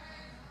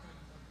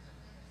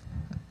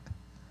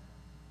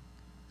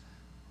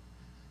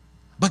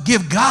 But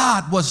give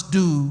God what's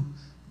due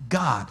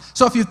God.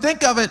 So if you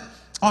think of it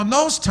on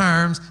those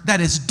terms, that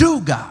is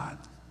due God.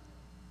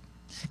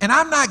 And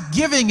I'm not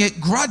giving it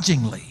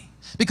grudgingly.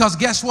 Because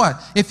guess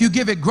what? If you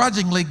give it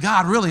grudgingly,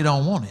 God really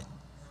don't want it.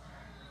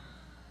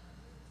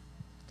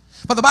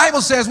 But the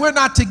Bible says we're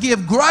not to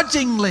give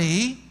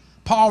grudgingly.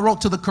 Paul wrote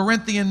to the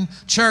Corinthian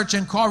church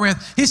in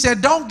Corinth. He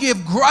said, don't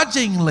give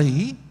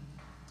grudgingly,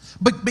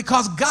 but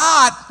because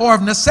God, or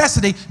of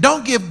necessity,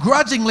 don't give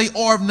grudgingly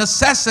or of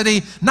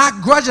necessity,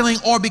 not grudgingly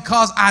or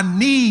because I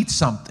need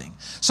something.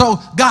 So,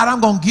 God,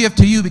 I'm going to give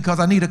to you because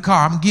I need a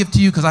car. I'm going to give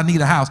to you because I need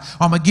a house.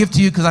 Or I'm going to give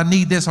to you because I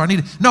need this or I need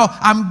it. No,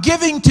 I'm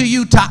giving to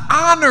you to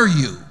honor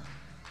you.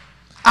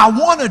 I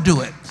want to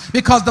do it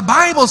because the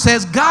Bible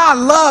says God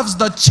loves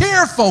the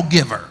cheerful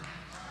giver.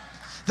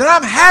 That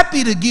I'm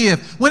happy to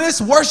give. When it's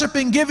worship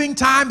and giving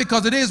time,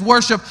 because it is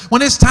worship,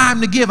 when it's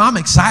time to give, I'm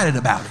excited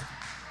about it.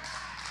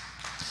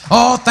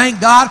 Oh,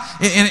 thank God.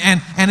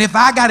 And if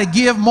I got to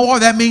give more,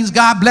 that means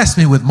God bless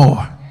me with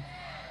more.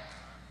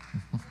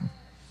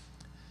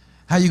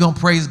 How you going to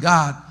praise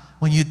God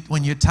when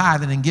you're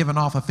tithing and giving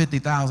off of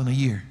 $50,000 a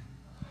year?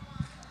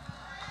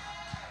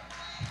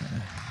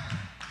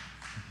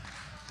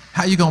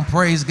 How you going to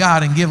praise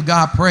God and give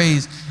God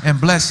praise and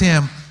bless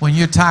him when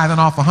you're tithing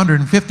off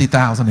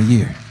 $150,000 a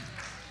year?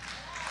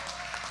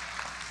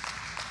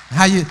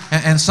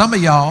 And some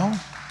of y'all,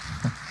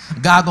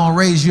 God gonna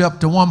raise you up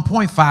to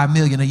 $1.5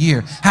 million a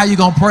year. How you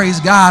gonna praise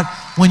God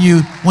when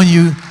you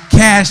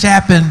cash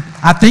app? And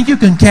I think you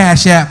can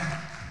cash app.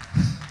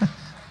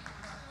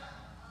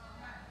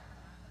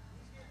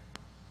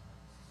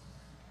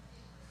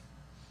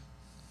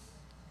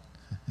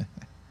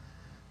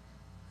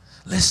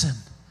 Listen,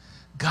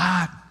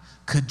 God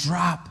could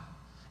drop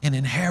an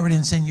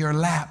inheritance in your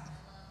lap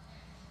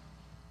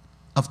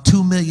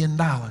 $2 million.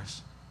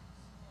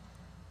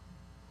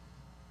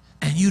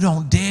 And you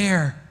don't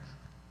dare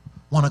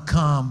want to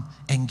come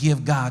and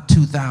give God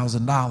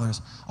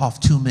 $2,000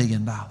 off $2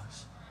 million.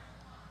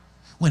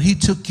 When he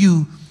took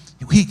you,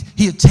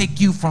 he'd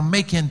take you from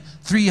making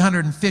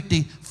 $350,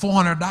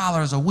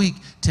 $400 a week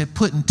to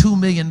putting $2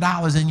 million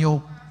in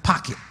your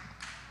pocket.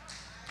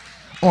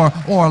 Or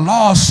a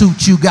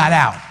lawsuit you got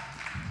out.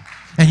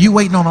 And you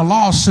waiting on a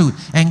lawsuit,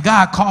 and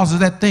God causes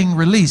that thing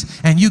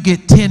released, and you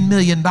get $10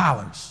 million.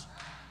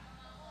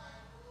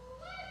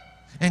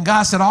 And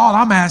God said, all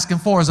I'm asking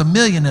for is $1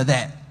 million of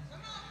that.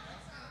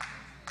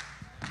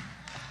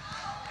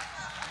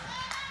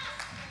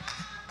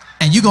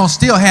 And you're going to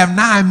still have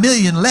 $9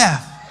 million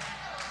left.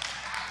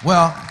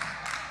 Well,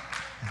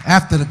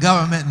 after the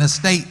government and the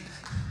state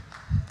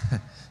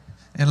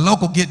and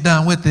local get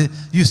done with it,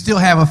 you still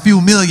have a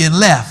few million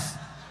left.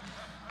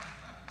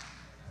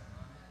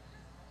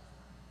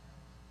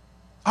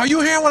 Are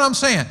you hearing what I'm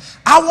saying?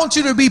 I want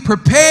you to be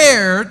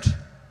prepared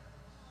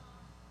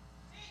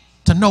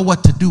to know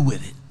what to do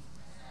with it.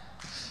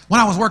 When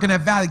I was working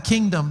at Valley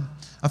Kingdom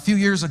a few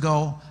years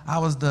ago, I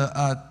was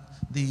the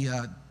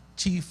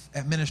chief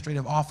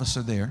administrative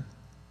officer there.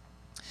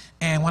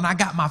 And when I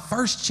got my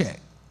first check,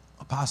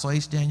 Apostle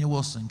H. Daniel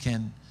Wilson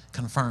can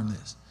confirm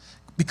this.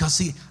 Because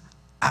see,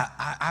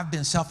 I've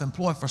been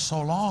self-employed for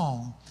so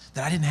long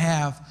that I didn't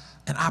have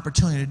an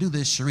opportunity to do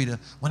this, Sharita.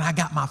 When I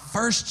got my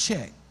first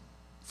check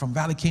from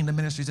Valley Kingdom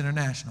Ministries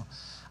International,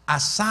 I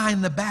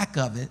signed the back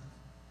of it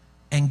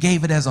and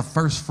gave it as a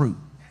first fruit.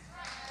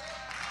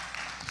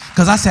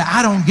 Because I said,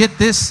 I don't get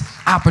this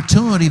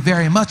opportunity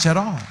very much at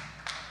all.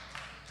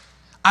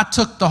 I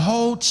took the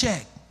whole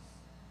check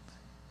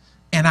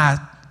and I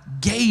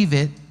gave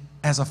it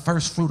as a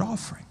first fruit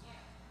offering.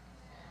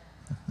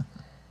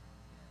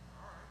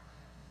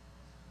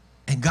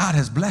 And God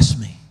has blessed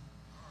me.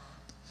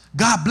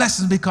 God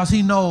blesses me because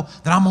he knows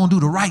that I'm going to do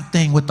the right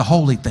thing with the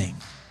holy thing.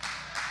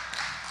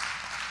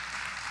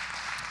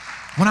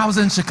 When I was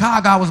in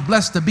Chicago, I was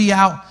blessed to be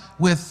out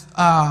with,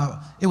 I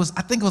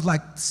think it was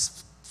like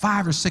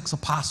 5 or 6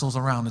 apostles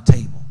around the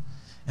table.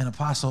 An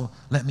apostle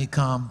let me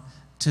come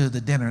to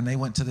the dinner, and they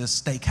went to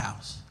this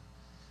steakhouse.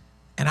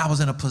 And I was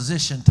in a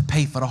position to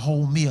pay for the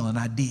whole meal, and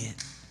I did.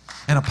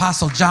 And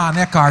Apostle John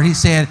Eckhart, he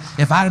said,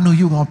 if I knew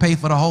you were going to pay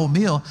for the whole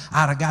meal,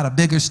 I'd have got a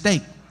bigger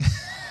steak.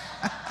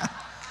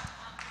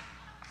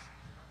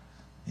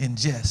 In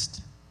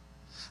jest.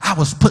 I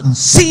was putting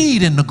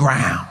seed in the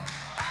ground.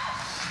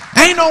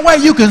 Ain't no way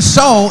you can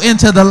sow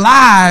into the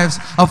lives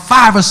of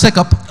 5 or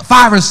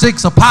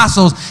 6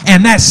 apostles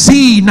and that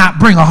seed not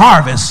bring a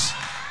harvest.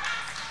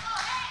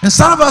 And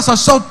some of us are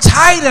so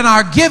tight in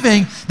our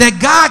giving that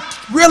God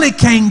really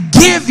can't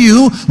give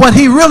you what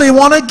he really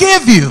want to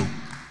give you.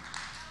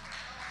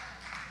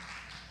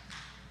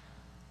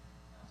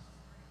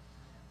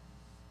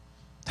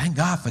 Thank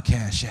God for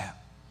Cash App.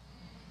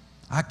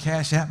 I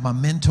Cash App my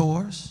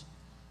mentors.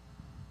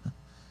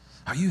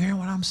 Are you hearing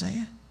what I'm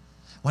saying?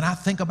 When I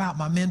think about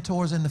my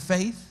mentors in the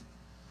faith,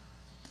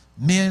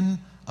 men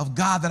of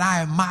God that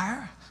I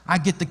admire, I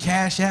get the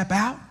Cash App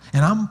out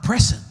and I'm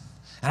pressing.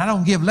 And I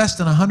don't give less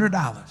than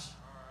 $100.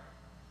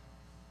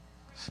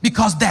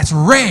 Because that's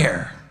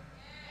rare.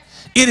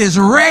 It is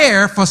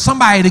rare for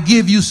somebody to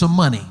give you some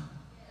money.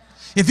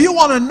 If you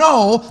want to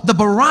know the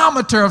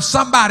barometer of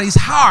somebody's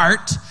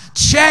heart,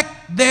 check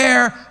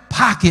their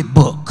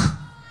pocketbook.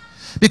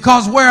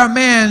 Because where a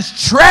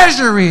man's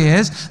treasure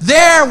is,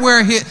 there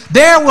will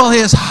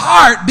his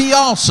heart be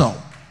also.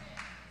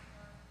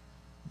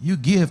 You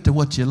give to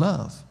what you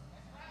love.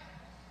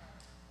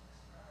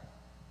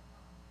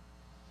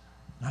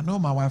 I know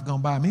my wife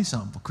gonna buy me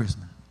something for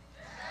Christmas.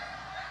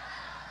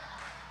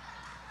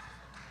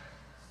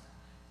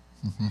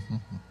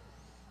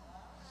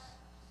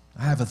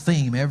 I have a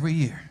theme every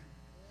year.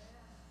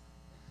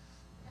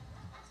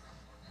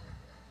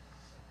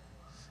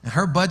 And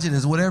her budget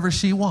is whatever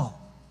she wants.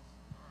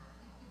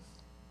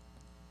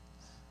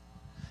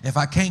 If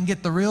I can't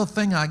get the real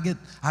thing, I get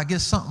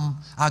something,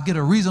 I'll get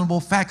a reasonable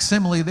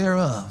facsimile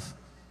thereof.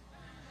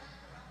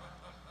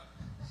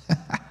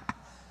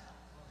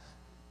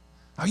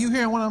 Are you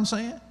hearing what I'm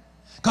saying?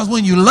 Because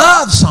when you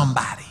love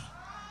somebody,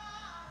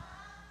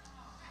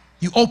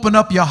 you open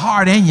up your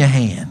heart and your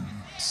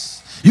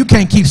hands. You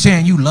can't keep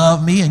saying you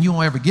love me and you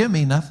won't ever give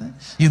me nothing.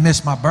 You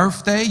miss my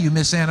birthday, you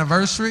miss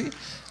anniversary,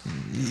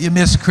 you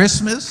miss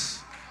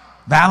Christmas,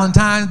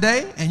 Valentine's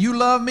Day, and you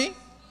love me?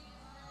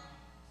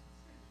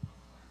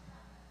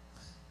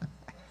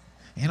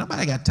 Ain't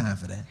nobody got time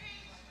for that.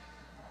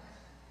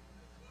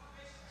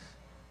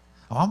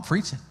 Oh, I'm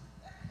preaching.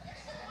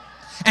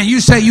 And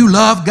you say you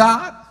love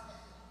God,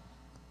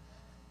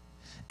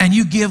 and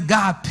you give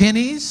God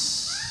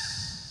pennies.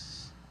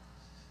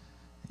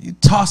 You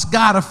toss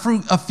God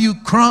a few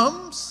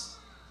crumbs,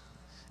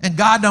 and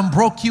God done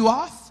broke you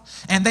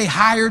off, and they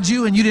hired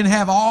you, and you didn't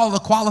have all the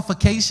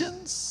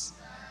qualifications.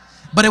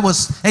 But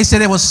they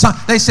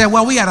said,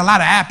 well, we had a lot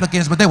of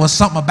applicants, but there was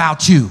something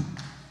about you.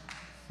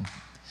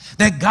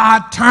 that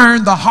God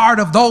turned the heart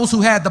of those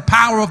who had the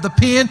power of the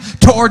pen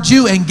towards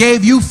you and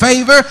gave you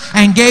favor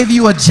and gave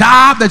you a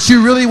job that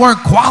you really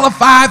weren't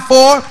qualified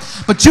for?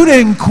 But you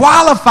didn't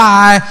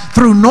qualify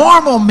through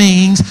normal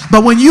means.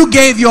 But when you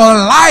gave your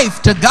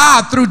life to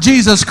God through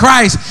Jesus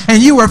Christ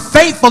and you were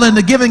faithful in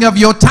the giving of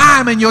your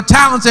time and your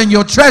talents and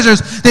your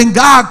treasures, then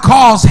God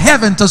caused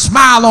heaven to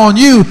smile on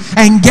you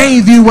and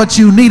gave you what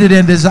you needed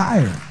and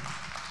desired.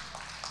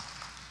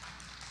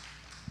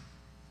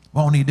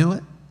 Won't he do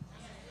it?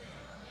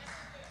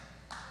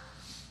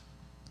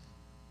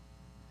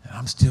 And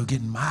I'm still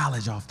getting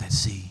mileage off that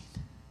seed.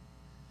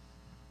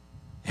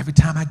 Every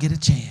time I get a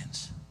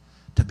chance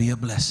to be a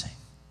blessing,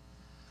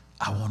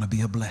 I want to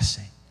be a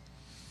blessing.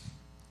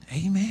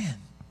 Amen.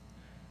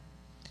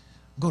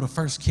 Go to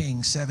 1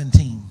 Kings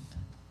 17.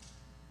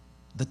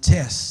 The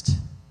test,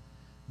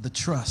 the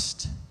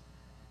trust,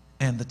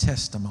 and the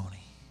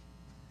testimony.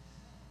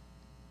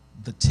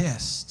 The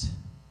test,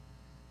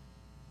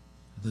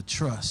 the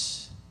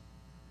trust,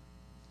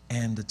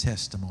 and the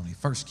testimony.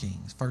 1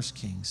 Kings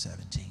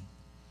 17.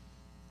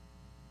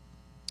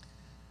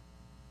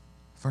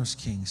 1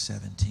 Kings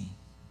 17.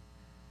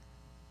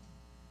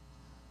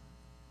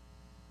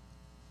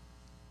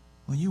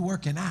 When you're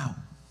working out,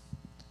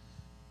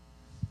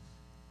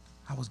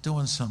 I was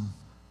doing some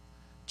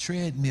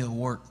treadmill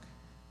work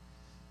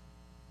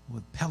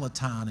with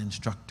Peloton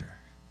instructor.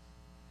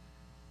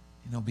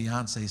 You know,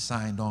 Beyonce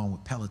signed on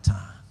with Peloton.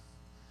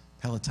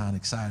 Peloton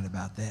excited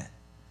about that.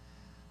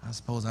 I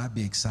suppose I'd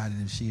be excited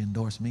if she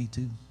endorsed me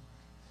too.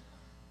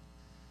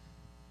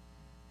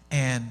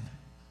 And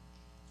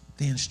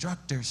the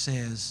instructor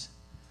says,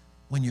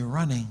 when you're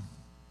running,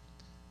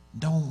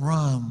 don't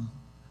run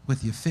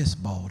with your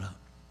fist balled up,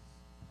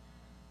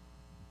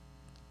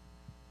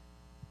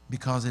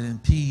 because it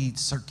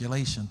impedes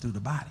circulation through the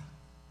body.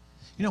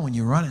 You know, when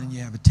you're running,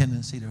 you have a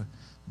tendency to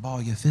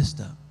ball your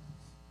fist up.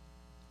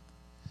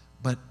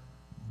 But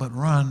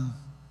run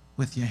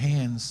with your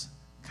hands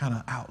kind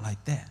of out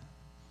like that,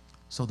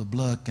 so the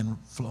blood can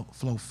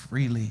flow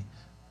freely.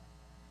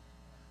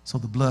 So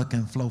the blood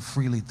can flow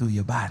freely through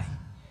your body.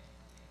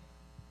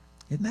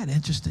 Isn't that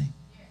interesting?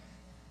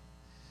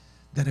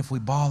 That if we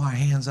ball our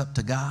hands up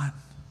to God,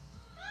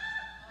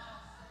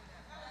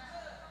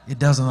 it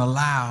doesn't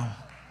allow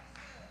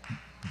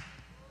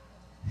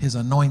his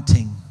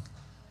anointing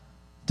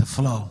to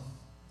flow.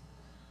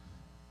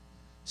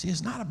 See,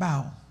 it's not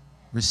about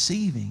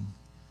receiving,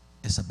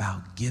 it's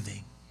about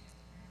giving.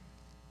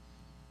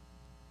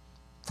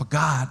 For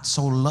God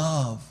so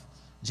loved,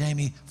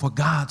 Jamie, for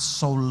God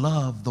so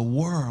loved the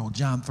world,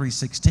 John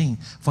 3:16.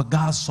 For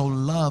God so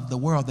loved the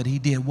world that he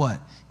did what?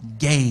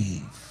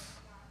 Gave.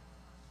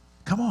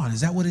 Come on,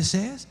 is that what it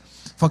says?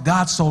 For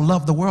God so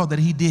loved the world that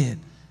he did.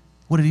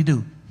 What did he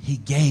do? He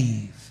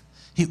gave.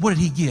 What did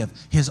he give?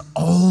 His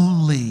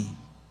only.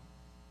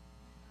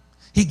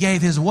 He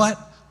gave his what?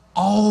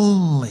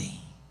 Only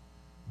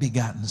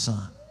begotten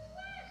son.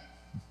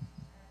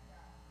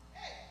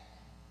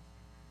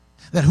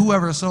 That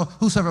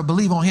whosoever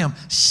believe on him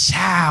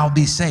shall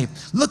be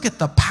saved. Look at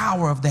the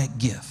power of that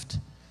gift.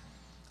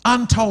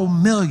 Untold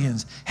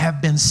millions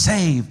have been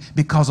saved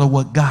because of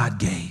what God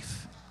gave.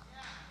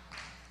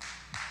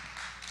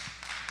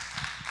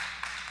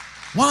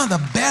 One of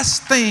the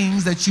best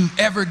things that you've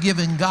ever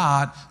given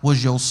God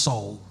was your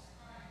soul.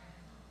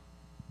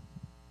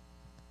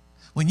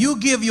 When you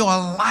give your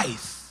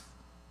life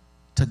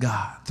to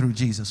God through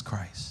Jesus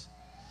Christ,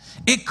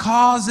 it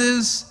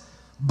causes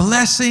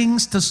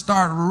blessings to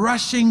start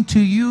rushing to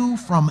you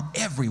from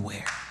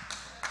everywhere.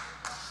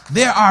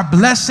 There are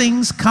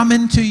blessings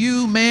coming to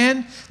you,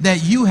 man,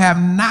 that you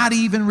have not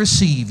even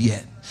received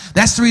yet.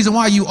 That's the reason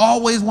why you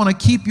always want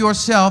to keep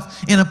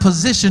yourself in a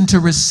position to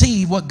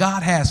receive what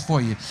God has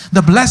for you.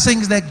 The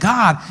blessings that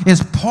God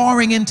is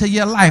pouring into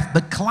your life,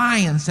 the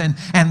clients and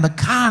the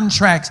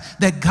contracts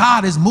that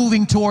God is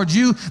moving towards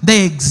you,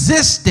 they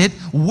existed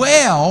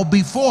well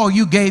before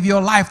you gave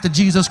your life to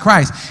Jesus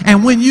Christ.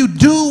 And when you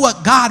do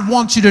what God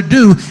wants you to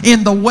do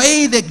in the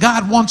way that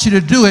God wants you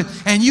to do it,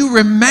 and you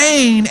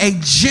remain a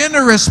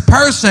generous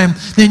person,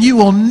 then you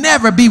will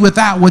never be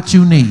without what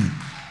you need.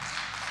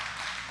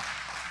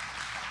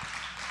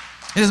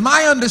 It is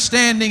my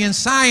understanding in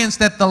science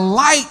that the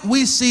light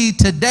we see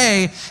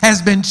today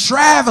has been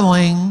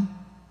traveling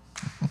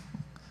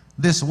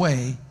this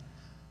way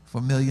for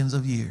millions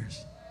of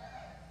years.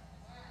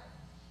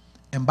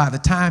 And by the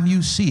time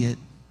you see it,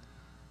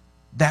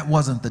 that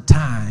wasn't the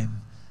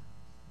time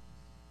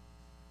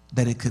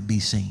that it could be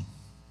seen.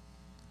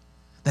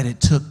 That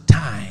it took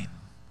time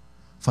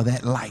for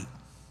that light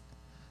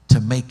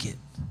to make it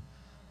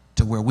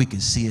to where we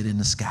could see it in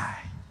the sky.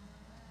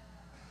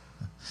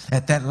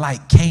 That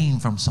light came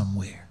from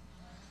somewhere.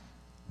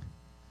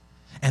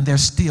 And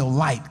there's still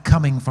light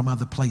coming from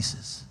other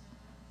places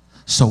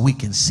so we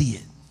can see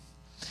it.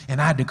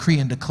 And I decree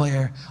and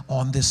declare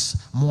on this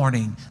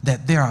morning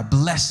that there are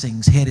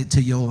blessings headed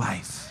to your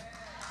life.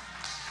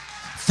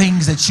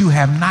 Things that you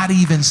have not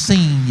even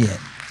seen yet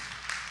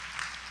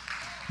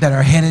that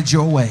are headed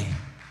your way.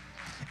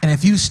 And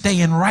if you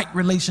stay in right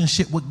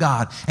relationship with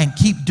God and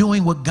keep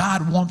doing what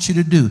God wants you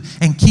to do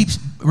and keep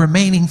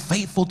remaining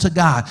faithful to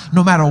God,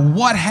 no matter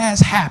what has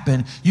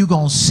happened, you're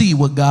going to see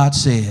what God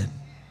said.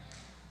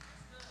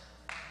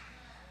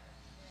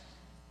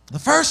 The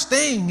first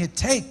thing it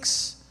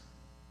takes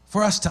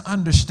for us to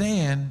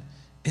understand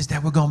is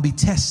that we're going to be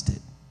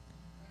tested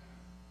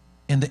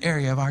in the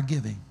area of our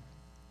giving.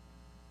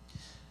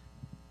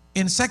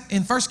 In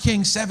 1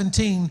 Kings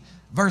 17,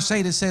 verse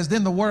 8, it says,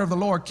 "Then the word of the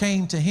Lord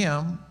came to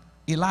him,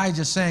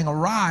 Elijah, saying,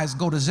 Arise,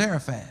 go to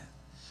Zarephath,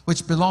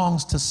 which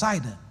belongs to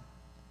Sidon,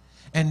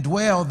 and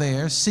dwell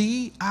there.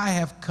 See, I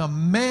have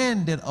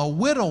commanded a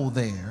widow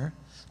there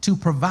to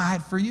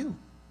provide for you."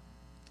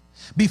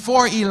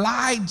 Before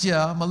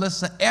Elijah,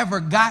 Melissa, ever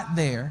got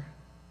there,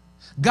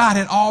 God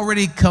had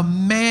already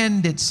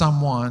commanded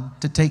someone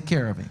to take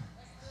care of him.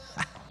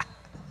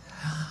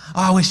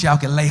 Oh, I wish y'all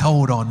could lay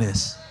hold on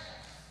this.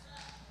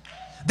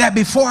 That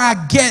before I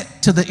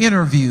get to the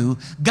interview,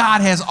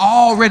 God has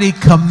already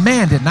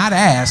commanded, not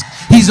asked,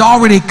 he's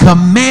already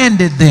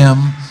commanded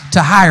them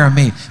to hire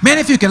me. Man,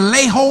 if you can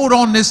lay hold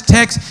on this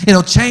text,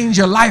 it'll change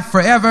your life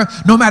forever.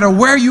 No matter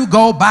where you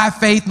go by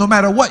faith, no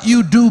matter what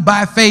you do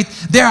by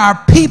faith, there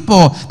are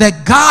people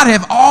that God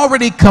have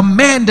already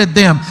commanded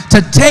them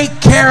to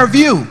take care of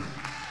you.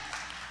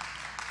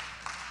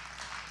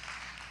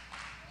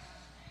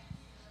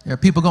 There are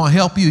people going to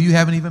help you. You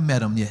haven't even met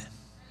them yet.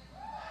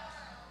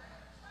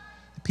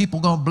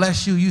 People going to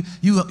bless you.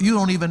 You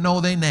don't even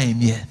know their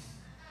name yet.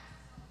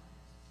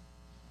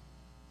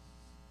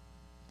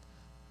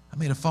 I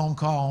made a phone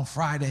call on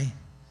Friday,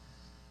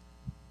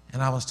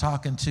 and I was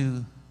talking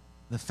to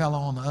the fellow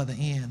on the other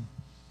end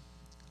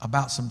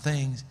about some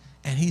things,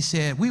 and he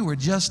said, "We were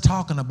just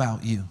talking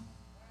about you."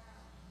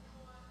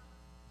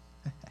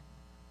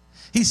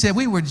 He said,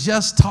 "We were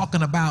just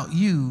talking about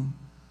you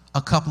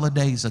a couple of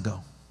days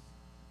ago."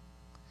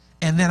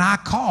 And then I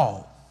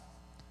called,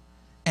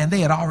 and they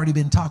had already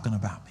been talking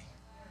about me,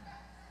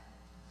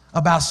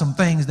 about some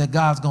things that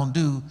God's going to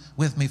do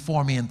with me,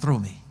 for me, and through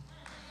me.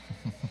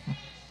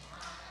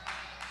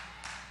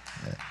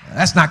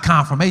 That's not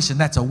confirmation,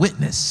 that's a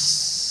witness.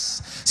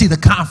 See, the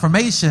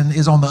confirmation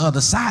is on the other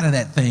side of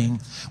that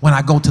thing when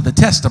I go to the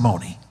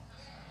testimony.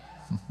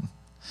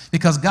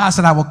 Because God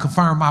said, "I will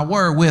confirm my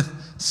word with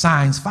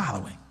signs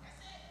following."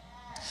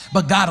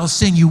 But God will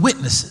send you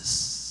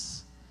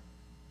witnesses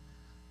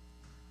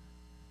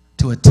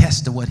to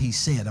attest to what he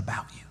said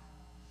about you.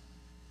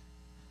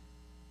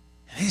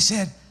 And he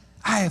said,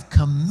 "I have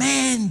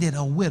commanded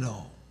a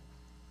widow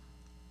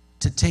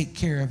to take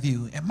care of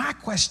you." And my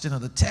question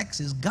of the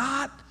text is,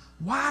 God,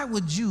 why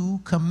would you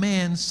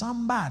command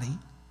somebody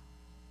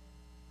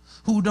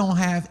who don't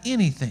have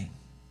anything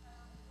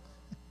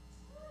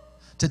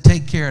to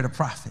take care of the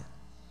prophet?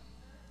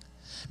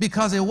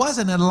 Because it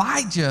wasn't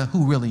Elijah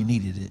who really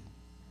needed it.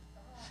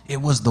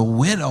 It was the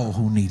widow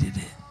who needed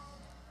it.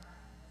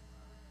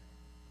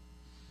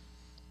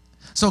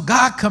 So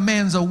God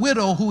commands a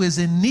widow who is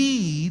in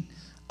need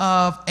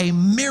of a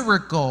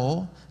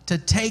miracle to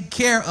take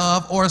care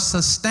of or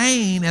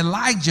sustain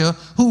Elijah,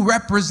 who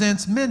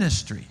represents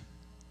ministry.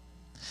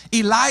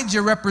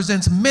 Elijah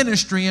represents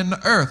ministry in the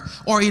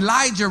earth, or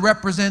Elijah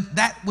represents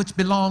that which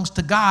belongs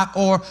to God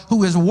or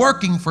who is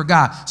working for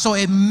God. So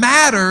it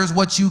matters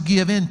what you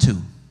give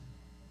into.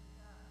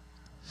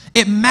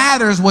 It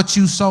matters what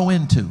you sow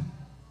into.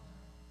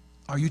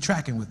 Are you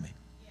tracking with me?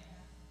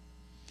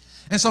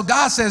 And so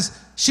God says,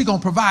 she's going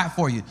to provide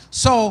for you.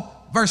 So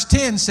verse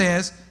 10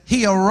 says,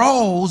 he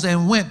arose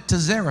and went to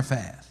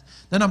Zarephath.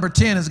 The number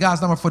 10 is God's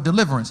number for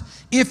deliverance.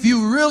 If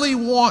you really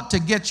want to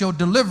get your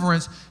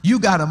deliverance, you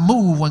got to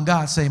move when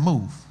God say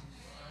move.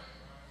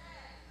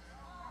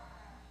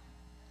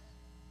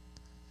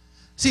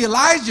 See,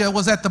 Elijah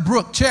was at the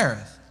brook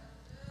Cherith.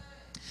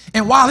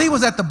 And while he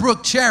was at the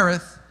brook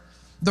Cherith,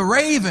 the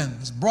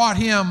ravens brought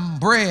him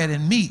bread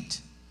and meat,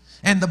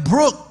 and the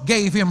brook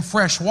gave him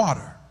fresh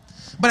water.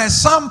 But at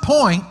some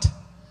point,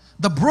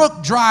 the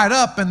brook dried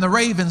up and the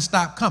ravens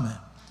stopped coming.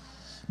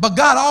 But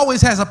God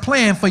always has a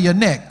plan for your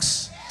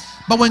next.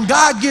 But when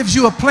God gives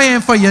you a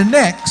plan for your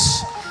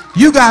next,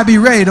 you got to be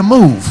ready to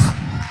move.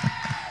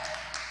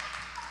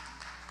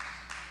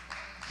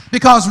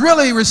 Because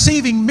really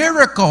receiving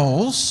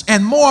miracles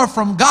and more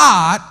from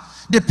God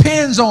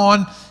depends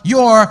on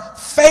your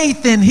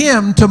faith in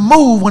him to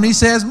move when he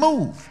says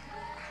move.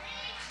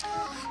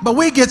 But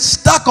we get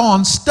stuck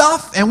on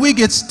stuff, and we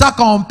get stuck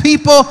on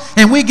people,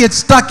 and we get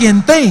stuck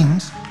in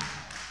things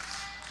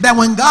that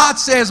when God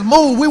says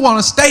move, we want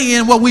to stay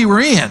in what we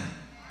were in.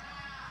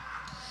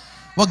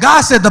 Well,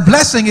 God said the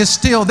blessing is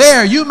still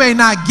there. You may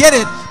not get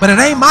it, but it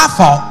ain't my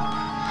fault.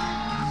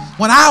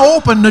 When I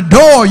open the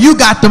door, you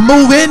got to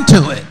move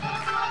into it.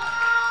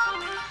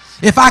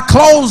 If I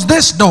close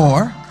this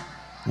door,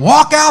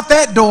 walk out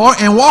that door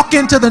and walk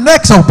into the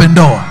next open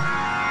door.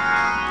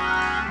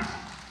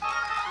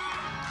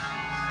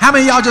 How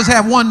many of y'all just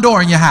have one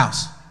door in your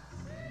house?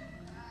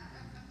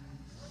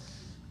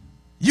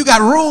 You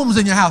got rooms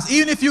in your house.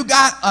 Even if you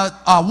got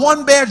a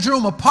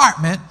one-bedroom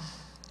apartment,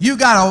 you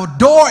got a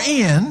door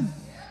in,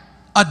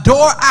 a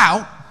door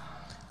out,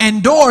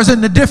 and doors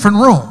in the different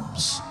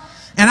rooms.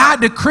 And I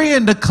decree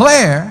and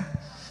declare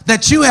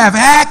that you have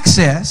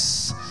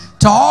access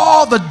to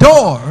all the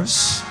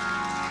doors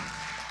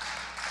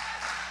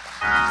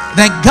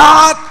that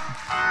God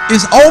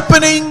is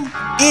opening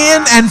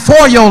in and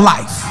for your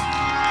life.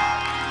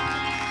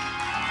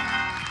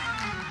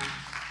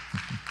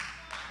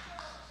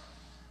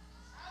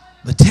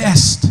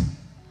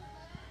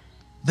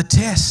 The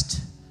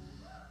test,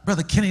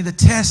 Brother Kenny, the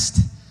test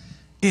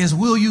is,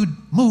 will you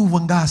move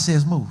when God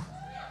says move?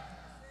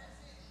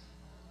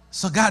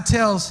 So God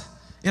tells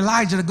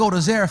Elijah to go to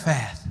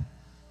Zarephath,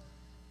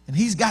 and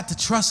he's got to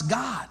trust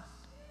God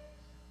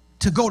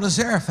to go to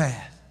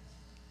Zarephath.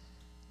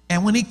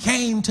 And when he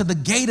came to the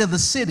gate of the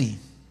city,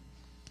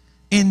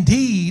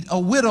 indeed a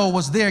widow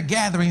was there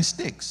gathering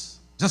sticks,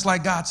 just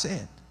like God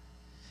said.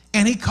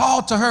 And he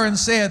called to her and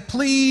said,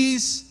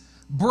 please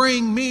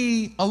bring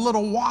me a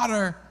little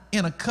water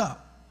in a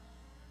cup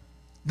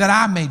that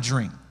I may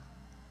drink.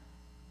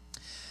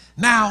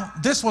 Now,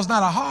 this was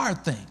not a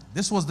hard thing.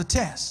 This was the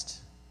test.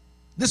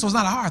 This was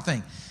not a hard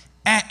thing.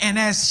 And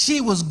as she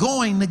was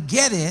going to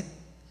get it,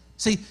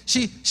 see,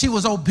 she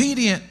was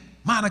obedient,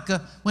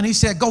 Monica, when he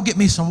said, go get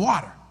me some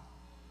water.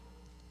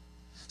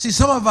 See,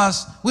 some of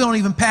us, we don't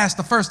even pass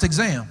the first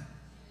exam.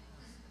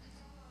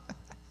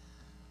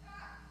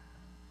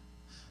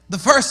 The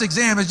first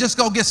exam is just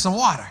go get some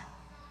water.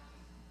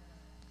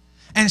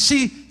 And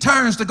she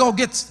turns to go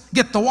get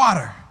the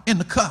water in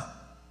the cup.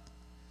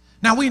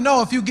 Now we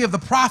know if you give the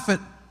prophet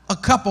a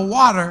cup of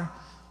water,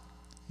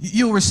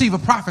 you'll receive a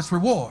prophet's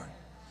reward.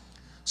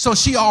 So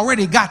she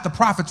already got the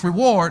prophet's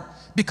reward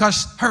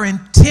because her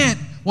intent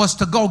was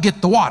to go get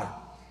the water.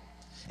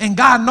 And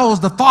God knows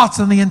the thoughts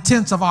and the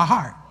intents of our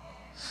heart.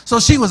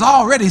 So she was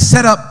already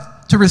set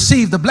up to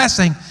receive the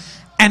blessing.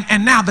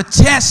 And now the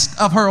test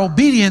of her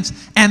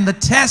obedience and the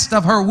test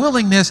of her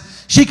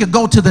willingness, she could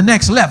go to the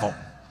next level.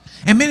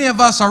 And many of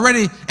us are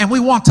ready and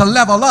we want to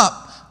level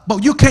up,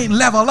 but you can't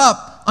level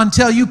up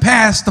until you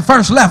pass the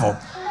first level.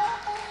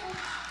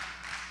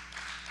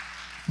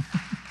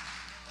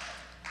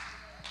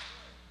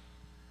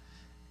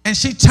 And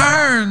she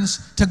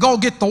turns to go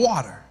get the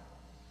water.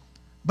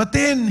 But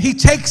then he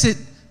takes it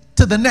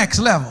to the next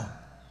level.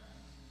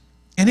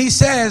 And he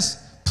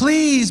says,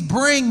 please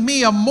bring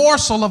me a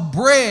morsel of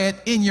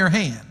bread in your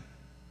hand.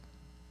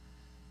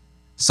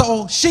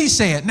 So she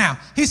said, now,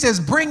 he says,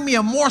 bring me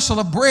a morsel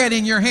of bread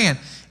in your hand.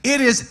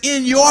 It is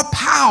in your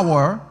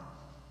power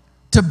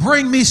to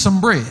bring me some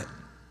bread.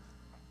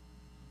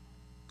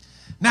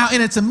 Now,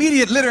 in its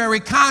immediate literary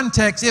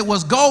context, it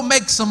was go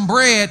make some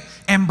bread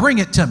and bring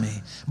it to me.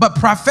 But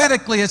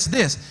prophetically, it's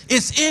this.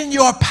 It's in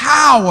your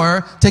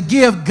power to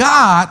give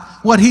God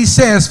what he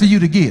says for you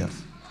to give.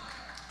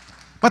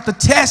 But the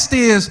test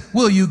is,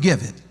 will you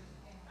give it?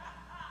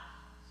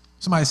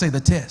 Somebody say the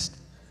test.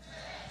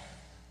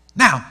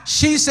 Now,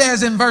 she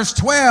says in verse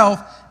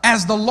 12,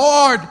 as the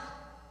Lord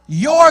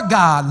your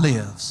God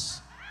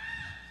lives,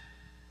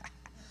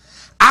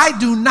 I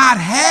do not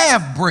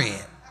have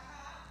bread,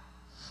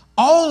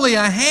 only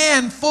a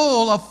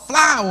handful of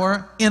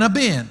flour in a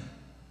bin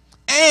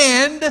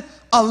and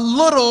a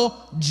little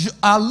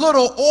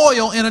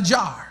oil in a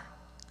jar.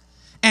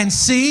 And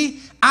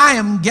see, I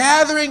am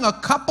gathering a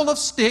couple of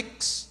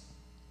sticks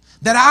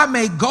that I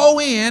may go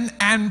in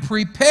and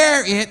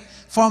prepare it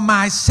for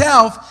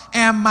myself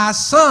and my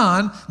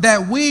son,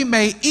 that we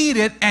may eat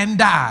it and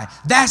die.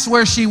 That's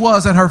where she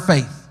was in her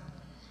faith.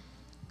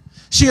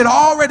 She had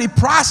already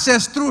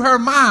processed through her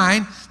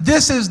mind,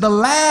 this is the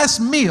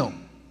last meal.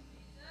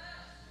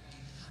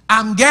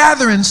 I'm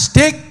gathering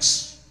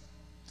sticks,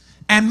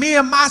 and me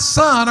and my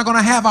son are going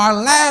to have our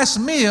last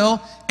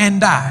meal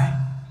and die.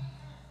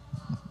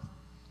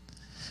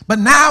 But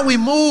now we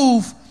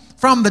move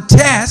from the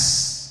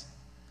test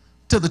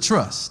to the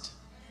trust.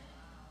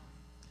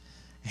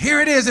 Here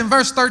it is in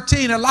verse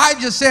 13.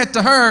 Elijah said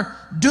to her,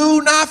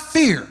 do not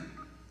fear.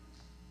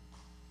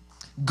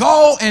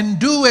 Go and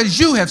do as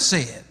you have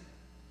said,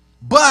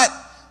 but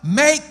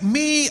make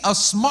me a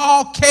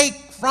small cake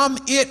from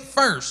it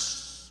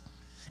first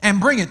and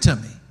bring it to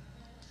me.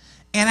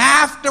 And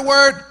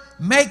afterward,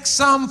 make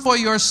some for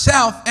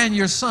yourself and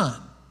your son.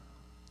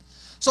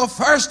 So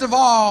first of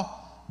all,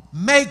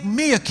 make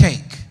me a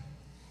cake.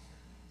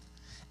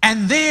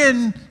 And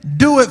then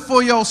do it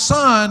for your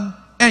son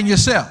and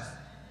yourself.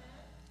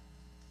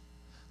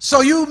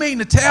 So you mean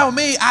to tell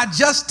me I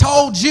just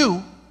told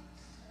you,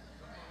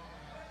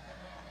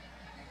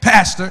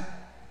 Pastor,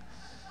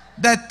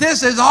 that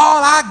this is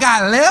all I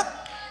got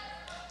left?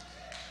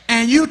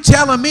 And you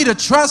telling me to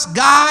trust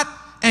God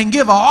and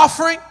give an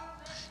offering?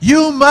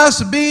 You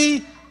must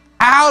be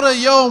out of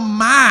your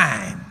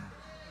mind.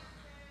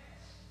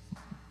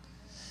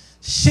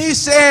 She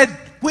said,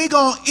 we're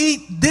going to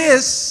eat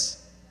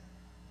this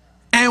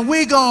and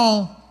we're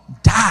going to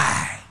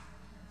die.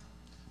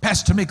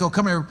 Pastor Tamiko,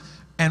 come here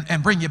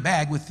and bring your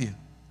bag with you.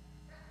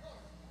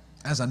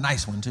 That's a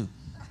nice one too.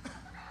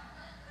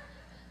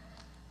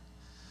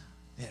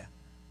 Yeah.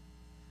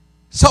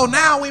 So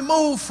now we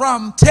move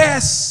from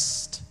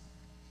test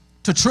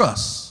to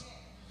trust.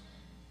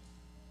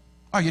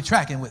 Are you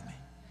tracking with me?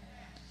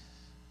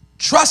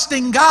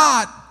 Trusting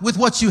God with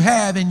what you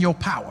have in your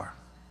power.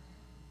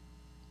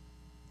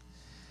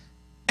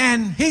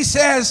 And he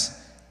says,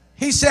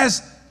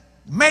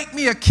 make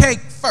me a cake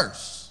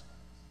first.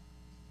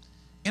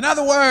 In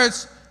other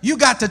words, you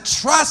got to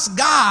trust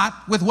God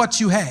with what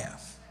you have.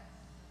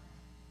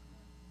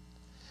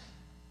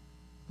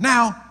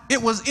 Now,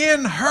 it was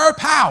in her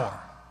power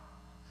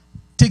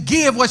to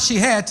give what she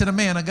had to the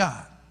man of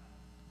God.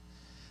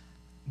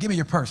 Give me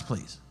your purse,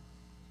 please.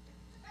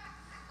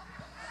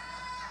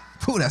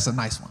 Ooh, that's a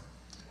nice one.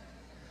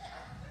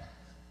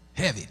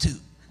 Heavy, too.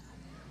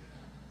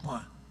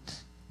 1,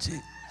 2.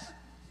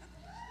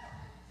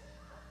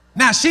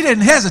 Now, she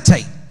didn't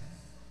hesitate.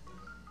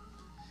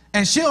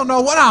 And she don't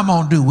know what I'm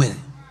going to do with it.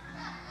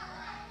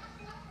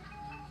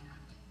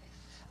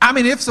 I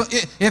mean,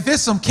 if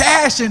it's some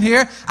cash in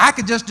here, I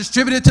could just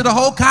distribute it to the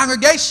whole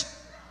congregation.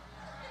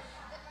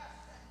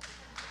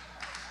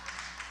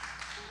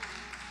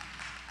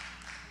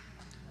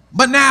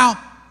 But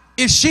now,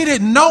 if she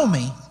didn't know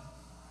me,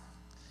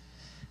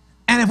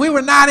 and if we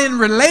were not in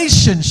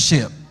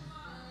relationship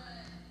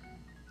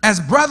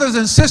as brothers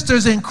and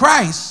sisters in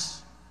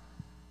Christ,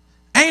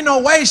 ain't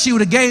no way she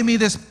would have gave me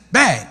this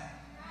bag.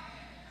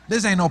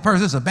 This ain't no purse,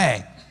 this is a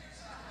bag.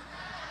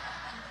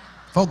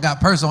 Folk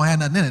got purse, don't have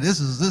nothing in it. This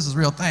is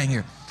real thing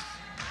here.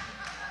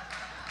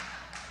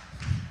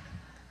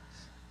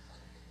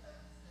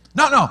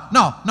 No.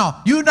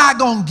 You're not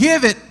going to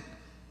give it.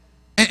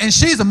 And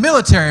she's a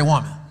military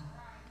woman.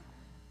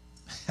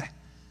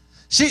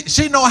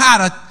 She know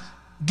how to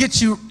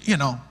get you, you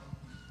know.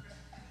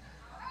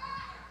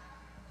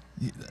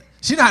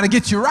 She know how to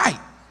get you right.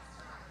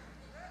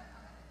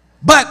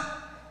 But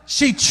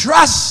she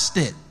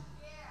trusted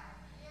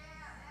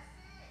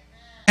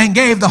and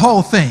gave the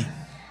whole thing.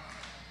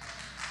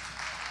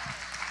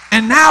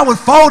 And now with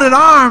folded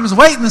arms,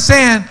 waiting and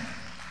saying,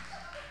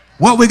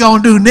 what we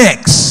going to do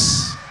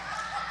next?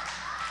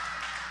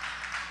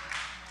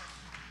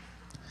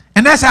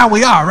 And that's how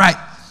we are, right?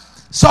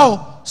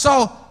 So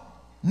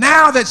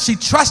now that she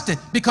trusted,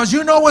 because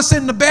you know what's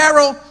in the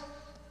barrel?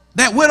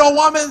 That widow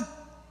woman,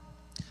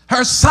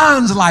 her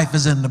son's life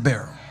is in the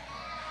barrel.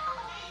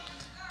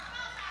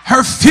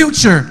 Her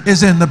future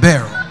is in the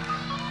barrel.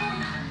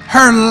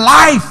 Her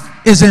life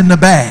is in the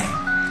bag.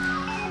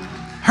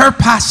 Her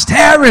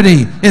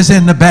posterity is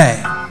in the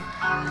bag.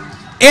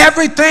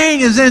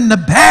 Everything is in the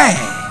bag.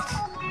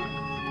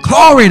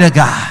 Glory to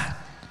God.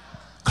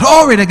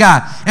 Glory to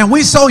God. And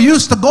we so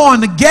used to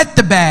going to get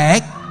the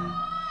bag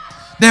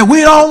that we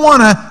don't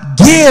want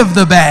to give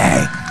the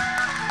bag.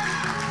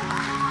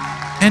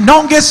 And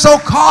don't get so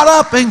caught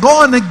up in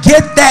going to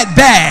get that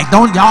bag.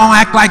 Y'all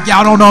act like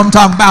y'all don't know what I'm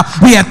talking about.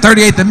 We had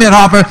 38th and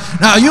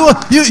Midhoffer. Now you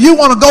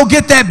want to go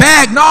get that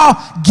bag. No,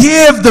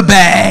 give the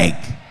bag.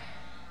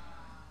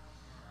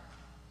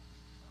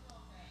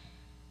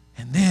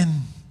 And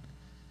then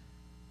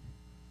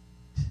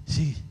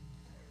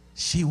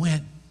she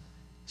went,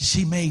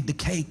 she made the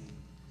cake,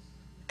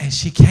 and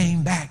she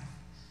came back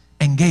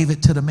and gave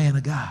it to the man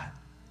of God.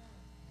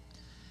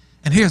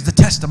 And here's the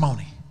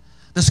testimony.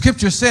 The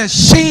scripture says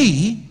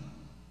he,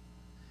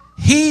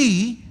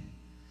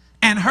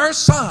 and her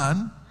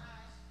son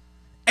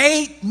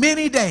ate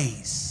many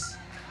days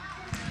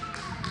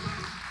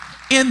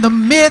in the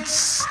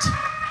midst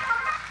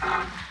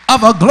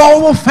of a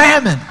global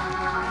famine.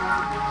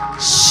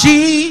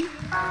 She,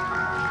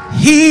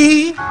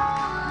 he,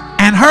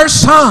 and her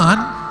son,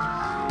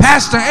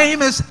 Pastor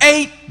Amos,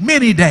 ate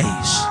many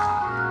days.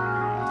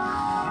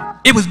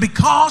 It was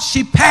because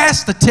she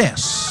passed the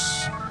test.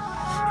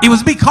 It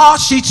was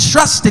because she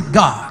trusted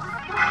God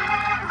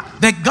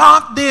that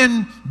God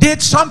then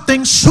did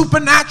something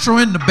supernatural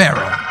in the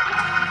barrel.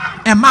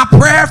 And my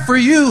prayer for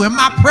you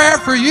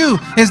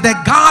is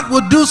that God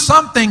will do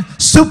something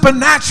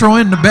supernatural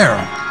in the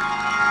barrel.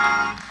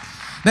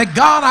 That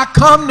God, I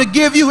come to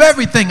give you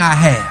everything I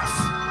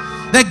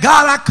have. That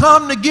God, I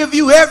come to give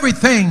you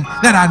everything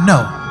that I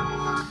know.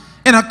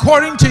 And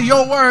according to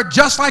your word,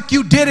 just like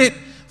you did it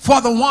for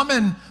the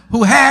woman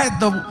who had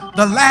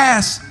the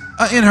last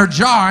in her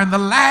jar and the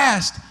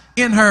last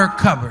in her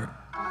cupboard,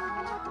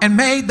 and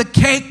made the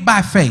cake by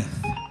faith.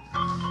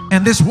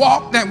 And this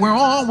walk that we're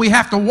on, we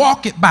have to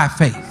walk it by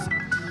faith.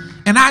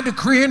 And I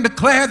decree and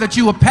declare that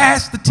you will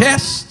pass the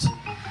test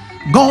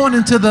going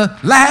into the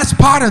last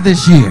part of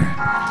this year,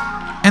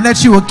 and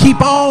that you will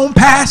keep on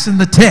passing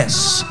the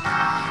test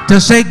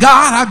to say,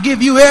 God, I'll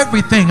give you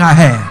everything I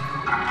have.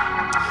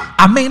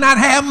 I may not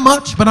have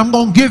much, but I'm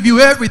going to give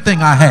you everything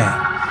I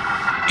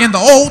have. In the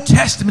Old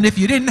Testament, if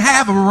you didn't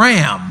have a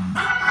ram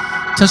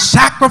to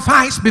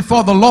sacrifice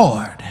before the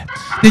Lord,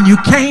 then you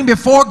came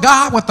before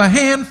God with a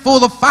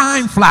handful of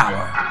fine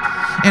flour.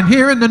 And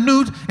here in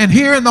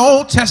the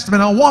Old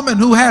Testament, a woman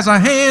who has a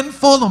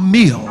handful of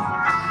meal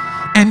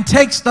and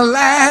takes the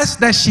last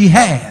that she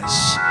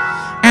has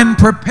and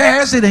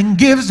prepares it and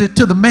gives it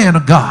to the man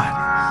of God.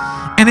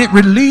 And it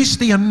released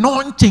the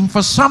anointing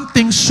for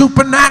something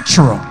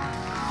supernatural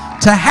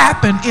to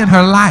happen in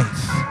her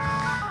life.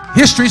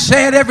 History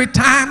said every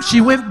time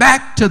she went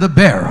back to the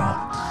barrel,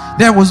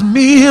 there was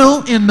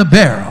meal in the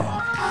barrel.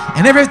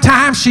 And every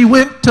time she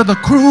went to the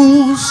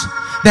cruise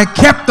that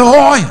kept the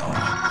oil,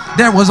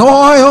 there was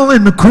oil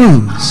in the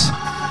cruise.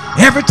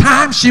 Every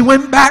time she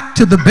went back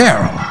to the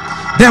barrel,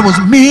 there was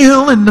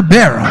meal in the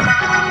barrel.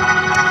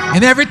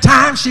 And every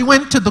time she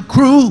went to the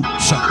cruise,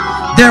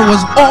 there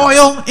was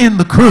oil in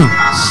the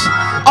cruise.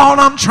 All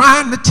I'm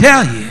trying to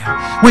tell you,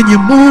 when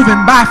you're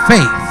moving by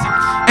faith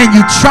and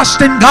you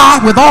trust in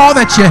God with all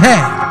that you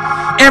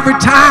have, every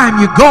time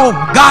you go,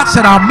 God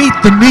said, I'll meet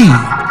the need.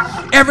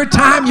 Every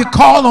time you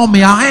call on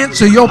me, I'll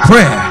answer your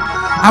prayer.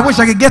 I wish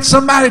I could get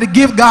somebody to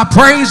give God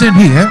praise in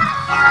here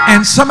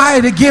and somebody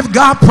to give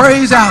God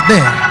praise out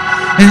there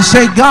and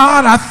say,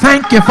 God, I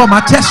thank you for my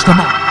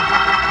testimony.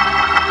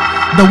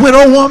 The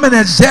widow woman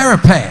at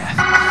Zarephath,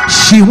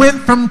 she went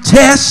from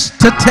test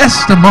to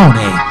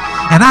testimony.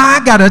 And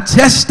I got a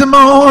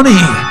testimony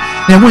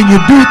that when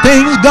you do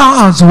things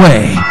God's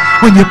way,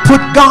 when you put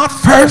God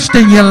first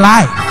in your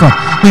life,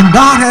 when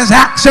God has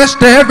access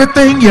to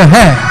everything you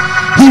have,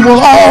 He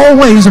will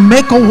always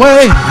make a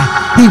way.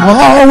 He will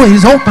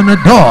always open a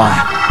door.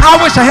 I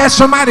wish I had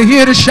somebody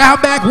here to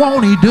shout back,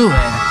 won't He do it?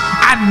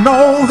 I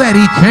know that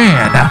He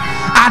can.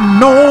 I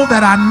know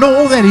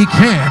that He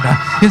can.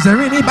 Is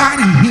there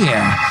anybody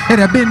here that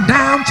have been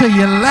down to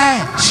your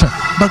last,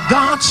 but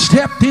God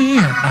stepped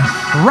in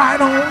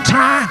right on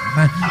time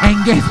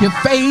and gave you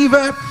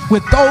favor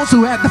with those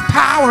who had the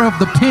power of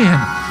the pen?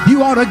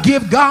 You ought to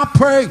give God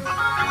praise.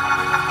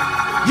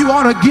 You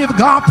ought to give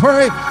God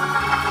praise.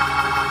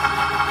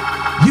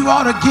 You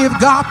ought to give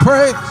God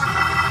praise.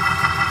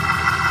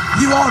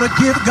 You ought to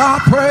give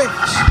God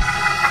praise.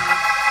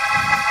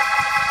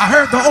 I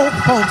heard the old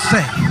folks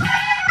say,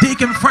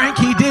 Deacon Frank,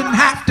 he didn't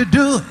have to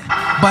do it,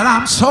 but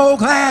I'm so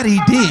glad he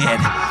did.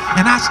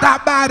 And I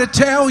stopped by to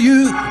tell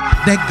you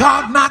that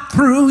God's not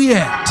through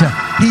yet.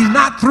 He's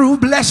not through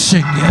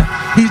blessing you.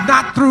 He's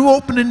not through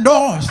opening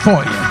doors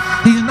for you.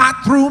 He's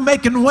not through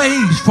making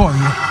ways for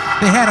you.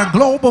 They had a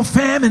global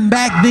famine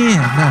back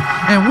then,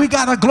 and we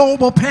got a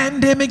global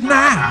pandemic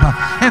now.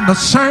 And the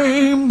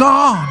same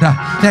God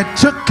that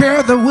took care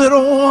of the widow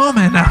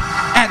woman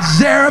at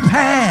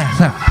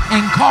Zarephath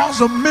and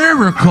caused a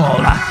miracle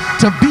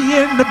to be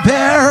in the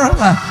barrel,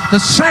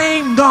 the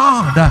same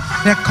God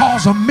that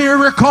caused a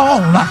miracle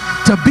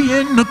to be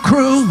in the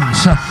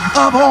cruise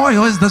of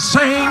oil is the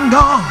same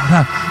God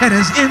that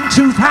is in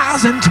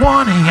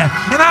 2020.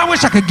 And I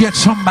wish I could get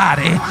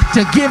somebody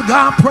to give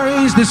God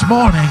praise this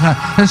morning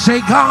and say,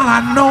 God,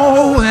 I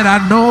know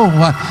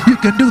you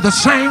can do the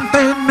same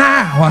thing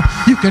now.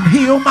 You can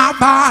heal my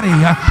body.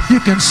 You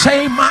can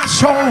save my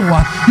soul.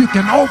 You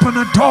can open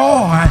a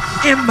door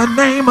in the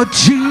name of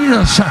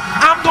Jesus.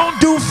 I'm going to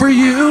do for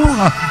you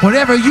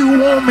whatever you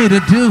want me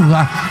to do.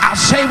 I'll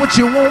say what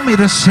you want me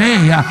to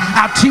say.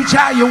 I'll teach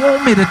how you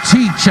want me to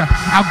teach.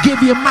 I'll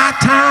give you my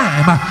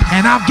time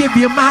and I'll give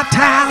you my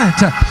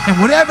talent. And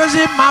whatever's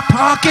in my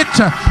pocket,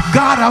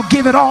 God, I'll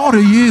give it all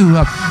to you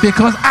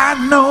because I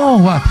know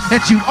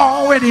that you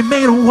already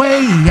made a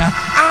way.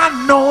 I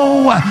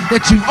know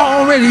that you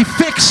already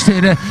fixed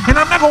it. And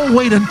I'm not going to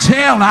wait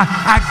until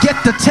I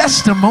get the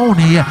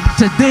testimony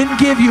to then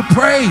give you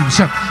praise.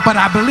 But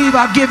I believe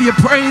I'll give you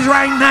praise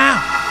right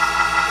now.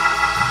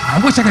 I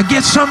wish I could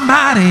get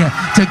somebody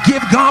to give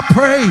God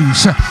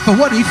praise for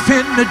what He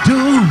finna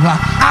do.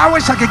 I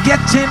wish I could get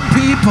 10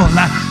 people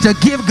to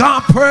give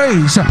God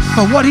praise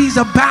for what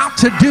He's about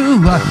to do.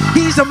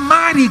 He's a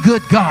mighty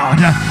good God.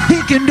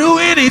 He can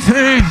do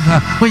anything.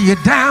 When you're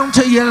down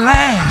to your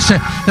last,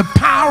 the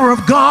power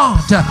of God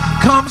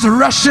comes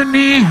rushing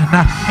in.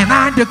 And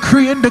I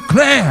decree and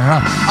declare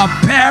a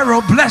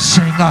barrel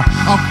blessing, a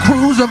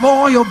cruise of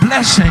oil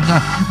blessing.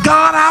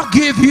 God, I'll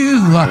give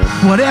you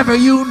whatever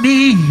you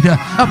need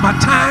of my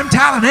time,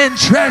 talent, and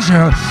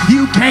treasure.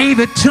 You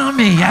gave it to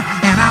me,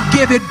 and I'll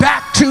give it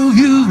back to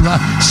you.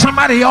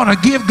 Somebody ought to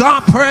give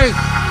God praise.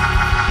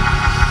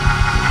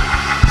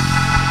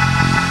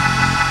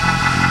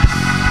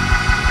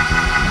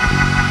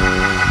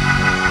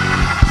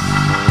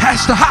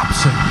 Pastor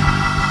Hobson,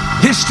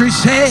 history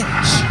says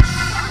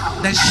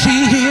that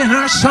she and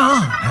her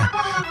son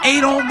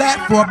ate on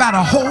that for about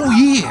a whole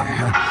year.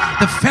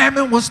 The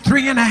famine was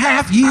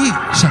 3.5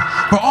 years,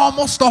 for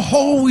almost a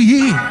whole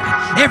year.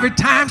 Every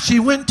time she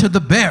went to the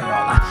barrel,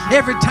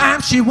 every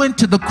time she went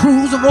to the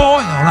cruise of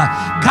oil,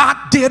 God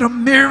did a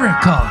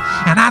miracle.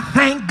 And I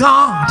thank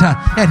God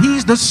that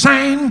He's the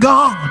same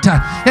God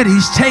that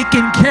He's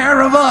taken care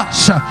of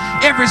us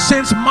ever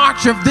since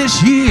March of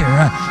this year.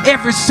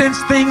 Ever since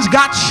things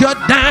got shut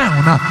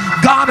down,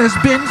 God has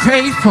been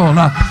faithful.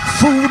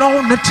 Food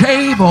on the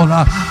table,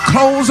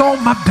 clothes on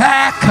my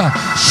back,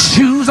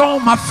 shoes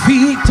on my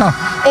feet,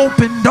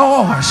 open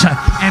doors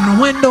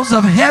and windows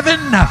of heaven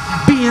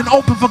being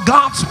open for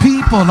God's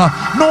people.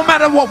 No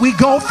matter what we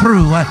go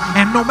through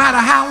and no matter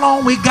how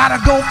long we gotta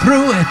go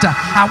through it,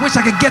 I wish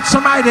I could get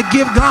somebody to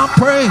give God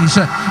praise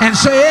and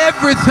say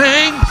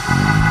everything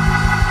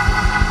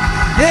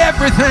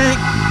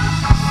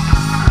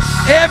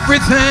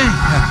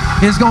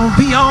is gonna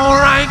be all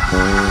right.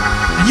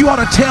 And you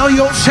ought to tell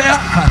yourself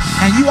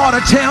and you ought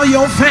to tell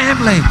your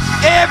family,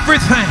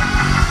 Everything,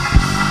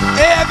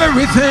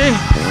 everything,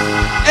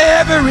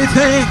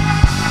 everything,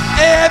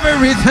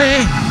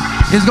 everything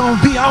is going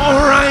to be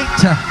all right.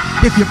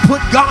 If you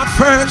put God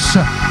first,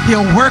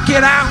 He'll work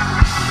it out.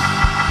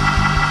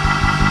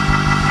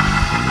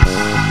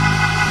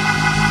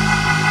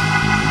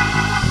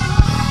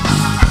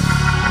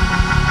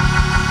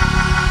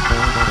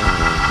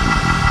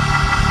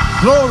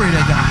 Glory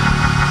to God.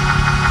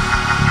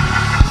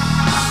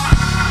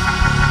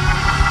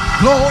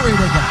 Glory to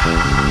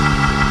God.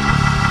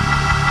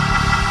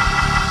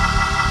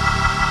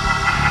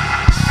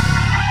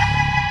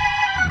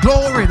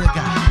 Glory to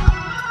God.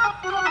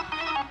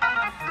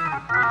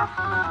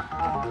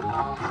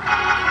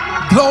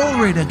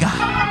 Glory to God.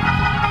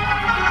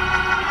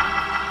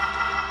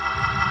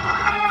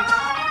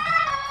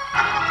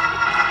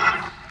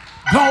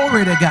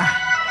 Glory to God.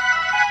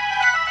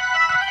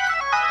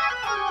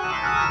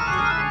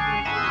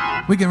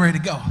 We're getting ready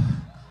to go.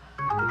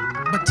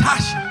 But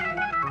Tasha,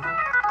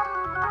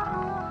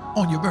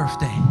 on your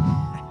birthday,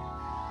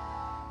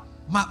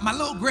 my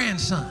little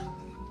grandson,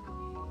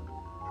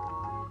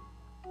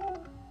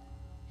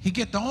 he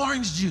get the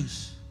orange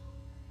juice,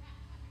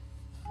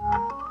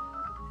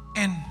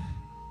 and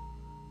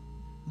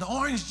the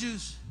orange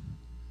juice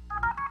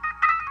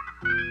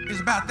is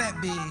about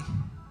that big,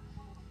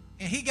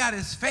 and he got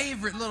his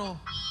favorite little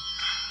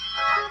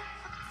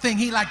thing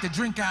he like to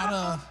drink out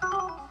of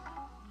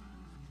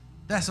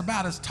that's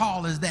about as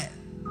tall as that.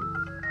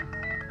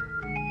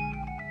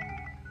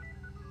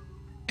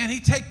 And he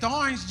take the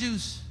orange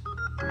juice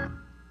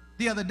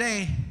the other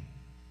day,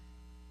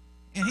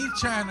 and he's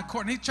trying to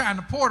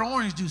pour the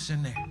orange juice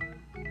in there.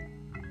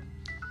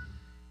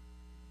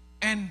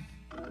 And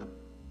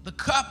the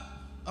cup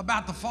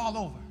about to fall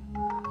over.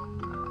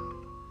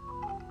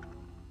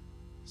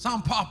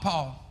 Some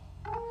pawpaw,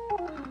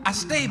 I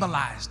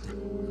stabilized it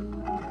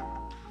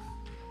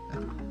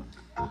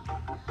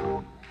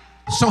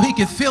so he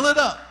could fill it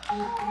up.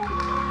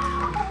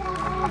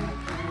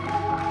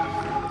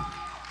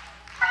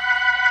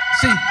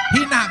 See,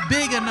 he's not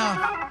big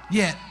enough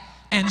yet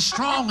and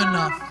strong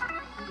enough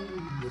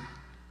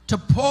to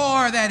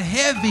pour that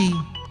heavy.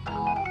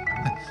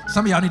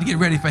 Some of y'all need to get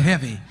ready for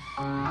heavy.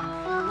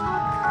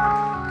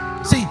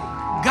 See,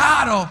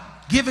 God will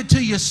give it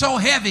to you so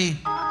heavy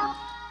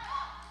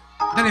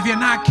that if you're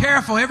not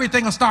careful,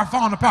 everything will start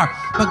falling apart.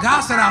 But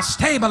God said, I'll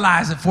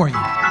stabilize it for you.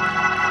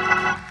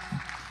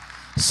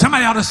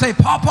 Somebody ought to say,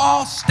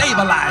 Pawpaw,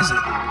 stabilize it.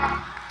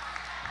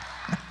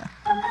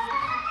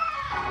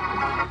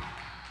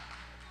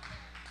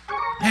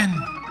 And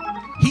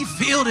he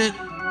filled it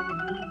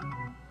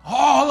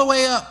all the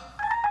way up.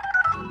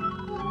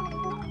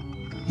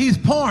 He's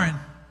pouring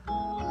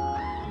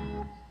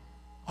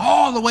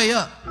all the way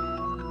up.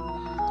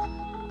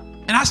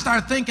 And I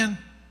started thinking,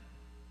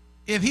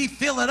 if he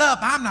fill it up,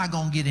 I'm not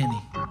going to get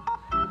any.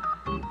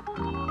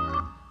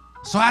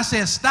 So I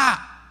said, stop.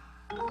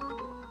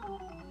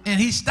 And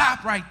he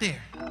stopped right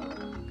there.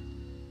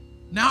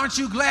 Now, aren't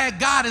you glad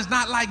God is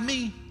not like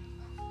me?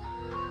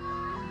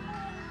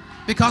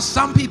 Because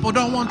some people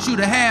don't want you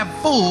to have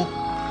full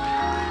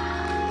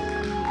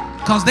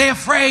because they're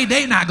afraid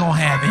they're not going to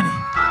have any.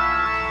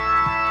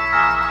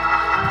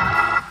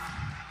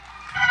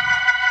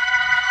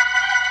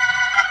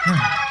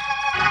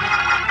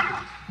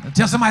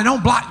 Tell somebody,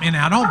 don't block me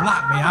now. Don't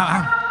block me.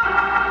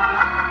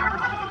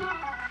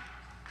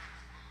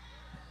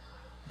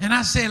 And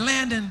I said,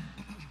 Landon,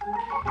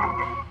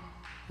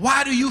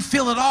 why do you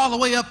fill it all the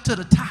way up to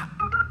the top?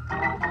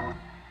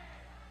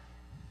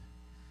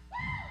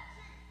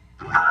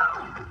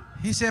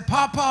 He said,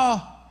 Pawpaw,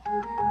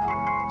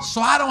 so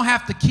I don't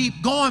have to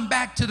keep going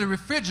back to the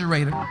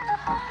refrigerator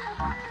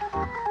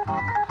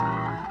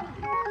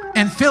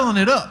and filling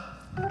it up.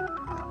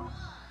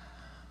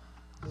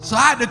 So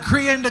I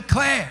decree and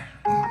declare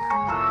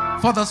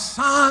for the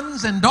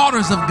sons and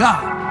daughters of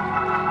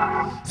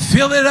God,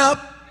 fill it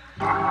up,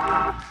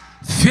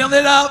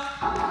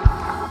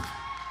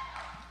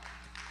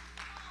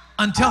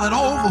 until it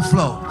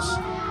overflows.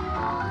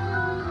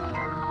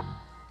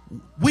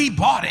 We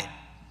bought it.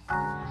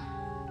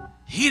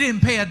 He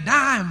didn't pay a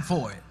dime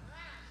for it.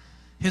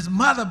 His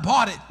mother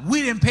bought it.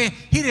 He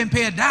didn't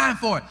pay a dime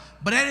for it.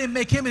 But that didn't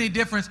make him any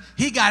difference.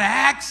 He got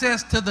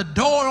access to the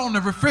door on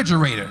the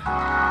refrigerator.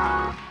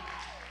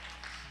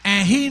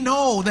 And he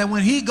know that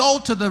when he go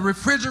to the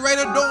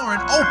refrigerator door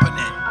and open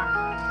it,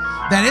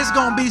 that it's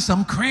going to be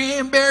some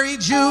cranberry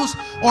juice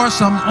or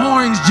some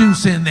orange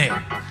juice in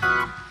there.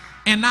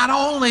 And not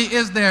only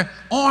is there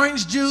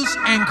orange juice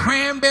and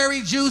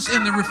cranberry juice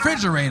in the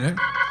refrigerator,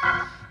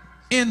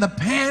 in the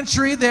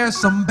pantry there's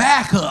some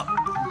backup.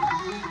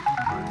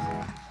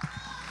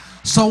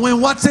 So when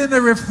what's in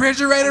the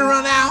refrigerator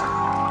run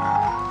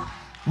out,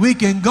 we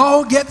can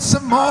go get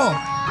some more.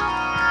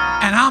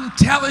 And I'm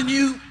telling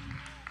you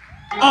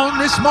on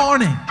this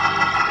morning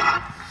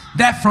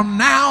that from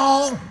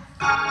now on,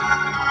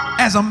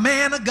 as a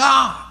man of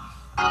God,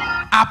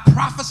 I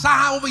prophesy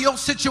over your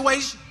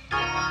situation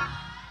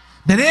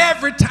that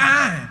every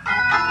time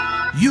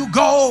you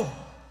go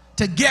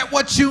to get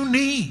what you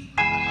need,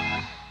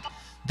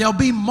 There'll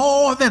be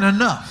more than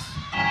enough.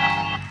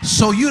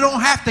 So you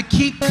don't have to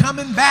keep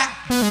coming back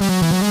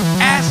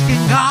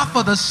asking God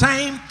for the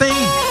same thing.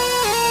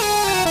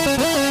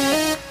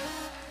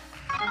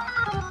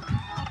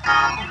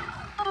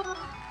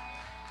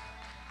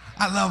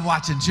 I love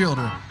watching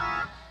children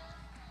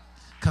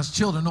because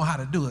children know how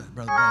to do it,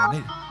 Brother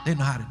Brown. They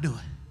know how to do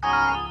it.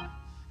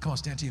 Come on,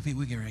 stand to your feet.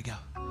 We're getting ready to go.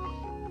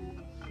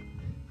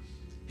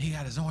 He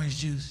got his orange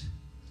juice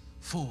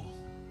full.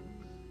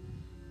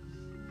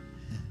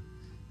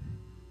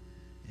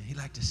 And he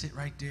liked to sit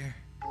right there.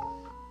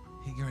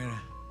 He get ready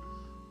to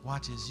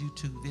watch his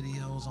YouTube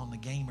videos on the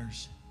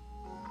gamers.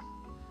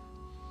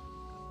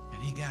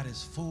 And he got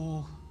his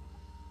full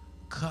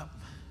cup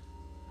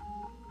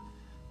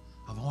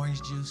of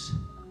orange juice.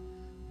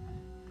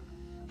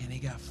 And he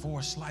got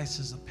 4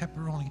 slices of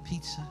pepperoni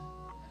pizza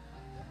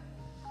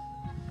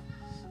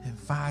and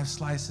 5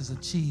 slices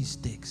of cheese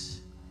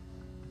sticks.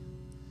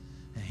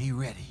 And he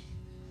ready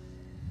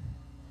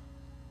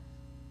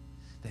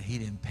that he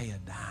didn't pay a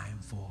dime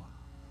for.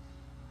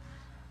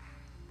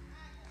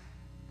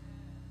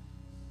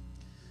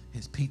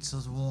 His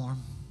pizza's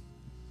warm.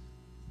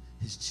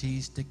 His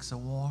cheese sticks are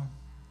warm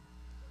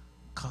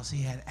because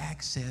he had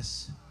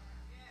access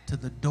to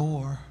the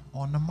door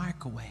on the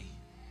microwave.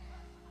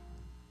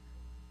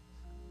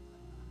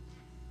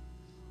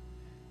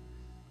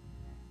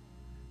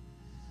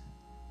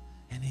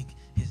 And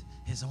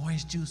his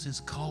orange juice is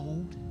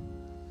cold.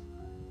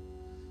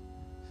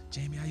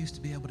 Jamie, I used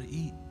to be able to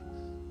eat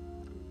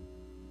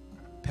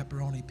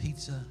pepperoni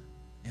pizza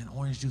and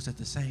orange juice at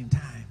the same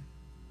time.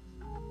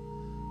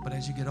 But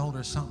as you get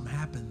older, something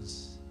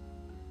happens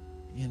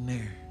in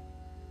there.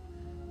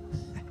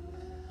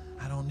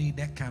 I don't need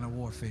that kind of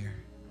warfare.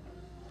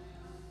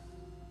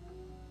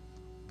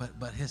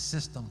 But his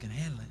system can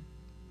handle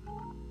it.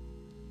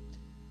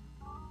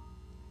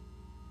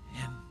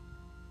 And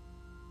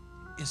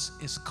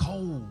it's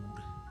cold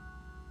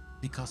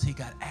because he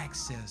got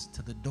access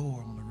to the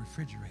door on the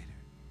refrigerator.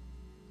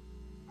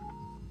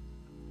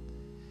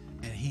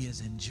 And he is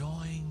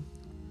enjoying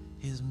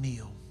his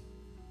meal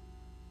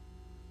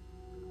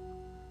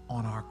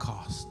on our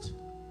cost.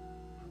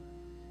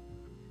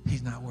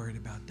 He's not worried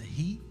about the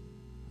heat.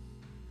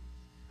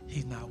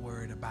 He's not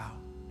worried about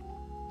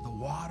the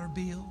water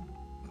bill,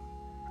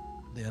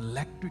 the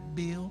electric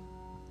bill,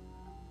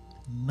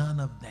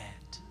 none of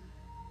that.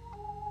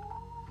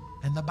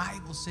 And the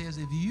Bible says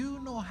if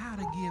you know how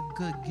to give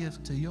good gifts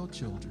to your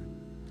children,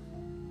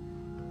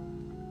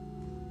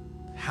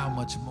 how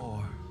much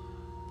more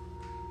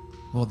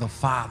will the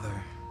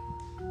Father,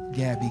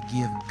 Gabby,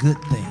 give good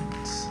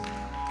things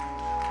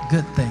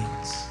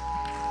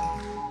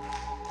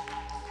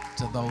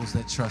to those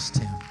that trust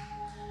him?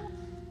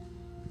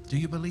 Do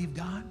you believe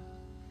God?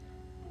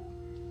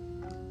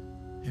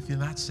 If you're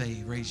not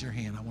saved, raise your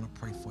hand. I want to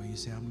pray for you.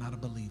 Say, I'm not a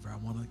believer. I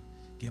want to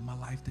give my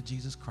life to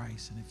Jesus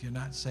Christ. And if you're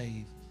not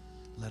saved,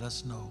 let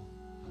us know.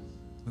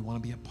 We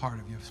want to be a part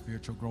of your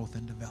spiritual growth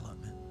and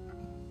development.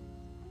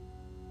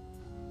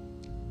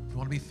 If you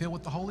want to be filled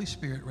with the Holy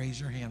Spirit, raise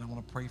your hand. I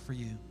want to pray for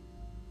you.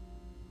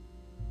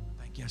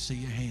 Thank you. I see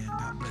your hand.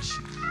 God bless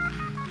you.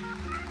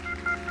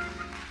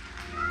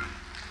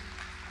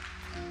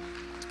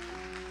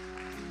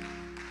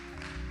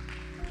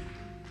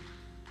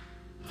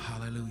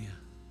 Hallelujah.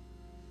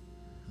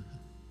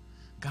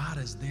 God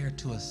is there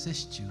to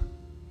assist you,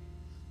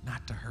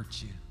 not to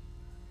hurt you.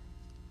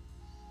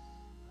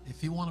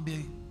 If you want to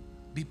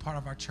be part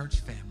of our church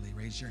family,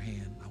 raise your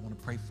hand. I want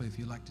to pray for you. If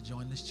you'd like to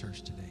join this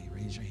church today,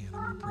 raise your hand. I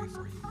want to pray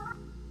for you.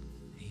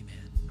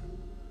 Amen.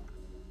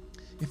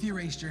 If you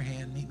raised your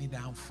hand, meet me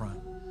down front.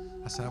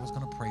 I said I was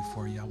going to pray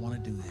for you. I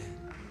want to do that.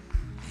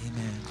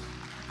 Amen.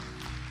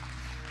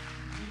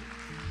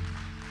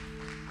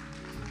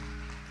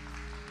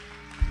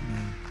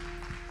 Amen.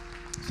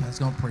 So I was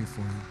going to pray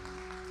for you.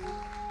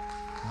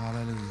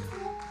 Hallelujah.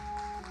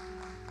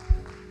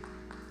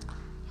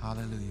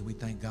 Hallelujah. We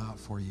thank God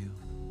for you.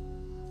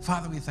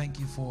 Father, we thank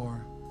you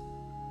for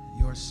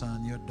your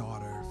son, your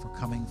daughter, for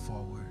coming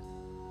forward.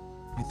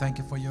 We thank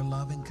you for your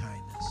love and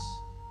kindness.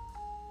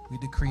 We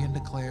decree and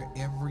declare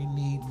every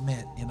need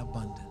met in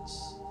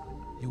abundance.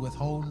 You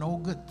withhold no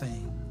good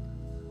thing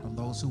from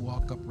those who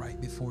walk upright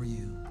before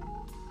you.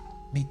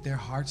 Meet their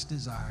heart's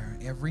desire,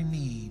 every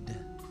need.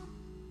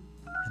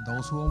 And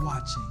those who are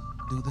watching,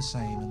 do the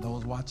same. And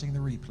those watching the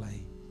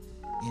replay,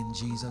 in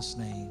Jesus'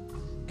 name,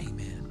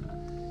 amen.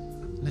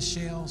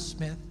 Nichelle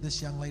Smith,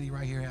 this young lady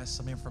right here, has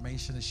some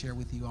information to share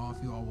with you all.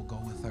 If you all will go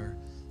with her,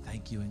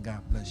 thank you and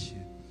God bless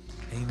you.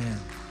 Amen.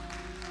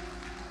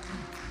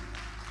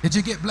 Did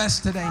you get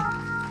blessed today?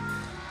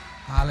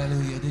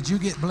 Hallelujah. Did you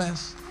get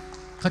blessed?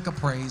 Click a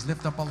praise,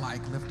 lift up a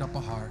like, lift up a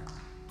heart.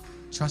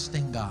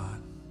 Trusting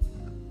God.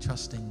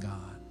 Trusting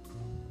God.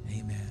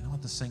 Amen. I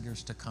want the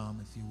singers to come,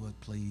 if you would,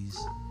 please.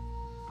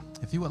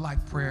 If you would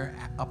like prayer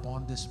up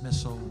on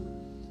dismissal,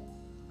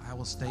 I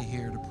will stay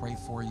here to pray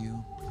for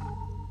you.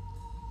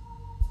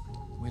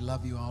 We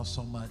love you all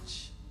so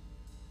much.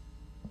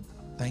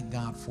 Thank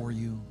God for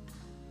you.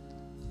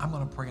 I'm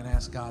going to pray and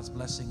ask God's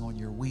blessing on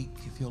your week.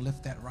 If you'll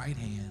lift that right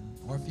hand,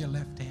 or if you're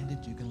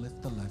left-handed, you can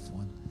lift the left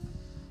one.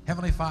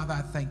 Heavenly Father,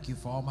 I thank you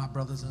for all my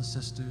brothers and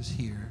sisters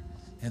here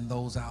and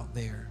those out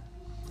there.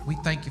 We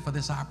thank you for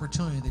this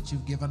opportunity that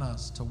you've given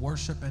us to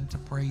worship and to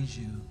praise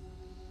you.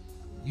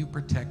 You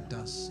protect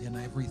us in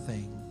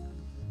everything.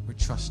 We're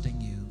trusting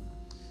you.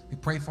 We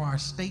pray for our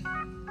state,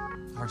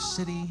 our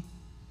city,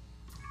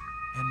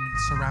 and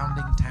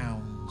surrounding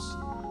towns.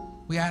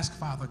 We ask,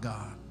 Father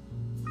God,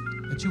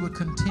 that you would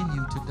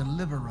continue to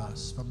deliver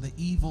us from the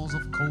evils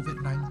of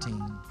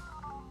COVID-19.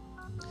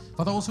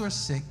 For those who are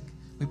sick,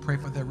 we pray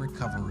for their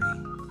recovery.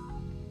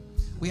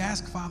 We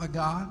ask, Father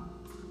God,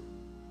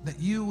 that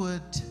you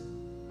would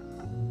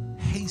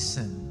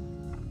hasten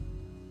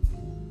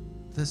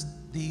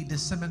the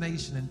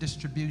dissemination and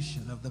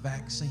distribution of the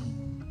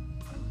vaccine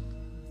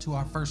to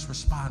our first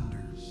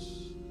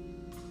responders,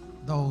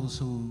 those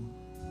who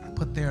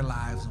put their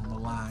lives on the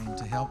line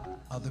to help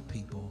other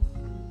people,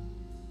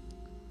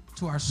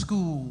 to our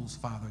schools,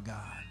 Father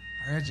God,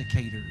 our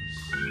educators,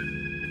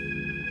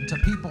 and to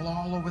people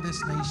all over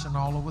this nation,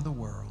 all over the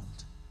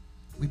world.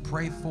 We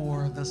pray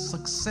for the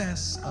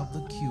success of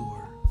the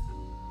cure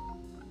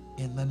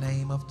in the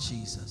name of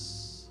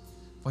Jesus.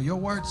 For your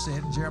word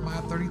said in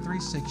Jeremiah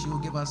 33:6, you will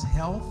give us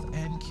health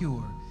and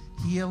cure,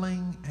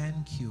 healing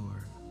and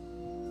cure.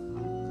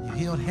 You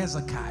healed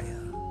Hezekiah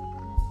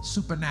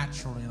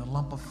supernaturally in a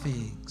lump of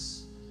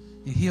figs.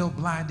 You healed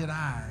blinded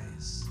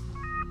eyes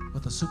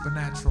with a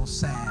supernatural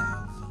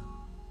salve.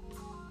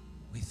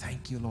 We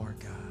thank you, Lord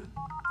God,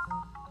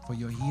 for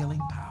your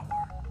healing power.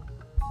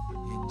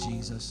 In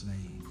Jesus'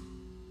 name,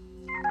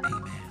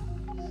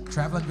 amen.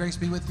 Traveling grace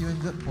be with you in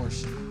good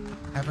portion.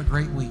 Have a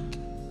great week.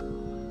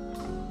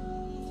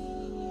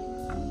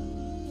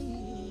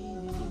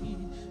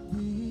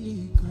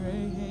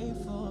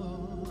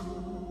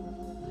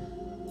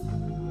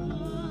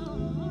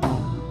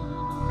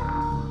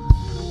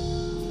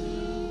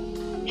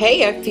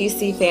 Hey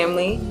FPC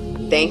family,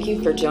 thank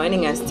you for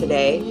joining us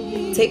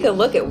today. Take a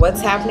look at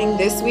what's happening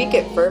this week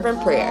at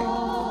Fervent Prayer.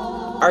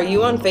 Are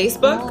you on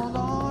Facebook?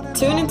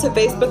 Tune into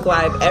Facebook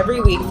Live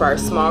every week for our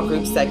small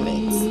group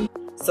segments.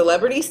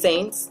 Celebrity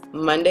Saints,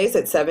 Mondays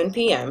at 7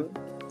 p.m.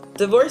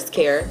 Divorce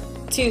Care,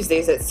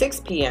 Tuesdays at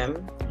 6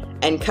 p.m.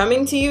 And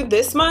coming to you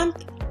this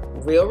month,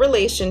 Real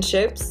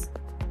Relationships,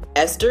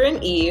 Esther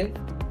and Eve,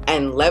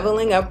 and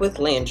Leveling Up with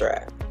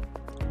Landra.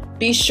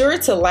 Be sure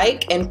to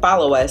like and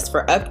follow us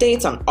for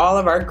updates on all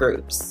of our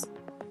groups.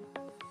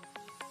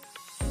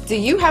 Do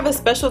you have a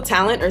special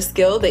talent or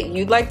skill that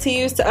you'd like to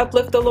use to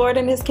uplift the Lord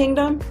and His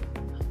kingdom?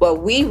 Well,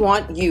 we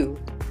want you.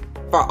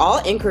 For all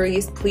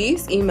inquiries,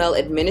 please email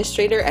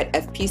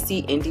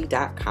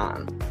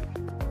administrator@fpcindy.com.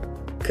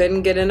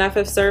 Couldn't get enough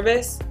of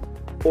service?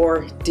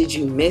 Or did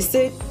you miss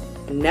it?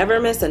 Never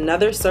miss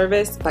another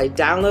service by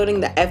downloading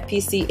the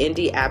FPC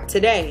Indy app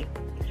today.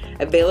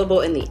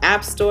 Available in the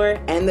App Store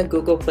and the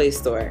Google Play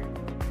Store.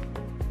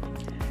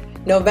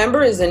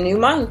 November is a new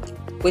month,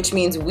 which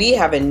means we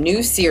have a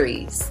new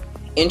series.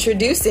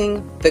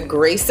 Introducing The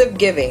Grace of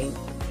Giving.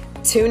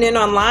 Tune in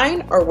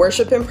online or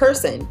worship in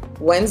person,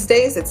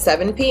 Wednesdays at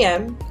 7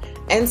 p.m.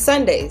 and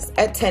Sundays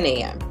at 10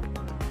 a.m.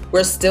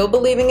 We're still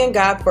believing in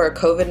God for a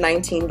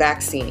COVID-19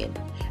 vaccine,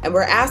 and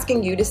we're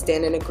asking you to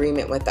stand in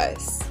agreement with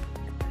us.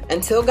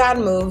 Until God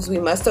moves, we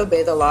must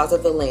obey the laws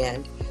of the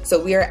land.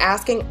 So we are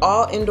asking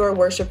all indoor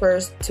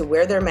worshipers to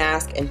wear their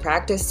mask and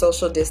practice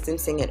social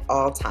distancing at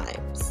all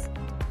times.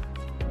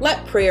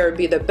 Let prayer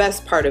be the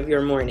best part of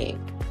your morning.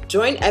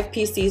 Join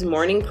FPC's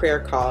morning prayer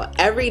call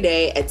every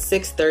day at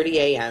 6:30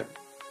 a.m.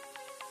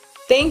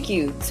 Thank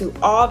you to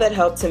all that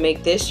helped to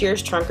make this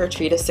year's Trunk or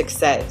Treat a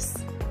success.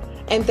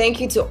 And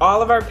thank you to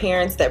all of our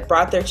parents that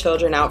brought their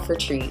children out for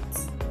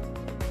treats.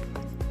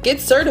 Get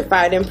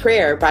certified in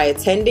prayer by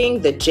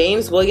attending the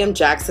James William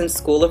Jackson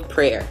School of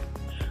Prayer.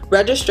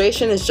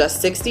 Registration is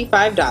just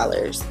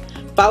 $65.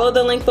 Follow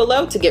the link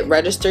below to get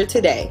registered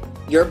today.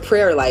 Your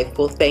prayer life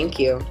will thank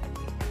you.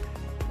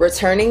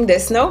 Returning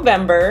this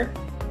November,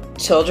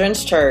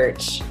 Children's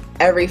Church,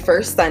 every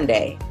first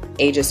Sunday,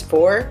 ages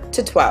 4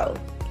 to 12.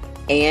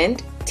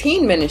 And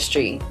Teen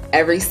Ministry,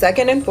 every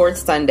second and fourth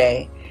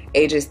Sunday,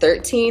 ages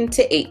 13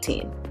 to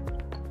 18.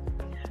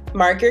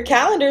 Mark your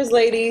calendars,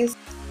 ladies.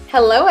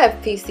 Hello,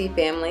 FPC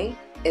family.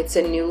 It's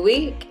a new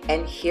week,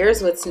 and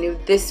here's what's new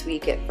this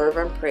week at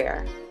Fervent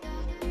Prayer.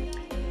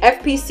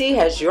 FPC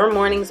has your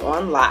mornings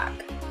on lock.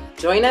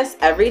 Join us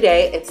every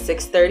day at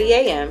 6:30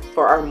 a.m.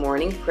 for our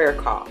morning prayer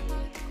call.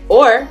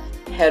 Or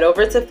head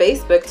over to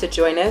Facebook to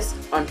join us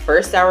on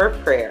First Hour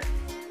of Prayer,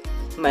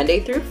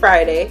 Monday through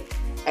Friday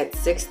at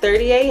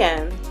 6:30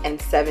 a.m. and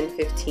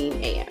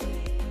 7:15 a.m.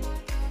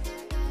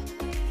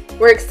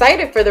 We're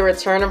excited for the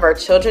return of our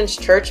Children's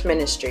Church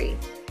Ministry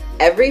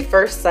every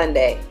first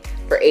Sunday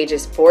for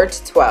ages 4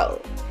 to 12,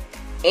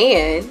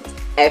 and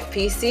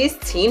FPC's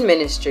Teen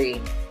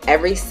Ministry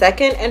every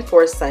second and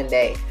fourth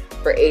Sunday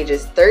for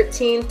ages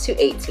 13 to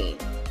 18.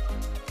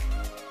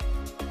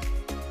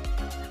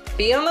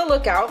 Be on the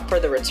lookout for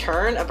the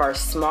return of our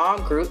small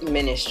group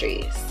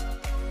ministries.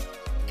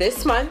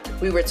 This month,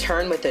 we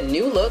return with a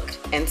new look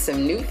and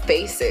some new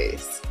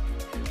faces.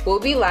 We'll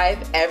be live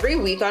every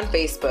week on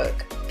Facebook,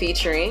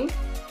 featuring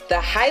the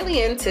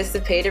highly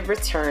anticipated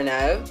return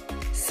of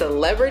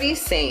Celebrity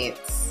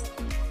Saints,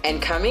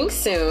 and coming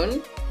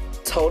soon,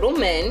 Total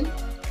Men,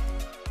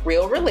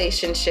 Real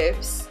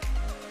Relationships,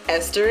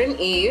 Esther and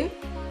Eve,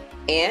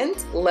 and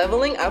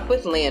Leveling Up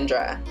with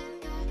Landra.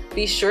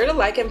 Be sure to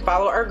like and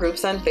follow our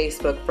groups on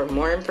Facebook for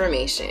more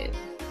information.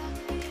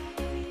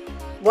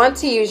 Want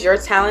to use your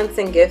talents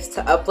and gifts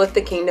to uplift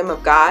the kingdom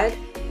of God?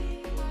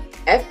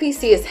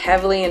 FPC is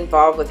heavily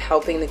involved with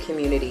helping the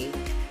community,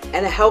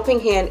 and a helping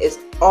hand is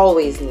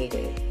always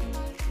needed.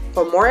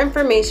 For more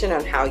information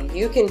on how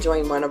you can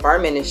join one of our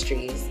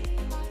ministries,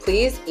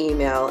 please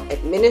email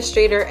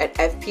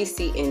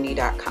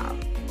administrator@fpcindy.com.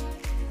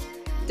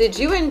 Did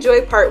you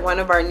enjoy part 1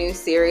 of our new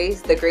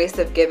series, The Grace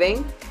of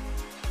Giving?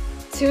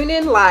 Tune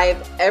in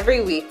live every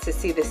week to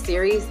see the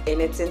series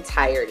in its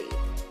entirety.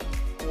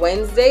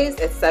 Wednesdays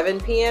at 7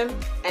 p.m.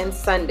 and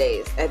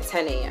Sundays at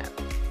 10 a.m.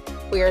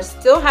 We are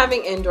still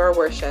having indoor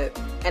worship,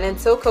 and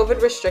until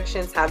COVID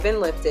restrictions have been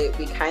lifted,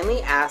 we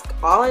kindly ask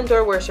all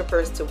indoor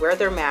worshipers to wear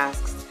their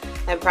masks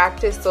and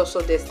practice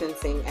social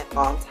distancing at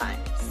all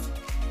times.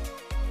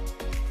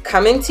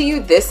 Coming to you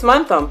this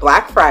month on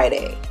Black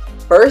Friday,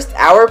 First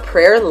Hour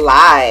Prayer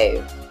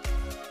Live.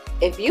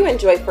 If you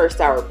enjoy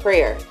First Hour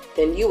Prayer,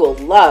 then you will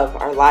love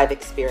our live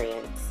experience.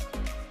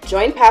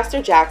 Join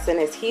Pastor Jackson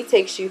as he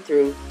takes you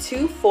through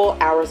 2 full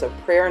hours of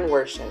prayer and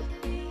worship,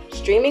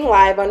 streaming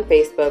live on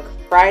Facebook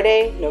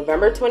Friday,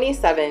 November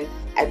 27th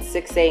at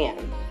 6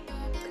 a.m.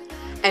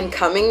 And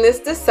coming this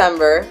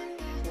December,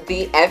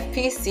 the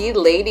FPC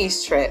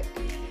Ladies Trip,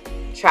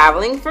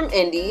 traveling from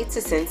Indy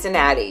to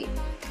Cincinnati,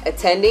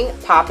 attending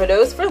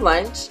Pappadeaux's for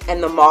lunch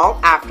and the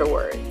mall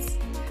afterwards.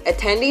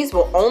 Attendees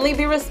will only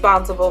be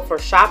responsible for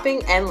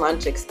shopping and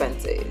lunch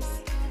expenses.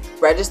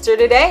 Register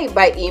today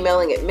by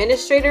emailing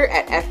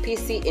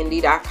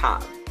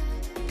administrator@fpcindy.com.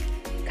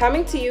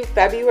 Coming to you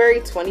February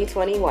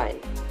 2021,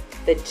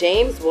 the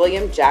James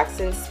William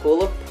Jackson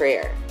School of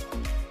Prayer.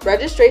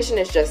 Registration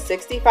is just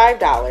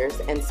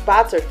 $65 and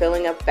spots are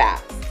filling up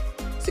fast.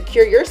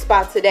 Secure your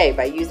spot today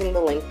by using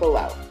the link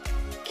below.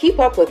 Keep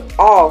up with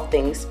all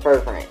things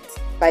fervent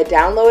by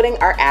downloading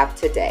our app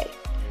today.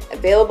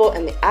 Available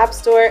in the App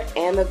Store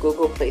and the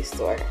Google Play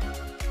Store.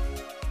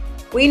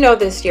 We know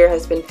this year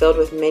has been filled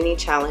with many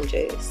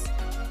challenges.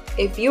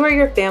 If you or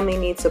your family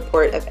need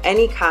support of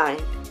any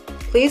kind,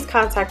 please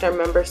contact our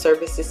member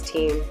services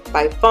team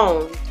by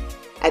phone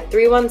at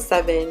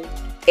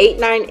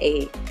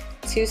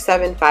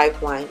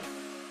 317-898-2751,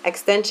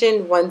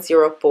 extension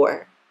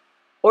 104,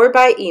 or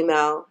by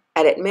email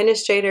at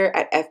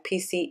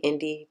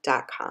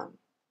administrator@fpcindy.com.